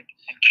and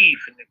Keith.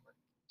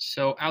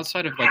 So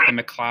outside of like the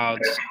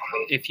McLeods,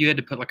 if you had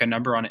to put like a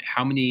number on it,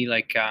 how many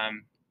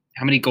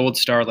Gold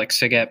Star like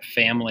SIGEP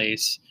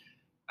families,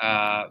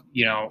 has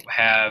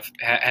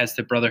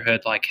the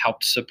Brotherhood like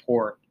helped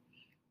support?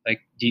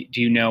 Like, do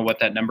you know what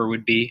that number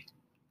would be?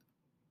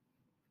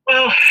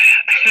 Well,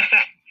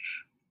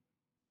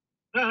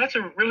 that's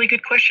a really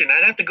good question.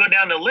 I'd have to go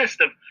down the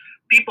list of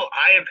people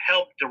I have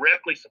helped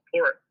directly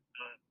support,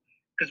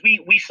 because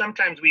we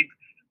sometimes we've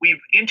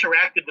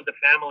interacted with the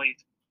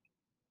families.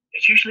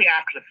 It's usually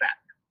after the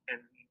fact,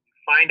 and we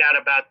find out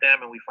about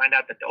them, and we find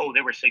out that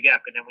they were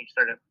SIGEP, and then we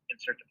start to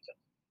insert themselves.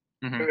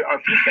 Mm-hmm. There are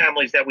a few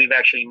families that we've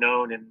actually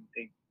known, and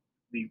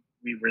we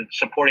were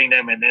supporting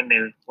them, and then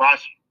they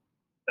lost.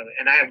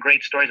 And I have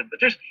great stories, but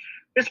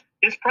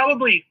there's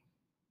probably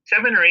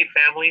 7 or 8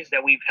 families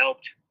that we've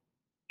helped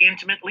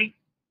intimately,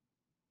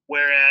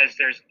 whereas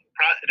there's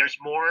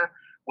more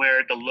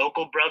where the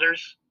local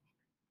brothers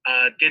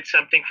did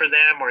something for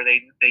them, or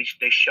they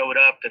showed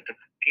up at the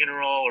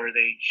funeral, or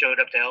they showed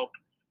up to help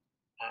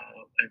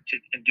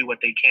and do what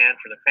they can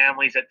for the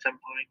families at some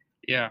point.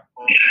 Yeah.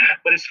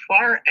 But as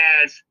far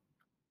as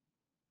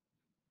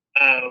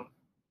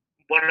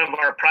one of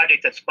our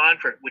projects at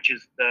Sponford, which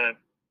is the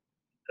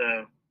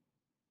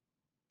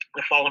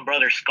Fallen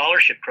Brothers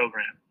Scholarship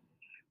Program,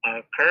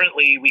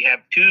 currently we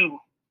have 2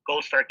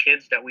 Gold Star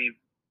kids that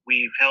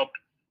we've helped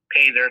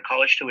pay their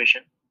college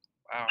tuition.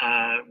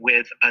 Wow.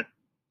 With a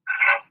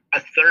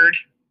third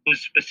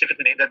who's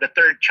specifically named, the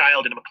third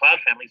child in the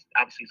McLeod family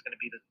obviously is going to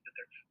be the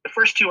third. The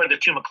first 2 are the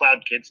 2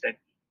 McLeod kids that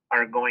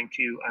are going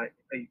to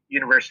a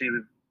University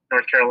of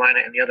North Carolina,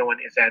 and the other one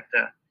is at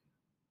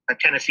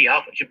Tennessee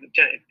Alpha,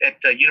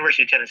 at the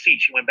University of Tennessee.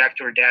 She went back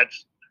to her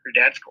dad's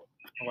school.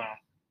 Oh, wow.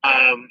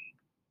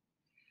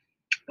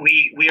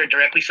 We are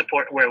directly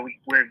support where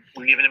we're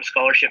giving them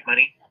scholarship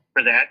money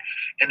for that,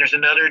 and there's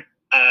another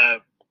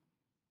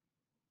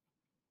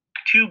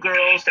 2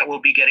 girls that will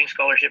be getting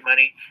scholarship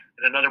money,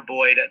 and another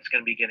boy that's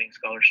going to be getting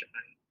scholarship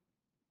money.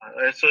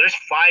 So there's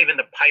 5 in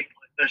the pipeline.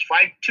 There's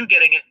 2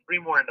 getting it, 3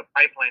 more in the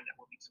pipeline that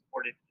will be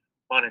supported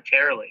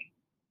monetarily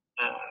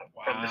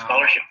from the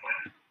scholarship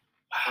fund.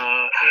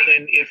 And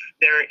then if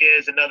there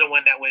is another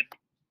one that would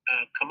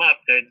come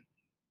up, then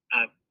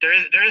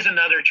there is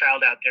another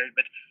child out there,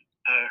 but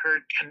her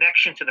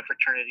connection to the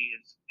fraternity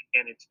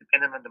it's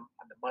dependent on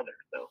the mother.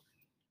 So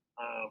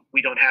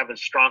we don't have a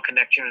strong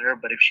connection with her,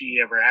 but if she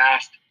ever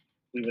asked,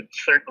 we would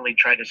certainly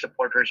try to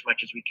support her as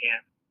much as we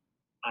can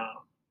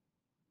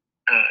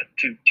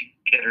to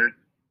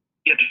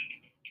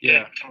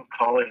get some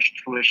college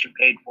tuition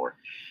paid for,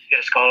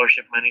 get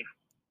scholarship money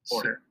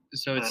for her.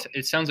 So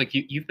it sounds like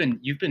you've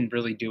been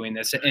really doing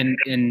this in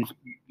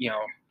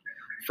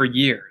for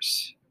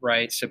years,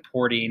 right?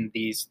 Supporting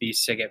these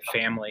SIGEP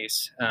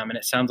families, and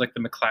it sounds like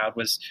the McLeod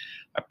was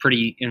a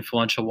pretty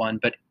influential one.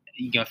 But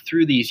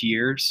through these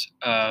years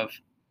of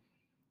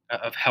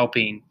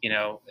helping,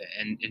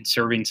 and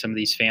serving some of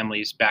these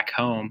families back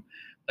home,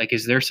 like,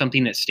 is there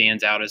something that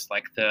stands out as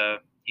like a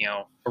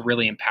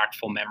really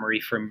impactful memory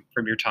from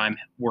your time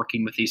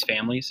working with these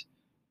families?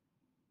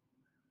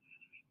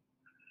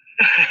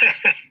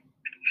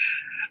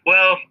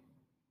 Well,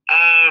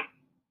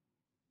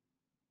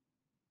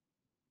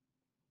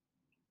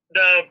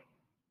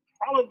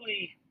 hold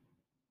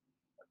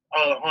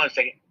on a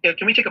second.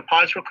 Can we take a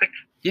pause real quick?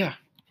 Yeah.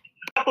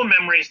 A couple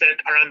memories that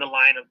are on the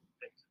line of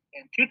this.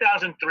 In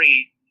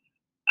 2003,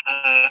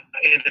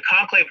 in the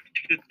conclave of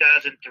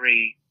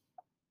 2003,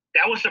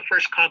 that was the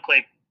first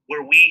conclave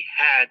where we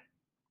had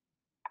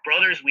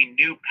brothers we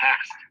knew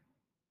passed.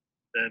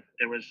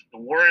 There was the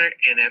war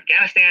in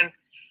Afghanistan,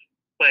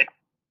 but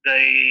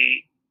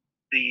the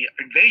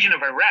invasion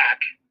of Iraq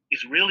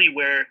is really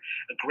where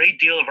a great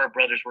deal of our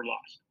brothers were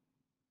lost.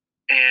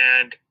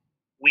 And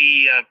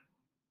we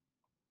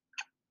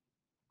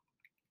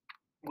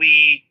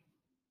we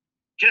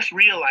just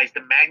realized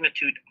the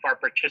magnitude of our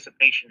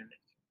participation in this.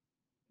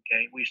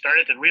 Okay, we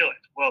started to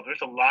realize, well,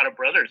 there's a lot of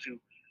brothers who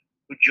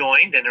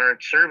joined and are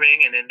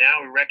serving, and then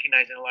now we're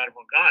recognizing a lot of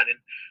them are gone. And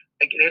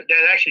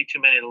there's actually too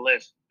many to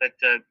list, but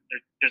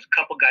there's a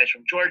couple guys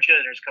from Georgia,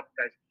 there's a couple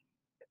guys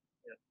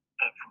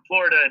from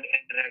Florida, and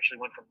actually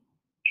one from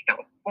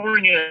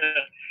California.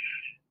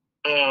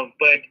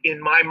 But in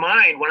my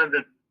mind, one of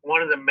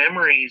the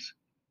memories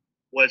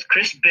was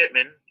Chris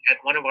Bittman at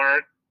one of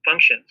our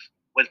functions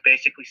was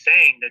basically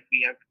saying that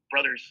we have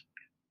brothers,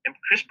 and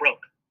Chris broke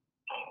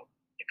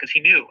because he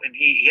knew, and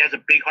he has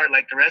a big heart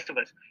like the rest of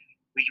us.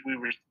 We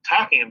were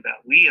talking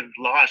about we have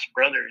lost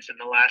brothers in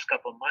the last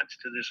couple of months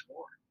to this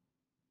war,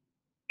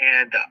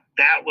 and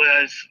that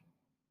was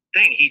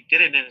the thing. He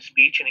did it in a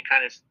speech, and he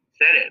kind of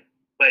said it,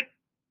 but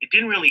it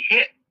didn't really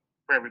hit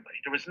for everybody.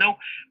 There was no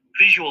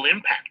visual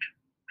impact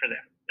for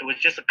that. It was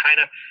just a kind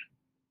of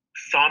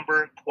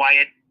somber,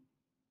 quiet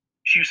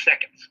few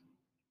seconds.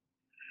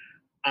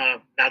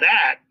 Now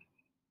that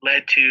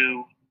led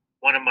to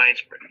one of my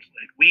inspirations.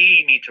 Like,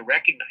 we need to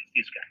recognize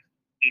these guys.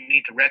 We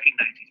need to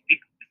recognize these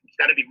people. It's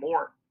got to be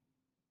more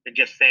than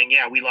just saying,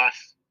 yeah, we lost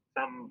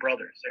some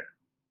brothers there.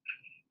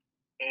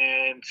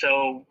 And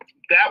so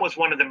that was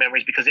one of the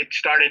memories, because it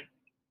started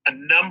a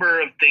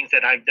number of things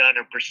that I've done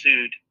or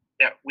pursued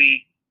that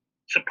we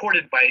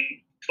supported by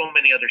so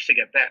many other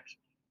SIGEP vets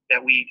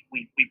that we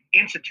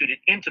instituted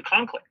into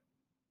Conclave.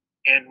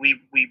 And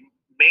we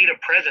made a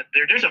presence.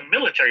 There's a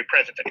military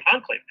presence at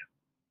Conclave now.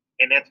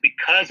 And that's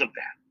because of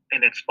that.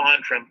 And it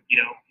spawned from,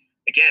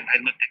 again, I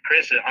looked at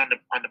Chris on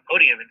the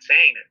podium and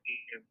saying that,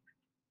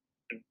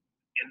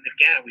 in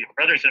Afghanistan, we have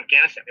brothers in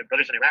Afghanistan, we have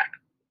brothers in Iraq.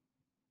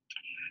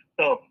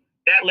 So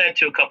that led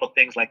to a couple of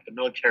things like the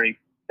military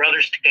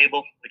brothers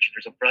table, which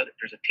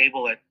there's a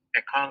table at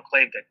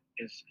Conclave that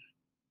is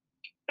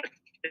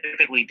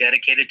specifically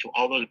dedicated to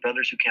all those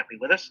brothers who can't be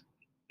with us,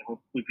 who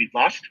we've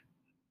lost.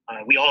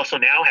 We also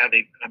now have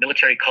a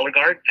military color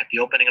guard at the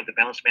opening of the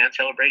Balanced Man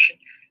celebration,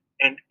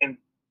 and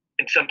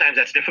sometimes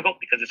that's difficult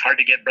because it's hard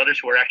to get brothers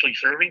who are actually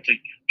serving to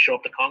show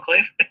up to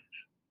Conclave.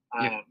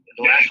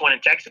 The last one in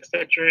Texas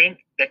that you're in,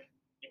 that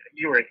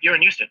you're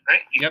in Houston,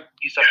 right? Yep.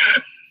 You saw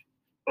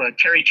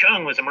Terry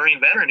Chung was a Marine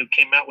veteran who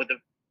came out with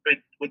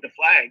the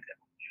flag,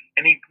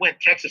 and he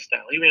went Texas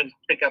style. He didn't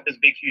pick up his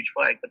big huge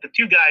flag, but the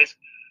two guys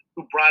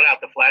who brought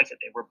out the flags that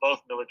day were both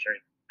military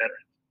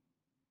veterans,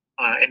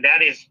 and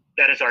that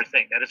is our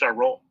thing. That is our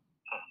role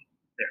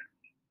there.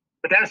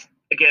 But that's,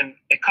 again,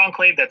 at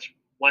Conclave, that's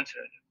one side.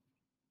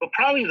 But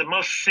probably the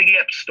most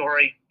SIGEP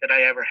story that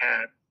I ever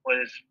had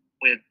was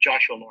with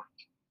Joshua Lawrence.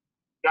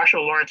 Joshua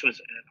Lawrence was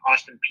an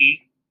Austin P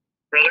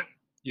brother.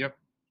 Yep.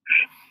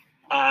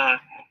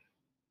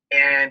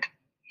 And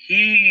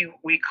he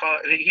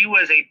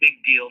was a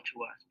big deal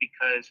to us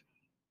because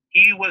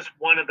he was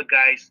one of the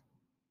guys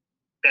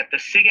that the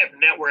SIGEP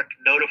network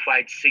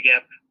notified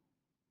SIGEP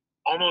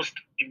almost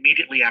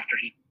immediately after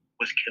he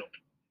was killed.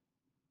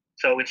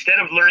 So instead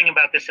of learning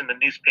about this in the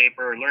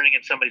newspaper or learning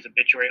in somebody's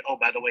obituary, oh,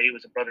 by the way, he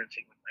was a brother in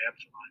SIGEP by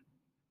Epsilon,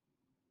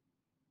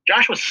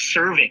 Josh was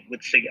serving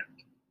with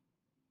SIGEP.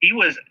 He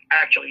was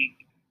actually,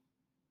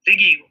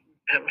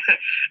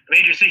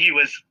 Major Siggy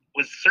was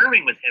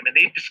serving with him, and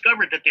they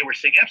discovered that they were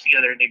SIGEPs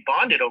together, and they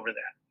bonded over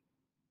that.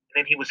 And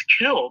then he was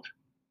killed,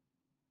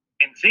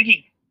 and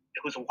Ziggy,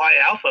 who was a Y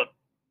Alpha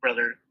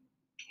brother,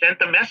 sent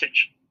the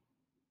message,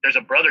 there's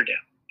a brother down.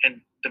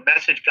 And the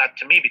message got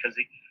to me because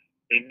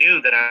they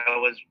knew that I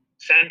was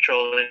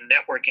central in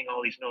networking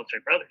all these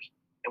military brothers.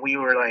 And we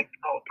were like,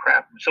 oh,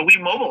 crap. So we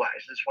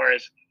mobilized as far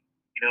as,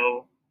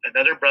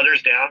 another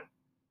brother's down.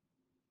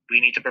 We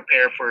need to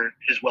prepare for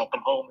his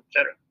welcome home,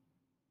 etc.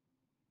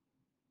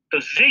 So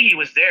Ziggy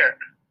was there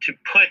to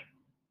put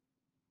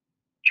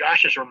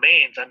Josh's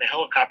remains on the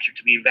helicopter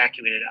to be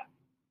evacuated out.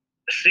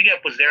 The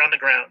SIGEP was there on the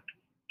ground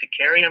to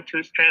carry him to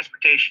his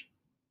transportation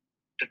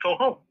to go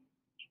home.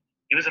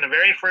 He was in the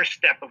very first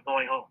step of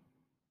going home.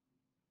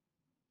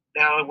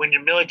 Now, when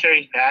your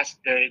military is passed,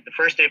 the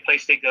first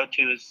place they go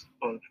to is,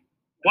 well,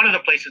 one of the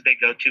places they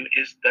go to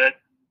is the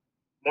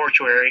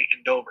mortuary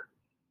in Dover.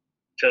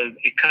 So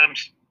it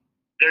comes,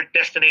 their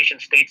destination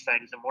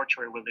stateside is a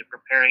mortuary where they're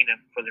preparing them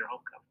for their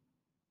homecoming.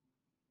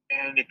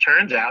 And it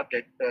turns out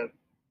that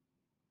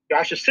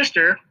Josh's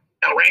sister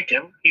outranked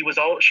him. She was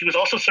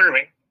also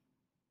serving.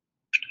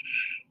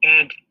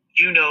 And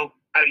you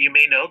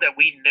may know that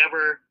we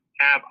never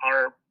have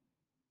our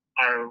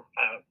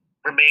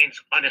remains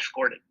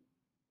unescorted.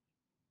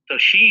 So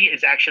she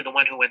is actually the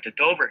one who went to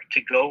Dover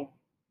to go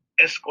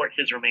escort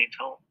his remains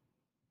home.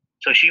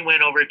 So she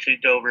went over to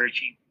Dover.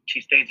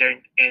 She stayed there,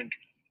 and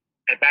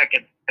back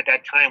at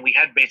that time, we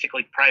had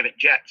basically private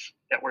jets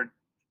that were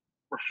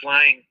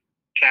flying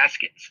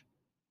caskets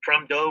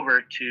from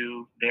Dover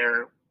to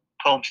their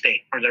home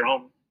state or their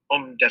home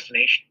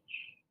destination,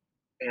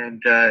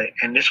 and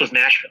this was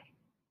Nashville.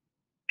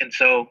 And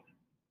so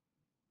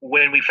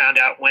when we found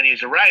out when he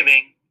was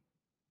arriving,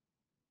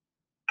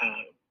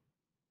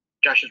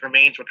 Josh's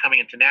remains were coming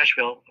into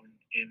Nashville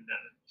in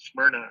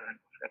Smyrna. I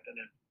forgot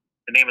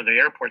the name of the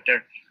airport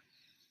there.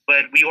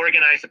 but we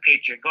organized the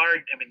Patriot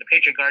Guard. I mean, the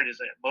Patriot Guard is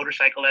a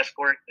motorcycle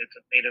escort. It's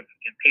made of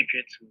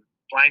patriots who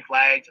are flying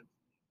flags and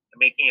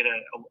making it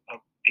a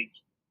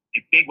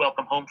big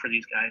welcome home for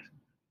these guys.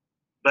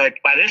 But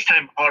by this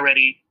time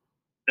already,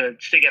 the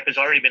SIGEP has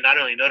already been not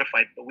only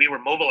notified, but we were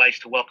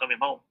mobilized to welcome him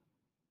home.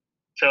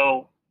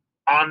 So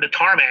on the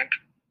tarmac,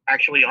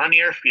 actually on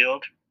the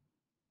airfield,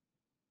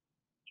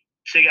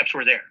 SIGEPs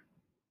were there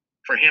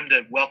for him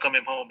to welcome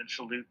him home and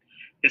salute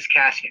his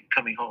casket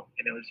coming home.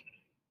 And it was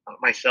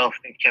myself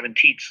and Kevin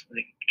Teets.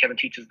 Kevin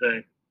Teets is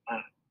the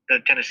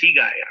Tennessee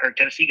guy, or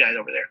Tennessee guys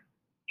over there.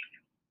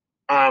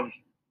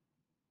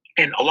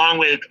 And along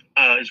with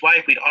his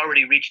wife, we'd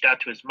already reached out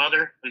to his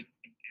mother, and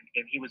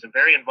he was a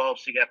very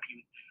involved SIGEP.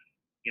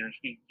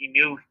 He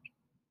knew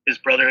his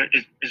brother.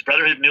 His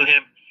brother knew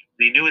him.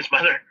 They knew his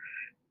mother,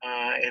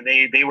 and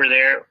they were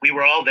there. We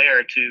were all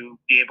there to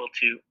be able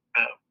to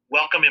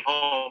welcome him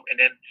home and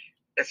then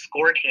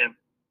escort him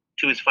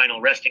to his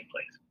final resting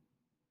place.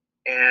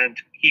 And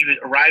he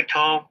arrived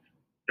home.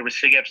 There were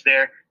SIGEPs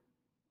there.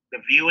 The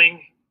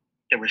viewing,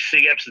 there were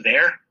SIGEPs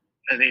there.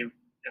 And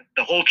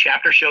the whole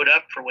chapter showed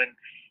up for when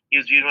he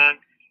was viewed on.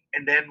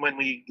 And then when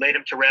we laid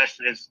him to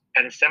rest at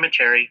his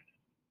cemetery,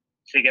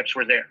 SIGEPs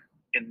were there.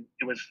 And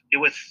it was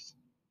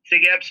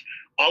SIGEPs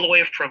all the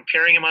way from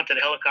carrying him onto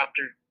the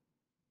helicopter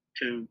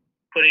to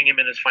putting him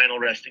in his final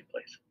resting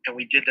place. And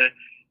we did the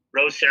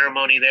rose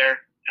ceremony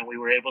there, and we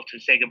were able to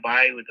say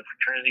goodbye with the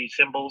fraternity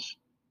symbols.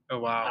 Oh,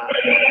 wow.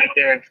 Right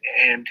there.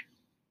 And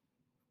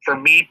for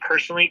me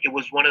personally, it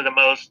was one of the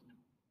most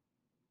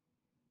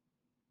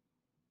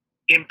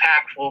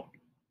impactful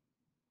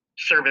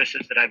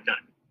services that I've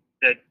done.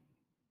 That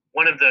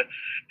one of the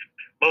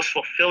most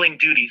fulfilling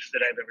duties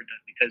that I've ever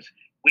done, because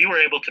we were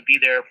able to be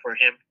there for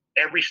him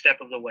every step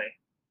of the way.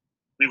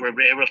 We were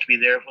able to be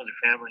there for the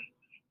family.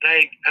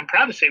 And I'm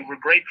proud to say we're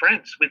great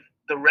friends with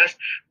the rest,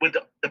 with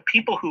the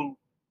people who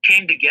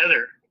came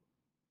together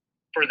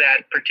for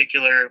that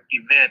particular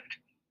event.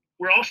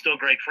 We're all still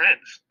great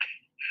friends.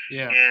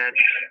 Yeah. And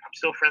I'm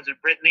still friends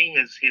with Brittany,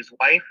 his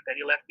wife that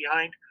he left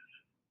behind.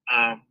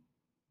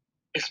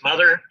 His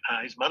mother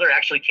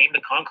actually came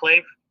to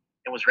Conclave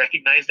and was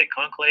recognized at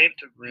Conclave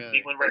to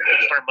be one of our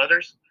star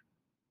mothers.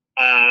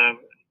 And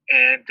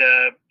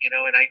I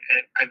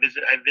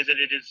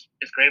visited his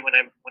grave when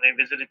I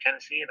visited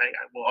Tennessee, and I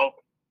will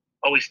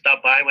always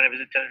stop by when I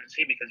visit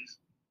Tennessee because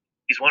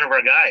he's one of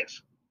our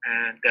guys,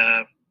 and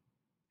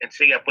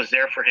SIGEP was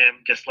there for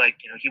him just like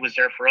he was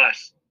there for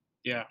us.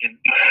 Yeah, in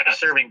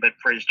serving, but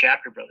for his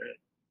chapter brother.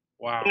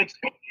 Wow,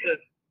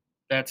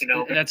 that's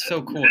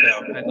so cool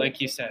though. Like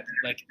you said,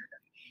 like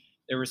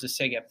there was a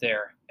SIGEP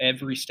there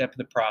every step of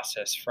the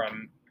process,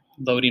 from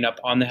loading up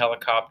on the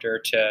helicopter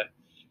to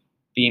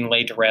being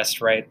laid to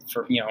rest, right?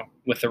 For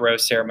with the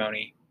rose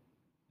ceremony.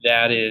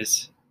 That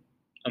is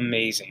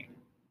amazing.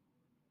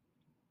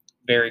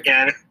 Very cool.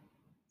 Yeah,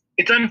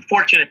 it's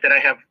unfortunate that I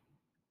have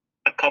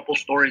a couple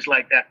stories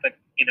like that, but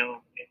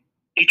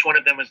each one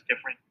of them was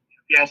different.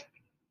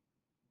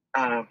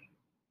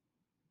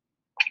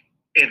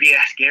 If you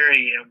ask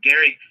Gary,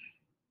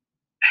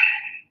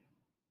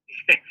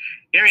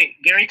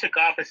 Gary took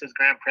office as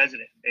Grand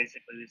President.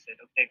 Basically, we said,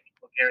 okay,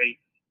 well, Gary,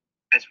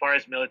 as far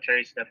as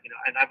military stuff,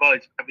 and I've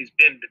always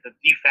been the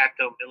de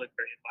facto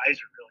military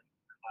advisor, really,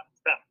 for a lot of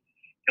stuff.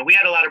 And we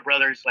had a lot of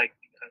brothers like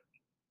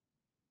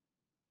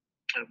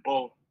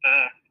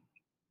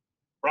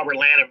Robert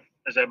Lanham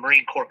as a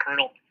Marine Corps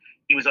colonel.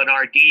 He was an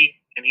RD,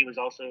 and he was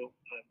also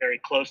very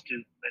close to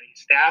many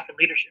staff and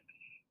leadership.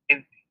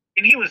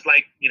 And he was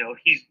like,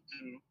 he's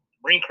a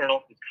Marine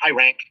colonel, he's high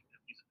rank.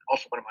 He's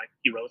also one of my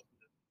heroes.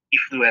 He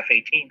flew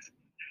F-18s.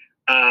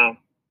 But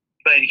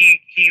he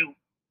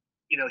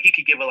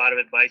could give a lot of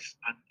advice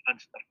on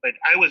stuff. But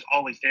I was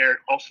always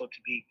there also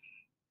to be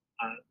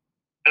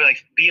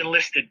the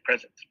enlisted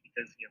presence,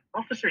 because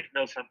officers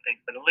know something,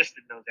 but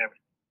enlisted knows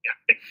everything. Yeah.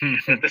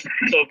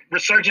 So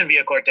Sergeant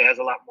Villacorta has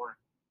a lot more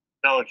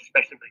knowledge,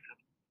 especially when it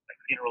comes to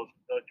like funerals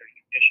and military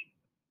conditions.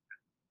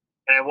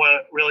 And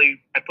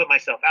I put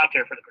myself out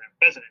there for the Grand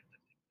President.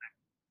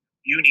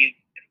 You need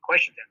any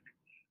questions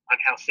on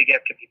how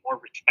SIGEP can be more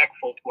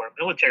respectful to our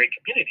military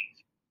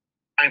communities.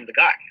 I'm the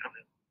guy.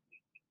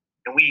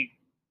 And we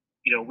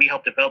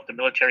helped develop the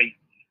Military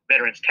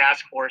Veterans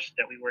Task Force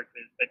that we worked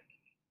with.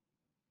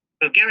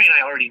 But Gary and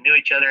I already knew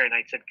each other, and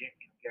I said, Gary,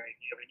 if you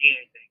ever need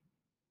anything.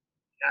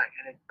 Yeah,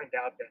 and it turned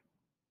out that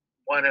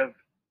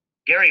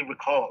Gary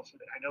recalls,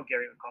 I know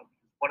Gary recalls,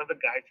 one of the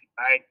guys who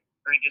died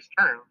during his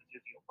term was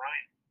Izzy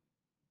O'Brien.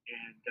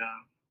 And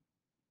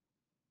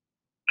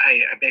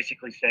I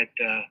basically said,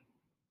 I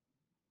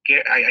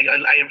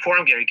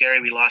informed Gary,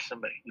 we lost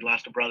somebody. We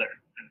lost a brother.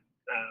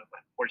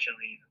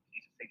 Unfortunately,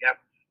 he's a SIGEP.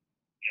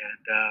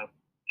 And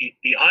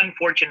the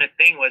unfortunate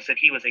thing was that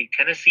he was a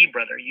Tennessee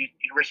brother,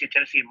 University of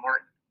Tennessee in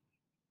Martin.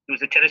 He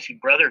was a Tennessee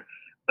brother,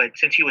 but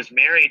since he was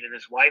married and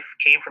his wife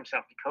came from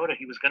South Dakota,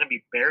 he was going to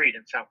be buried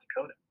in South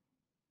Dakota.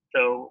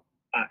 So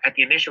at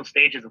the initial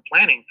stages of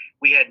planning,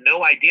 we had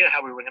no idea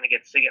how we were going to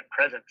get SIGEP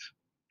presence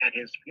at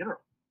his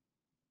funeral.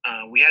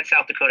 We had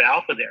South Dakota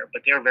Alpha there,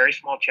 but they were a very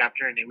small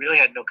chapter, and they really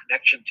had no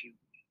connection to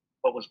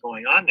what was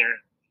going on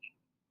there.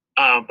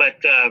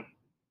 But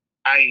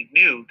I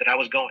knew that I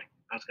was going.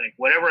 I was going,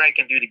 whatever I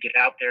can do to get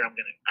out there, I'm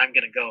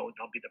gonna go, and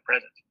I'll be the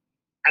presence.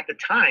 At the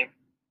time,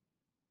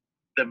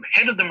 the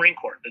head of the Marine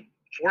Corps, the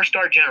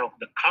 4-star general,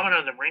 the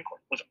commandant of the Marine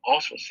Corps, was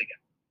also a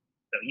SIGEP.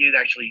 So he had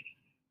actually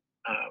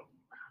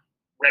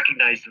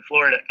recognized in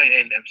Florida,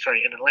 in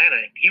Atlanta,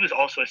 and he was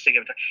also a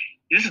SIGEP.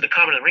 This is the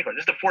commandant of the Marine Corps.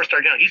 This is the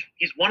 4-star general.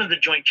 He's one of the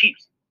Joint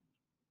Chiefs.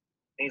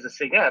 And he's a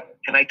SIGEP.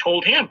 And I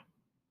told him,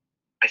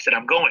 I said,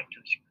 I'm going.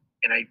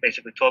 And I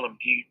basically told him,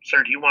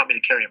 sir, do you want me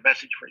to carry a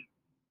message for you?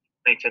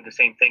 And he said the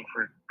same thing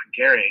for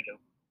Gary. I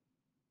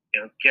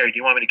go, Gary, do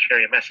you want me to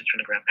carry a message from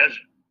the Grand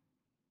President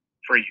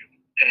for you?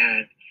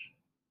 And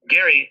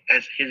Gary,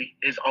 as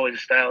his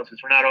always style,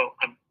 says, Renato,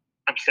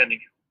 I'm sending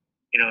you.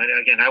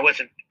 And again, I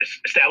wasn't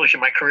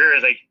establishing my career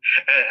at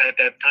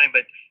that time,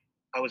 but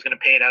I was going to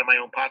pay it out of my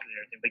own pocket and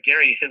everything. But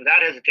Gary,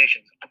 without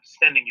hesitation, I'm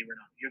sending you,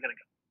 Renato. You're going to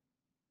go.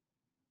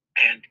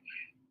 And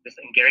this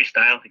in Gary's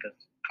style, he goes,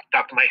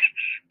 talk to my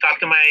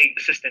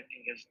assistant.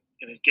 He goes,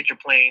 get your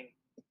plane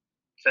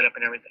set up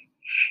and everything.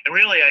 And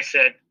really, I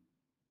said,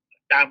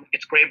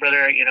 it's great,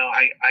 brother.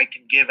 I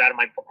can give out of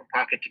my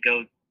pocket to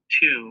go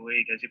too.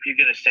 He goes, if you're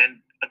going to send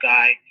a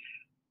guy,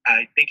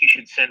 I think you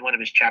should send one of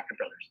his chapter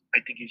brothers.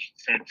 I think you should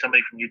send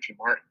somebody from UT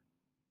Martin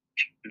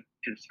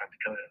to South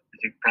Dakota,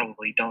 because they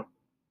probably don't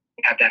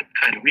have that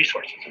kind of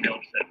resources. And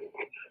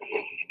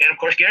of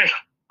course, Gary,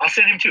 I'll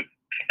send him too.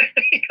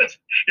 Because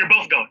you're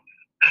both going.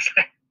 I was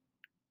like,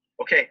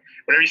 okay,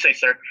 whatever you say,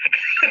 sir.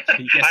 Yes.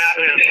 You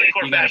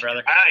got it,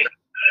 brother. All right,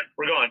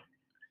 we're going.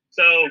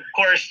 So, of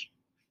course,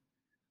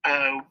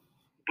 I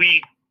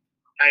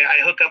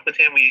hook up with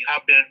him. We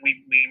hop in.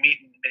 We meet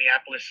in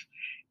Minneapolis,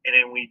 and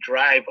then we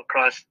drive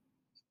across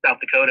South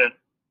Dakota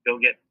to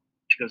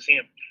go see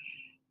him.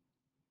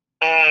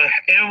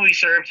 And we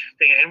served,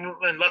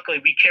 and luckily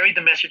we carried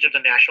the message of the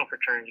national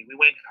fraternity. We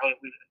went.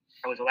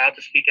 I was allowed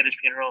to speak at his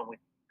funeral, and we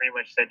pretty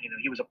much said,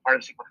 he was a part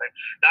of Sigma Phi.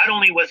 Not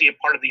only was he a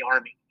part of the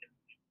Army,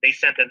 they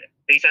sent a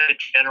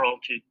general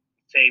to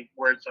say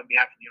words on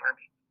behalf of the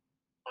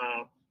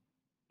Army,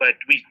 but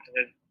we,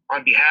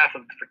 on behalf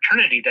of the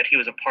fraternity that he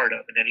was a part of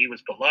and that he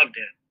was beloved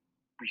in,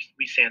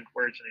 we sent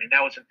words, and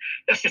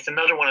that's just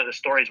another one of the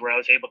stories where I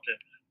was able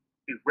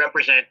to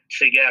represent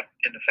SIGEP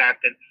and the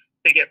fact that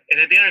SIGEP,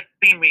 and the other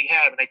theme we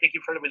have, and I think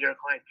you've heard it with your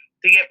clients,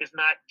 SIGEP is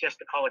not just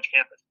the college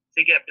campus.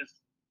 SIGEP is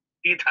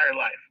the entire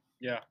life.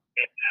 Yeah.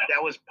 And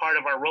that was part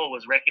of our role,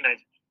 was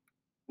recognizing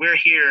we're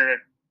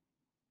here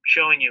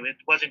showing you it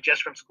wasn't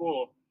just from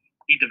school.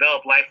 He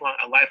developed a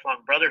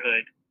lifelong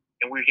brotherhood,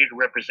 and we're here to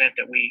represent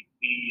that we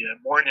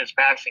mourn his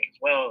passing as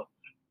well.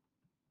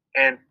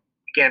 And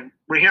again,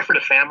 we're here for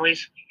the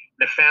families.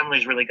 The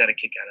families really got a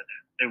kick out of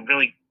that. They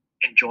really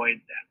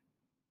enjoyed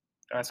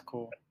that. That's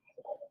cool.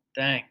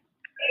 Dang.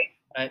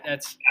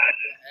 That's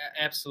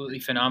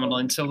absolutely phenomenal.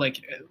 And so,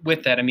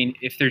 with that, I mean,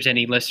 if there's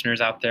any listeners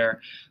out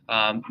there,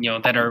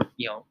 that are,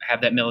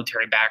 have that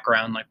military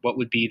background, what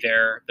would be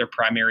their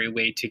primary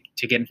way to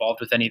get involved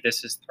with any of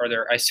this?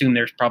 I assume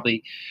there's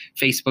probably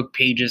Facebook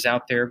pages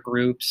out there,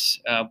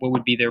 groups. What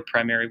would be their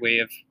primary way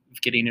of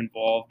getting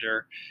involved?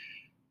 Or,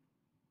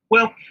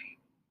 well,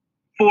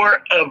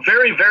 for a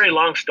very, very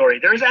long story,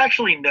 there's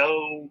actually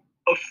no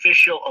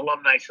official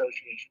alumni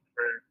association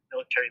for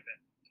military vets.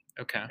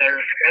 Okay.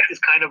 That is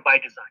kind of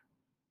by design.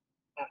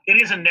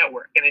 It is a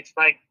network, and it's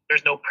like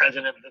there's no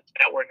president of this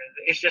network.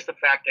 It's just the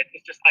fact that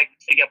it's just like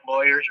SIGEP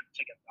lawyers or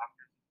SIGEP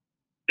doctors.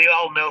 They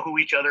all know who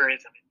each other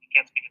is. I mean, you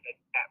can't speak of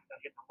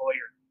it's a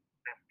lawyer.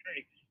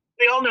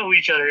 They all know who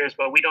each other is,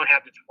 but we don't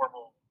have this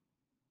formal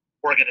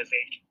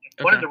organization.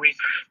 Okay. One of the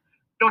reasons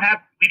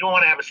we don't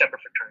want to have a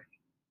separate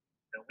fraternity.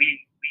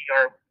 We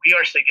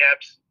are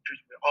SIGEPs. We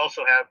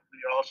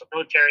are also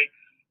military,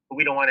 but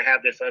we don't want to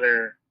have this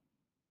other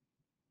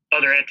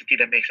entity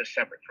that makes us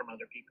separate from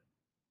other people.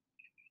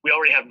 We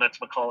already have Nuts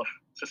McAuliffe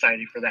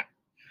Society for that.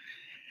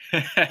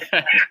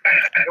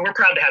 And we're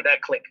proud to have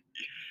that clique.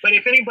 But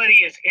if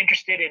anybody is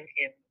interested in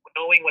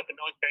knowing what the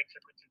military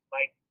service is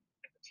like,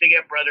 the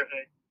SIGEP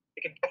Brotherhood,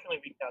 they can definitely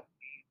reach out to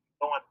me.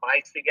 Go on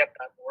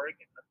mysigep.org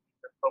and look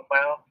at their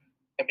profile.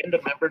 I'm in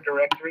the member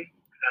directory,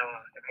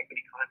 and I can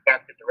be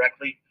contacted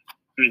directly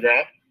through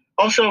that.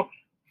 Also,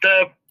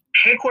 the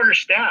headquarters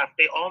staff,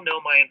 they all know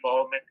my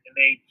involvement, and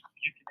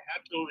you can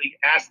absolutely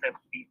ask them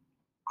to be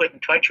put in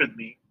touch with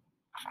me,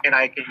 and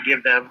I can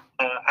give them,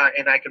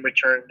 and I can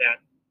return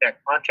that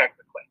contact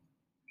request.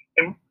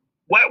 And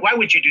why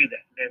would you do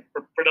that? And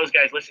for those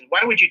guys listening,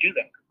 why would you do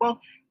that? Well,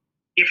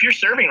 if you're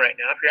serving right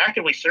now, if you're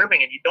actively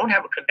serving and you don't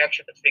have a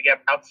connection to SIGEP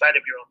outside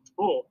of your own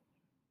school,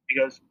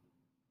 because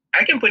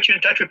I can put you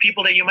in touch with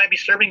people that you might be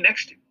serving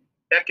next to,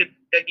 that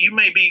you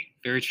may be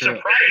very true.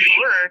 Surprised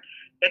to learn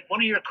that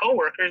one of your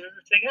coworkers is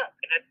a SIGEP,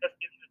 and that just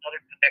gives you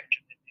another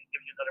connection. It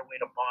gives you another way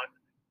to bond.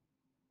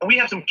 And we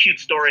have some cute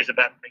stories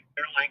about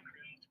airline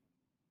crews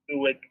who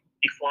would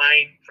be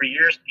flying for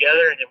years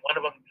together, and then one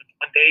of them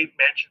one day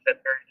mentions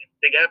that they're in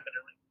SIGEP, and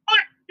they're like,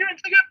 "What? You're in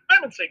SIGEP?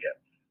 I'm in SIGEP."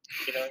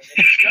 You know, and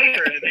they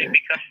discover it and they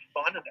become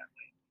bonded that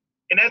way.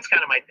 And that's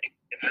kind of my thing.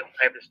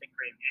 I have this thing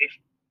for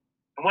aviation.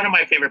 And one of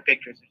my favorite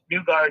pictures is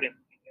Newgard and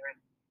they're in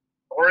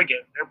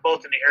Oregon. They're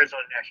both in the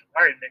Arizona National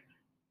Guard,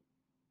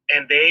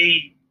 and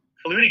they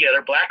flew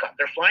together Black Ops.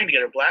 They're flying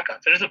together Black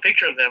Ops. There's a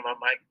picture of them on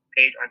my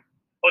page.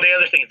 The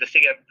other thing is the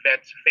SIGEP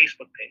Vets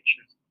Facebook page.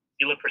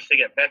 You look for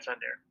SIGEP Vets on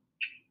there.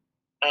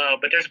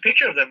 But there's a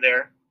picture of them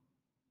there.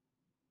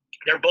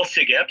 They're both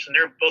SIGEPs and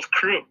they're both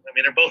crew. I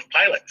mean, they're both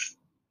pilots.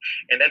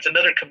 And that's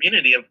another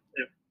community of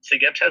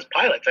SIGEPs has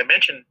pilots. I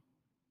mentioned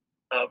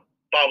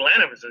Bob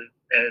Lanham as an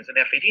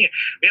F-18.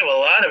 We have a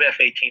lot of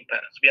F-18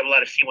 pilots. We have a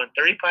lot of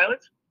C-130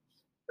 pilots.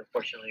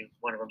 Unfortunately,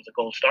 one of them is a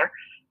Gold Star.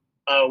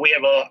 We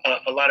have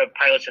a lot of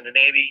pilots in the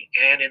Navy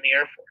and in the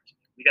Air Force.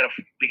 We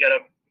got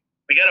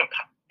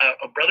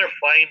a brother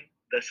flying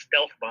the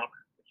stealth bomber,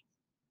 which is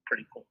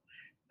pretty cool.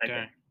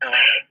 Okay.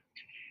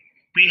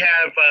 We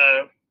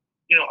have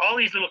all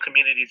these little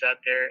communities out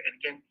there, and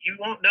again, you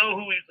won't know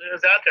who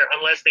is out there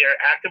unless they are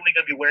actively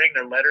going to be wearing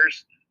their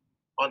letters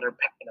on their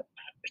pack or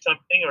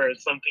something, or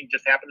something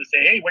just happened to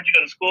say, "Hey, where'd you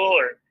go to school?"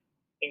 or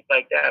things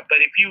like that.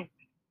 But if you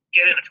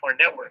get into our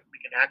network, we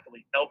can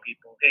actively tell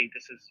people, "Hey,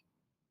 this is,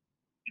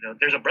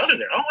 there's a brother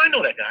there. Oh, I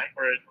know that guy,"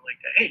 or something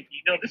like that. "Hey,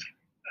 you know this guy."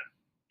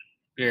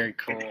 Very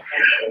cool.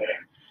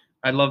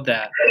 I love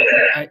that.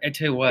 I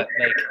tell you what,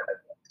 like,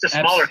 it's a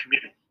smaller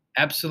community.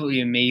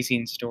 Absolutely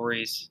amazing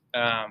stories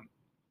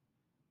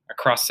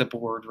across the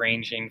board,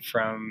 ranging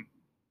from,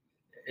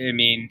 I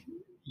mean,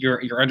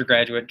 your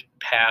undergraduate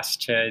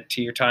past to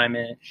your time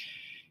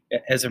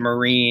as a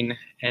Marine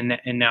and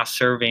now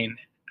serving.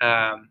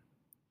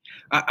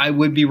 I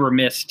would be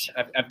remiss.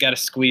 I've got to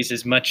squeeze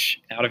as much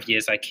out of you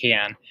as I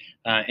can,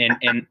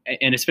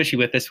 and especially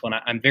with this one,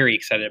 I'm very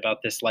excited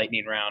about this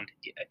lightning round,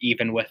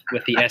 even with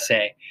the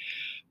essay,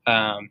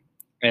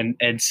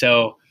 and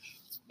so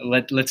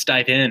let's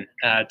dive in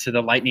to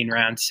the lightning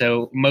round.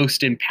 So,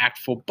 most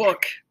impactful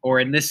book,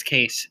 or in this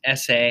case,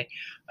 essay,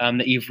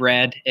 that you've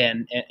read,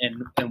 and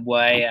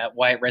why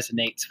it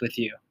resonates with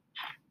you.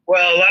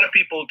 Well, a lot of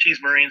people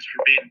tease Marines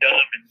for being dumb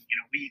and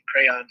we eat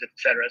crayons,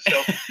 etc.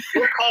 So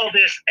we'll call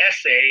this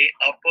essay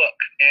a book,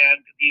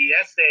 and the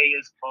essay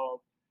is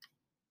called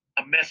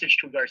 "A Message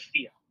to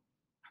Garcia,"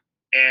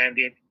 and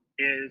it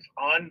is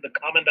on the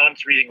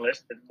Commandant's reading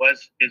list. It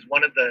is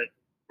one of the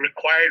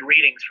required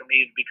readings for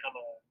me to become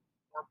a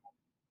corporal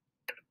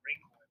in the Marine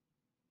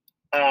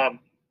Corps.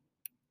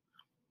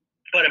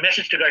 But "A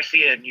Message to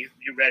Garcia," and you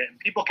read it, and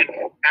people can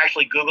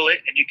actually Google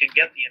it, and you can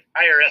get the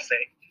entire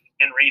essay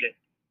and read it.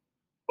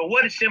 But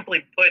what it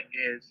simply put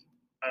is,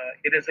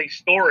 it is a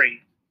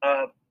story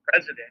of the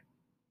president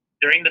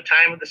during the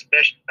time of the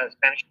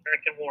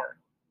Spanish-American War.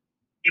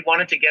 He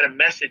wanted to get a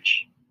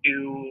message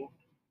to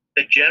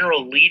the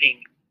general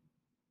leading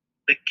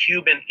the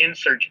Cuban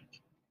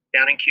insurgents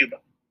down in Cuba.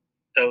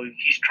 So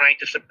he's trying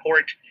to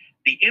support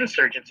the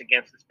insurgents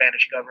against the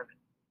Spanish government.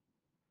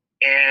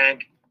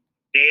 And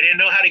they didn't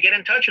know how to get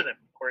in touch with him.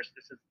 Of course,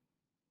 this is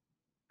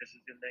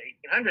in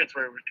the 1800s,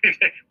 where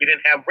we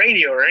didn't have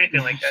radio or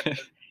anything like that.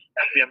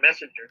 Have to be a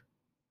messenger.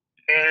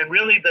 And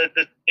really,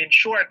 in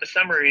short, the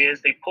summary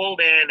is they pulled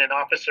in an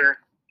officer,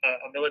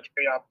 a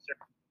military officer,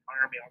 an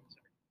army officer,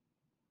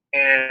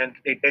 and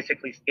they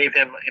basically gave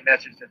him a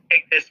message that,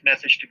 "Take this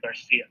message to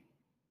Garcia."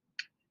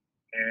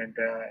 And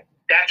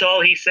that's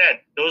all he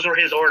said. Those were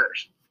his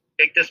orders.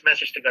 Take this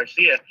message to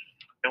Garcia.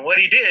 And what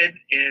he did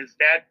is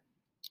that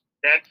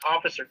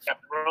officer,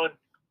 Captain Rowan,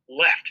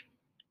 left.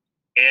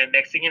 And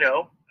next thing you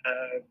know,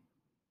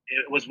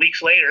 it was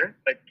weeks later,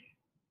 but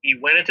he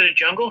went into the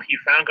jungle, he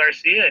found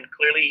Garcia, and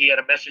clearly he had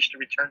a message to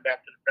return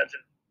back to the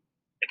president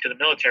and to the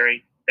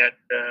military that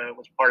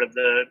was part of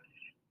the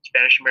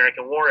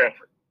Spanish-American War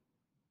effort.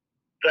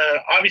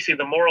 Obviously,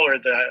 the moral, or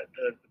the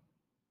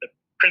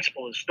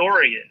principle of the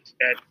story is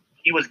that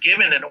he was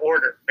given an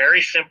order,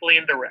 very simply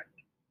and direct,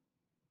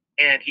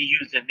 and he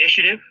used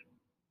initiative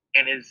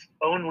and his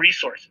own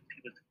resources.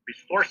 He was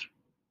resourceful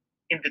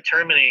in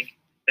determining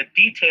the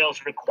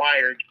details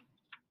required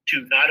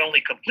to not only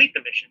complete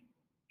the mission,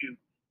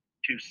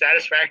 to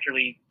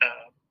satisfactorily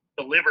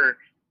deliver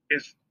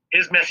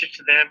his message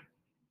to them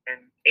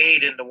and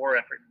aid in the war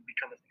effort and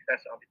become a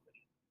success, obviously,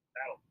 in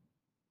battle.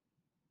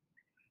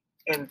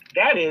 And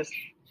that is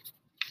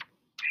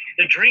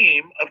the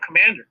dream of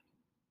commanders,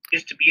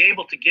 is to be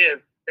able to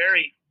give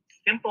very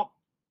simple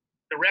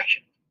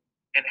directions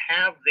and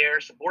have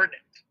their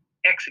subordinates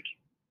execute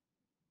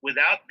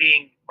without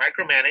being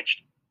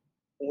micromanaged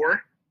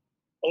or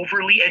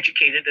overly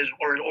educated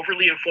or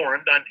overly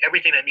informed on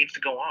everything that needs to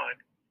go on.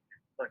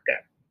 Like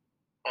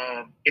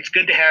that. It's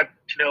good to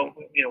know,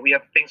 we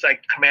have things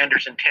like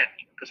commander's intent,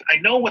 because I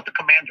know what the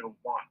commander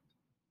wants.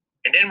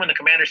 And then when the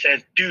commander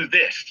says, "Do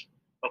this,"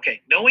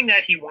 okay, knowing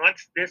that he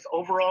wants this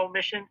overall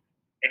mission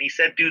and he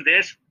said, "Do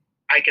this,"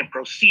 I can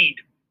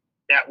proceed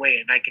that way,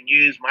 and I can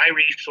use my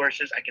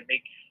resources. I can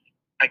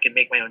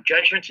make my own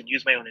judgments and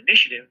use my own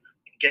initiative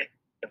and get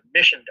the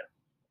mission done.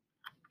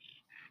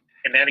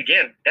 And then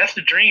again, that's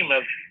the dream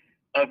of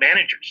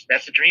managers.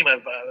 That's the dream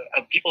of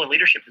people in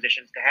leadership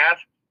positions, to have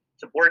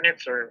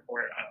subordinates or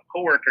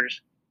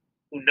coworkers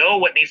who know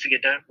what needs to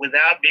get done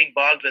without being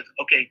bogged with,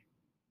 okay,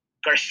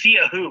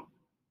 Garcia who?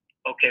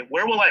 Okay,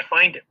 where will I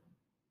find him?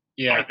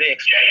 Yeah. Are they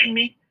expecting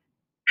me?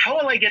 How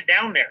will I get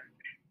down there?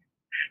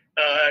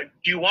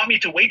 Do you want me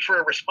to wait for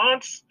a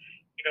response?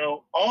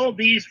 All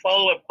these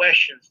follow-up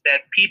questions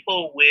that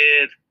people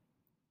with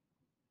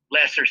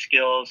lesser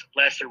skills,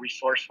 lesser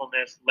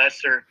resourcefulness,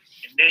 lesser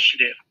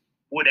initiative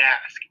would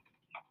ask.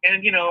 And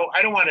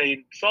I don't want to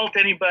insult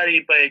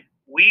anybody, but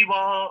we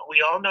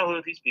all know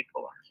who these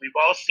people are. We've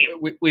all seen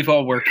them. We've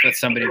all worked with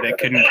somebody that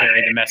couldn't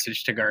carry the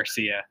message to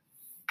Garcia.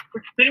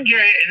 Couldn't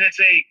carry it, and then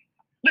say,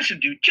 "Listen,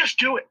 dude, just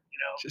do it."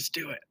 Just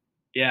do it.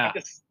 Yeah.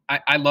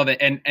 I love it,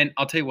 and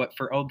I'll tell you what.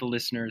 For all the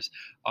listeners,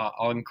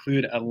 I'll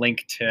include a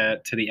link to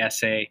the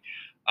essay,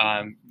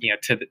 to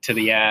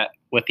the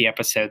with the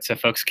episode, so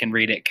folks can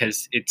read it,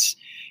 because it's,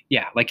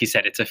 like you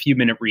said, it's a few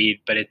minute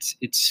read, but it's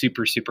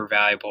super super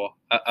valuable.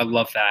 I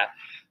love that.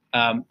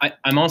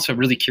 I'm also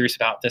really curious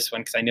about this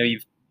one because I know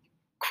you've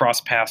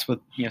crossed paths with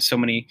so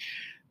many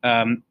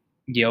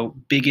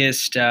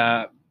biggest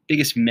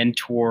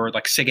mentor,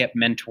 like SIGEP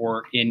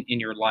mentor in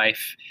your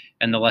life,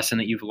 and the lesson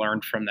that you've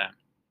learned from them.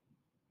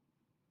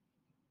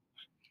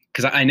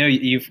 Because I know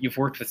you've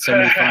worked with so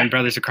many fine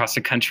brothers across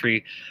the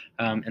country,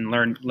 and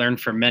learned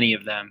from many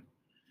of them.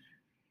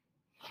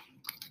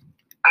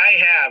 I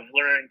have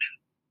learned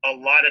a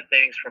lot of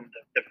things from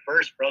the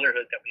first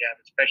brotherhood that we have,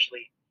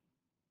 especially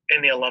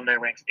in the alumni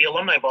ranks, the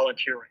alumni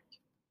volunteer ranks.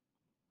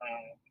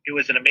 It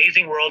was an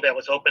amazing world that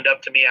was opened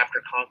up to me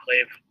after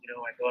Conclave.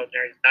 I go out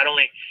there. Not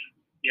only,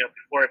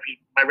 before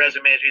my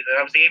resume is,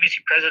 I was the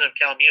ABC president of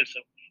CalMU,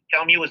 so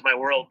CalMU was my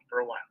world for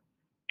a while.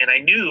 And I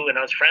knew, and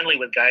I was friendly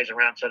with guys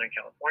around Southern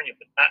California,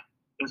 but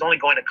it was only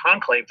going to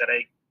Conclave that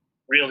I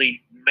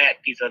really met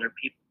these other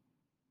people.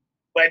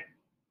 But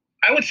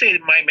I would say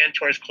that my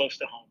mentor is close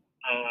to home.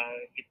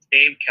 It's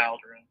Dave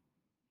Calderon.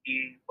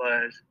 He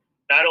was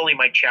not only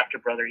my chapter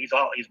brother, he's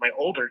my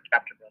older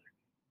chapter brother,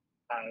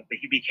 but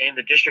he became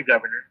the district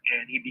governor,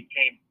 and he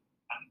became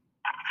a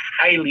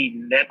highly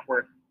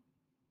networked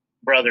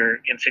brother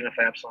in Sigma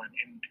Phi Epsilon.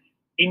 And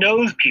he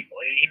knows people,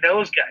 and he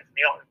knows guys.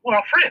 We're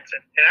all friends,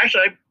 and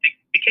actually, they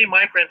became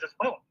my friends as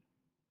well.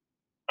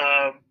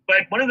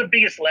 But one of the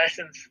biggest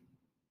lessons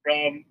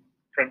from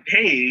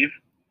Dave,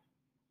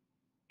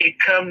 it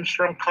comes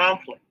from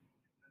conflict.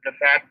 The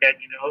fact that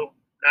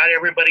not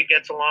everybody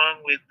gets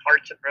along with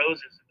hearts and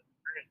roses.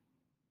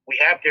 We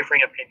have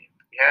differing opinions.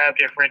 We have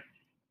different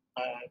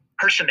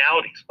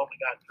personalities. Oh my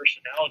God,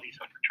 personalities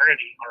in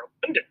fraternity are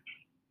abundant,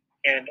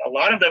 and a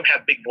lot of them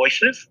have big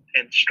voices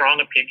and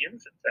strong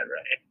opinions, etc.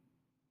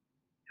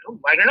 And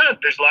like or not,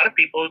 there's a lot of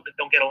people that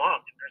don't get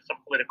along, and there's some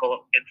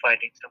political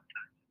infighting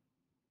sometimes.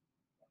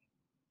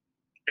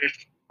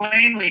 There's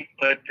plainly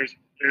put,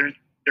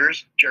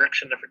 there's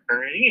jerks in the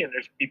fraternity, and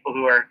there's people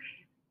who are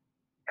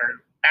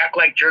act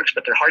like jerks,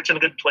 but their heart's in a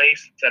good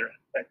place, etc.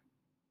 But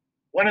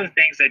one of the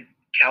things that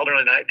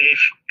Calderon and Dave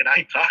and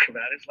I talk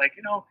about is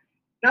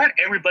not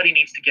everybody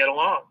needs to get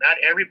along. Not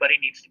everybody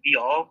needs to be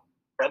all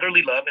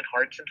brotherly love and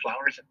hearts and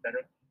flowers,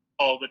 etc.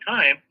 all the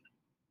time.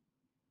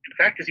 In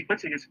fact, as he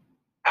puts it, is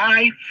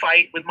I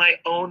fight with my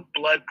own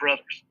blood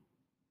brothers.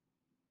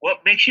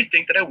 What makes you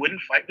think that I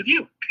wouldn't fight with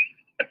you?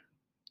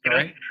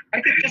 Right.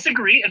 I could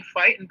disagree and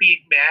fight and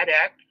be mad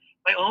at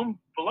my own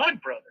blood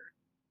brother.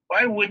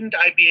 Why wouldn't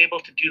I be able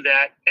to do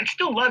that and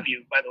still love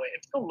you, by the way,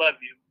 and still love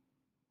you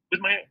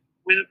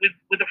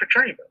with a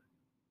fraternity brother?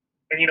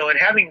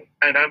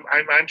 And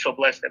I'm so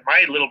blessed that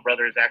my little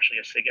brother is actually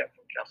a SIGEP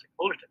from Cal State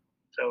Fullerton.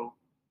 So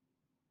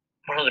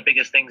one of the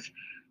biggest things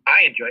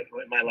I enjoyed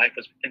in my life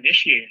was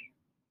initiating.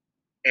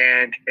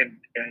 And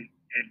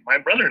my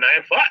brother and I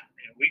have fought.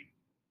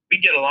 We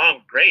get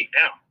along great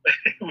now.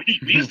 we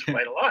used to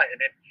fight a lot, and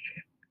then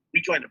we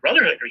joined the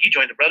brotherhood, or he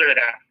joined the brotherhood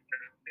after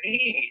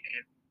me,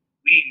 and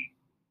we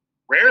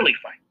rarely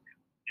fight.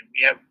 And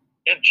we have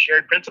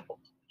shared principles,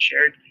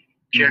 shared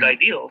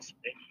ideals.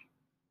 And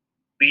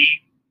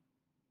we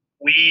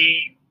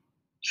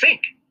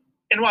sync.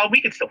 And while we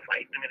can still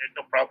fight, there's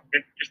no problem.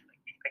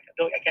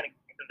 I can't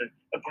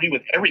agree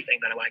with everything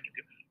that I can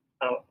do.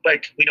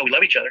 But we know we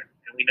love each other,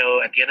 and we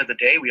know at the end of the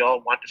day, we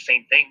all want the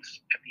same things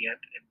at the end,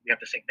 and we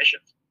have the same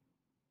missions.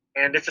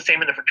 And it's the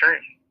same in the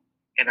fraternity.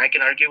 And I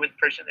can argue with the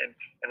person, and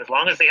as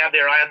long as they have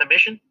their eye on the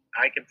mission,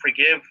 I can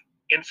forgive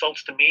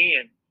insults to me,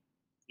 and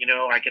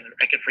I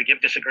can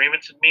forgive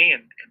disagreements with me,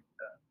 and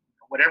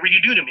whatever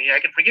you do to me, I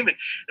can forgive it,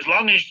 as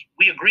long as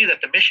we agree that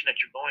the mission that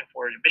you're going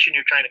for, the mission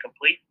you're trying to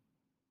complete,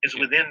 is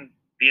within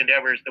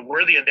the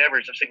worthy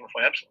endeavors of Sigma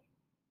Phi Epsilon.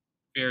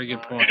 Very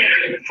good point.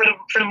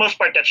 For the most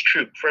part, that's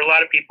true. For a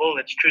lot of people,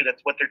 that's true.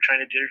 That's what they're trying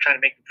to do. They're trying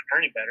to make the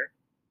fraternity better,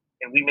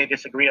 and we may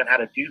disagree on how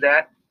to do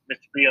that,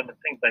 disagree on the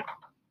thing, but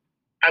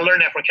I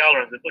learned that from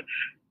Calderon.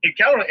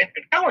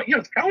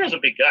 Calderon's a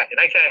big guy, and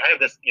I have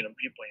this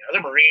viewpoint. As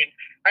a Marine,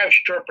 I have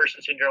short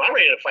person syndrome. I'm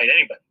ready to fight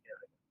anybody.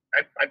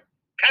 I've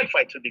had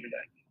fights with bigger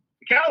guys.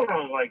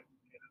 Calderon was like,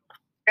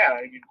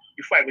 yeah,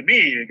 you fight with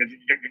me because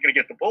you're going to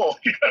get the bull.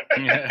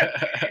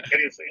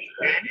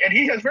 and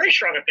he has very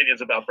strong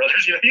opinions about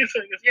brothers. You know, he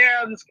says,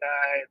 yeah, this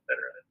guy,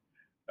 etc.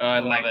 Oh, I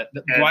love it.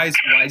 Wise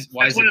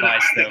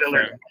advice though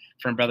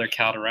from Brother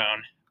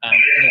Calderon.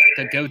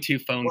 The go-to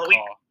phone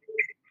call.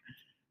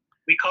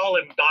 We call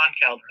him Don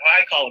Calderon.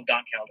 I call him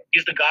Don Calderon.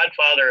 He's the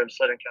godfather of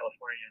Southern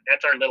California. And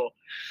that's our little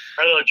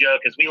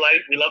joke. Is we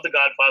love the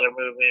Godfather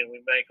movie, and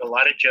we make a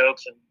lot of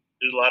jokes and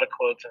do a lot of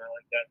quotes and all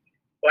like that.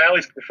 So I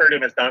always refer to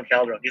him as Don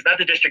Calderon. He's not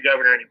the district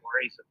governor anymore.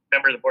 He's a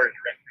member of the board of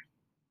directors,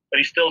 but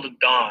he's still the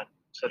Don of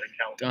Southern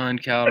California. Don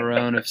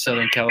Calderon of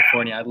Southern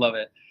California. I love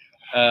it.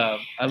 I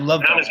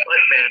love that. I'm his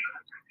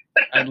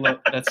man. I love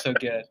that's so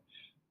good.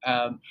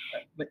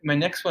 My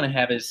next one I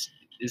have is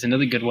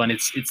another good one.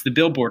 It's the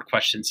billboard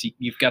questions.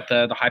 You've got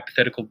the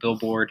hypothetical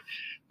billboard,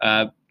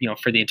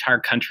 for the entire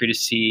country to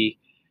see.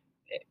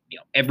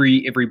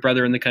 Every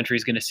brother in the country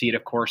is going to see it,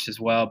 of course, as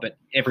well. But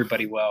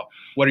everybody will.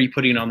 What are you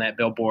putting on that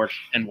billboard,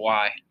 and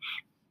why?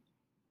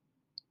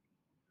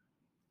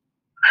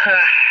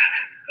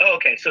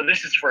 Okay, so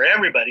this is for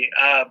everybody.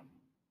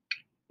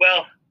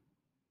 Well,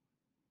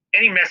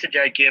 any message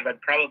I give,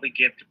 I'd probably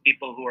give to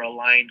people who are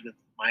aligned with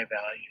my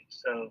values.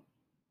 So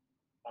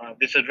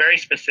this is a very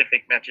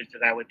specific message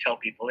that I would tell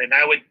people, and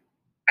I would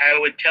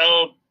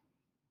tell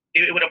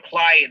it would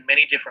apply in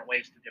many different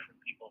ways to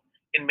different people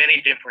in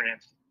many different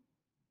instances.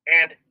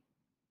 And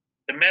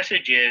the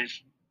message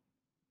is,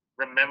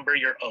 remember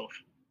your oath.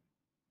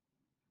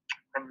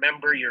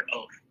 Remember your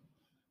oath.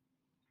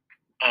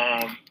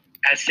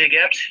 As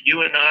SIGEPs,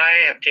 you and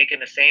I have taken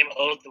the same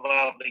oath of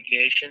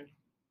obligation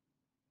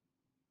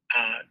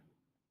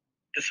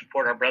to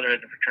support our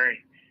brotherhood and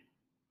fraternity.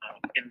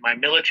 In my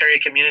military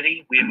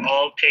community, we've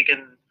all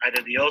taken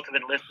either the oath of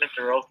enlistment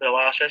or oath of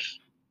office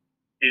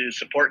to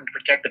support and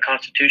protect the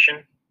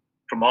Constitution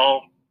from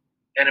all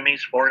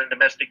enemies, foreign and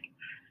domestic,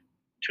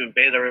 to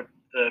obey the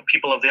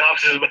people of the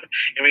offices.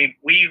 I mean,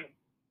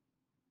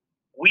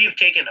 we've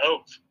taken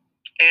oaths,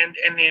 and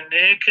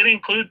it could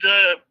include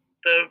the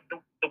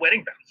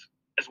wedding vows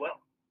as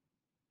well.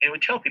 And we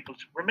tell people,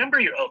 remember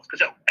your oaths,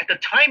 because at the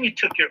time you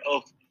took your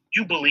oath,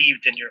 you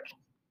believed in your oath.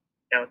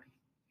 Now,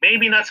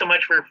 maybe not so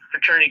much for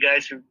fraternity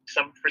guys for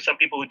some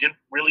people who didn't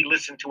really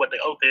listen to what the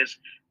oath is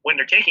when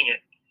they're taking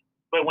it,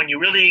 but when you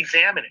really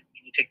examine it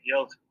and you take the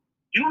oath,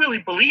 you really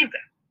believe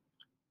that,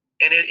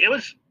 and it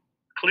was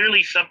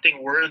clearly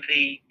something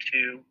worthy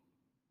to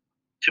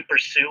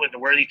pursue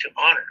and worthy to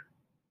honor.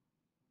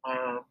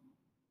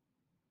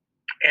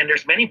 And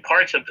there's many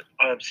parts of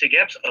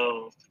SIGEP's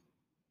oath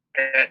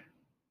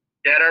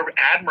that are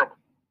admirable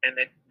and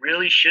that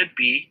really should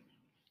be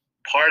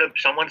part of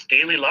someone's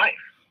daily life.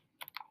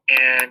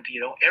 And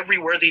every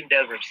worthy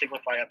endeavor of Sigma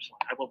Phi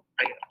Epsilon,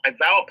 I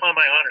vow upon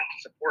my honor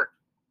to support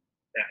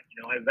that.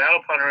 I vow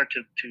upon honor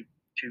to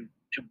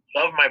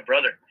love my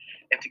brother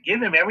and to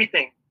give him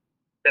everything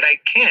that I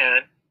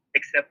can,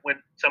 except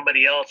when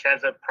somebody else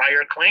has a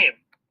prior claim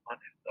on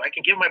it. So I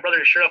can give my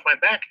brother a shirt off my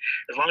back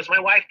as long as my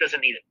wife doesn't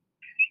need it.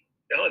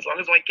 As long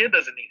as my kid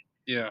doesn't need it.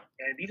 Yeah.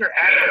 And these are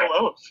admirable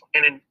oaths.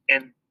 And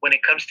when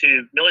it comes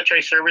to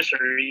military service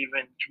or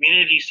even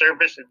community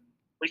service and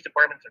police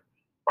departments or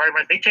fire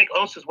departments, they take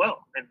oaths as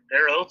well. And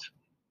their oaths,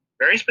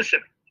 very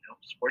specific.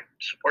 Support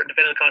and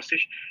defend the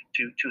Constitution.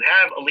 To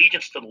have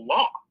allegiance to the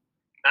law,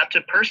 not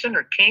to person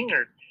or king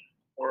or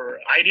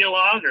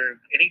ideologue or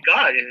any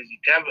god. Is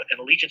to have an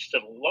allegiance to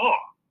the law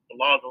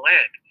of the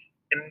land.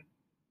 And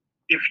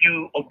if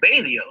you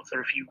obey the oath,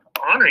 or if you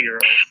honor your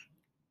oath,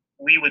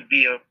 we would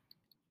be a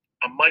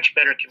much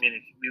better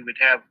community. We would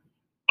have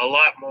a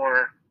lot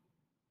more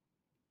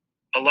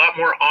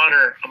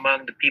honor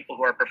among the people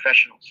who are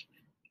professionals,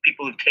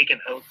 people who've taken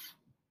oaths,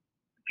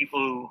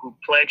 people who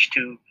pledge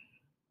to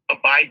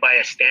abide by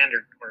a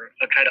standard or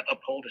try to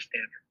uphold a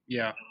standard.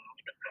 Yeah.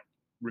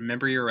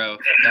 Remember your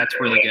oath. That's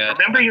really good.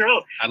 Remember your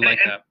oath. I like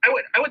that.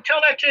 I would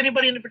tell that to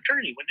anybody in the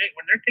fraternity when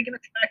they're thinking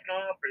of backing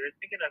off, or they're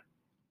thinking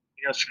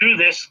of screw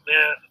this,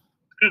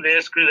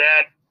 screw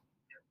that.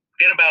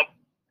 Forget about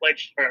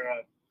pledge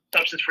or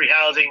substance-free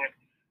housing,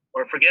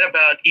 or forget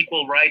about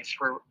equal rights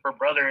for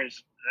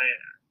brothers.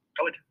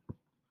 I would.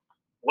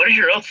 What does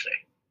your oath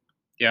say?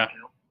 Yeah.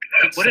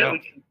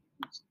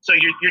 So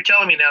you're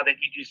telling me now that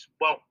you just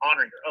won't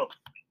honor your oath.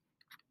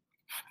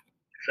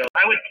 So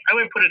I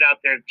would put it out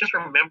there. Just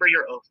remember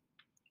your oath.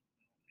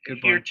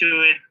 Adhere to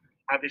it.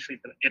 Obviously,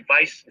 the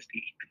advice is to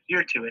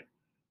adhere to it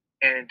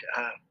and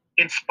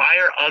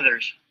inspire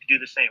others to do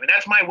the same. And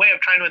that's my way of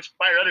trying to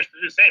inspire others to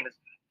do the same. Is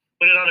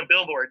put it on a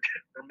billboard.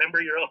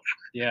 Remember your oath.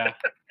 Yeah,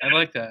 I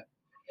like that.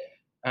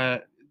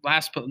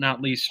 Last but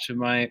not least, to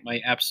my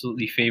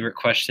absolutely favorite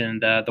question,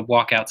 the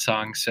walkout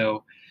song.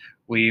 So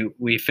we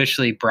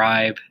officially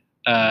bribe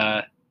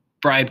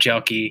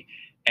Jelky,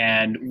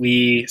 and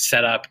we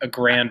set up a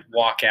grand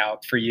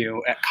walkout for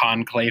you at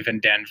Conclave in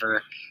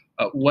Denver.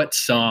 What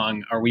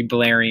song are we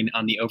blaring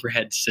on the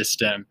overhead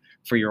system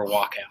for your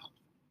walkout?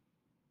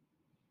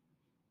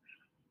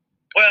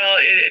 Well,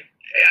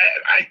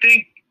 I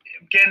think,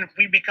 again, if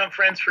we become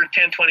friends for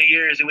 10, 20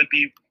 years, it would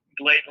be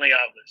blatantly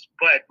obvious.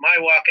 But my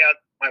walkout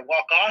my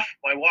walk off,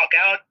 my walk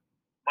out,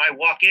 my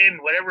walk in,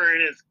 whatever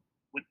it is,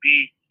 would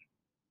be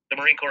the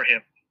Marine Corps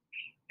hymn.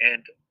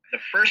 And the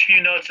first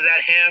few notes of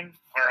that hymn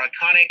are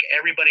iconic.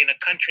 Everybody in the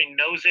country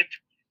knows it.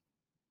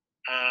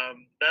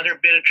 Another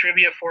bit of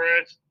trivia for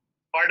us,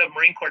 part of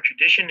Marine Corps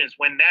tradition is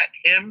when that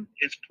hymn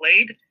is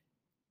played,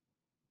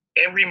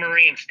 every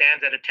Marine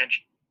stands at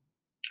attention.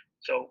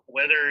 So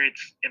whether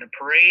it's in a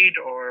parade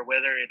or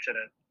whether it's at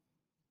a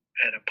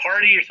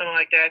party or something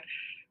like that,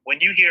 when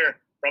you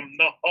hear "From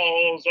the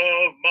halls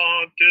of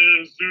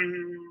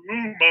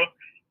Montezuma,"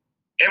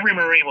 every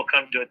Marine will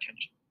come to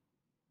attention.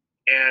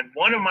 And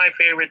one of my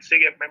favorite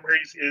SIGEP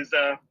memories is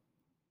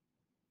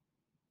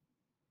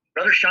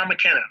Brother Sean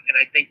McKenna, and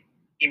I think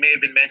he may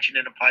have been mentioned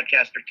in a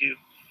podcast or two.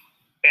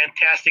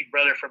 Fantastic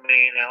brother from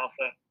Maine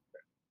Alpha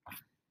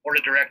Board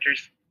of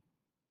Directors.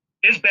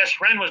 His best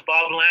friend was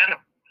Bob Lanham,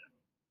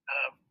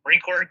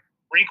 Marine Corps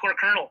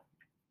Colonel,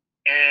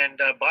 and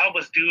Bob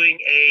was doing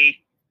a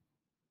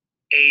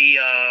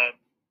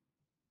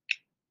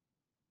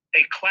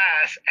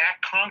class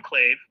at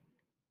Conclave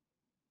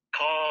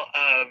called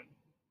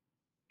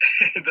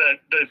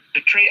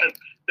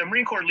the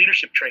Marine Corps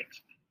leadership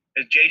traits,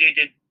 as JJ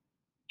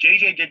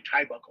did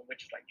tie buckle,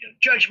 which is like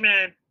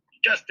judgment,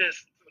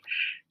 justice,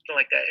 something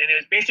like that, and it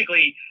was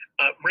basically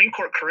a Marine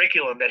Corps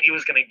curriculum that he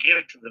was going to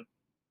give to the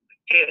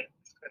kids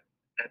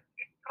at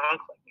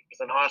Conclave. It was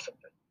an awesome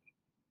thing.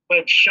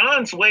 But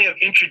Sean's way of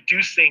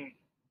introducing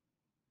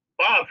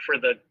Bob for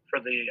the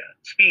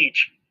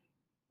speech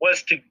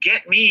was to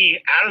get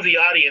me out of the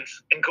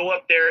audience and go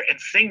up there and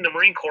sing the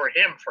Marine Corps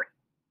hymn for him.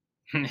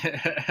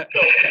 So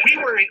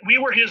we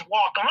were his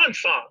walk-on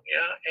song,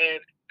 yeah.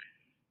 And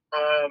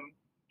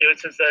it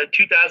was since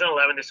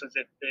 2011. This was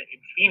in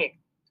Phoenix,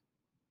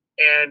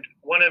 and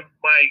one of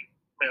my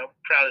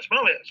proudest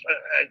moments.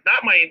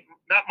 Not my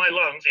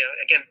lungs.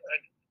 Again,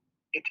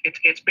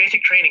 it's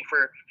basic training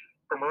for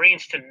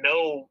Marines to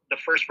know the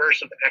first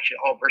verse of actually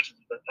all verses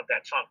of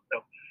that song.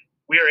 So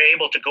we were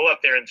able to go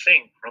up there and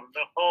sing "From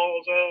the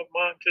halls of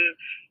Montez,"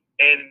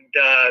 and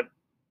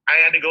I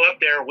had to go up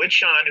there with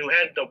Sean, who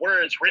had the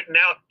words written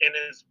out in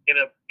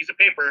a piece of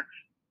paper,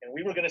 and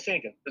we were going to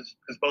sing it because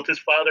both his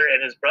father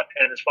and his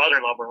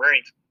father-in-law were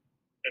Marines.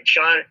 And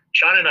Sean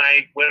and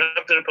I went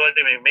up to the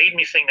podium and made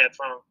me sing that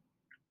song.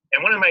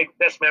 And one of my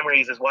best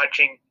memories is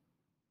watching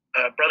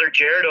Brother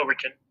Jared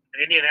Overton,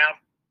 an Indian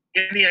Alpha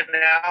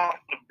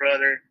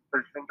brother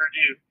from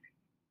Purdue,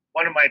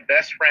 one of my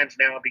best friends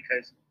now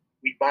because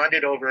we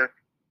bonded over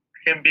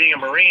him being a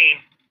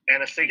Marine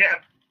and a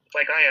SIGEP,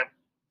 like I am.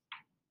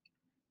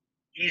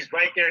 He's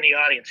right there in the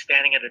audience,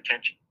 standing at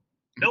attention.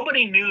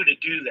 Nobody knew to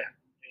do that.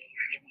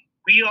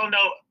 We all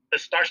know the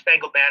Star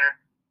Spangled Banner.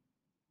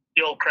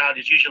 The old crowd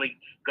usually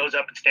goes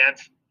up and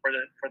stands for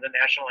the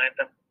national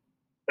anthem,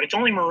 but it's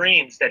only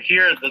Marines that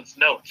hear those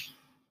notes.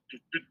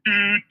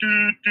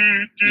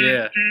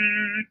 Yeah.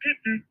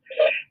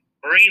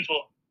 Marines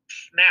will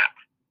snap,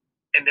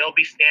 and they'll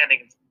be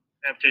standing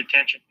up to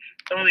attention.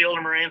 Some of the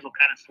older Marines will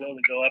kind of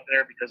slowly go up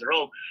there because they're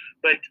old,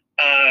 but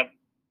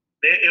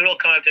it will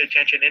come up to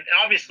attention. And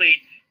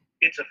obviously,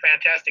 it's a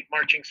fantastic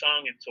marching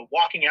song. And so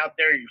walking out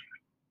there,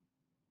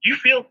 you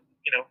feel,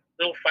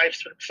 little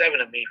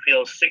 5'7" of me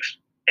feels 10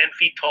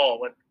 feet tall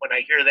when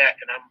I hear that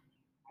and I'm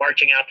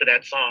marching out to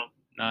that song.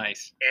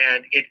 Nice.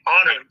 And it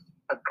honors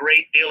a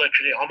great deal of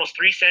tradition, almost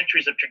 3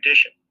 centuries of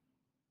tradition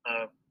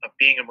of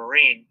being a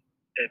Marine,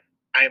 that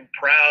I am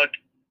proud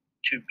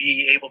to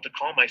be able to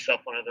call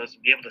myself one of those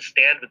and be able to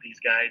stand with these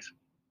guys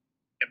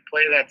and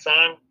play that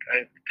song.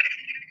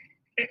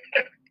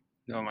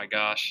 Oh my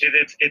gosh.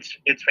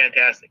 It's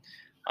fantastic.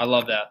 I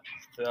love that.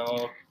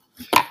 So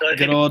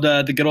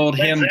the good old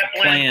hymn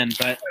plan,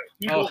 but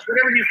Eagles,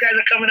 whatever you guys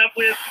are coming up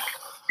with.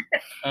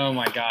 Oh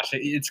my gosh,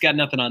 it's got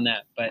nothing on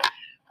that. But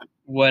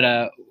what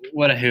a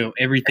who!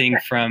 Everything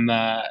from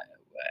I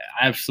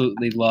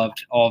absolutely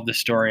loved all of the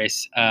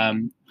stories,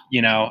 and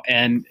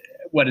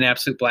what an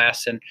absolute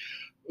blast. And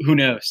who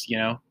knows,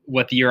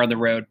 what the year on the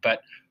road,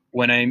 but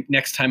when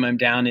next time I'm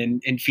down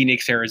in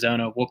Phoenix,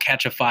 Arizona, we'll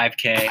catch a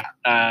 5K,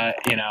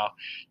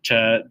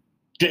 to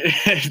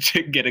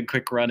get a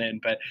quick run in.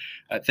 But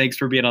thanks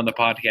for being on the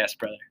podcast,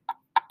 brother.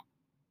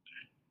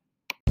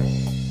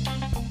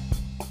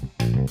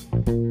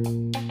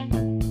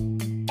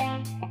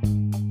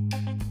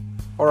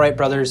 All right,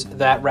 brothers,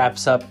 that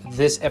wraps up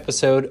this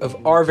episode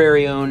of Our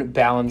Very Own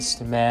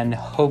Balanced Men.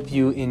 Hope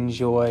you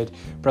enjoyed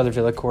Brother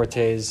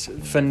Villacorte's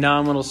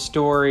phenomenal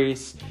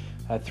stories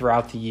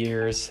throughout the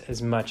years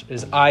as much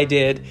as I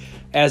did.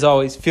 As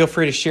always, feel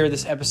free to share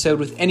this episode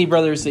with any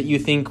brothers that you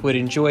think would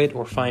enjoy it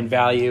or find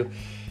value.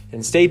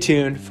 And stay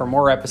tuned for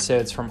more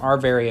episodes from Our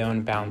Very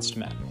Own Balanced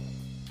Men.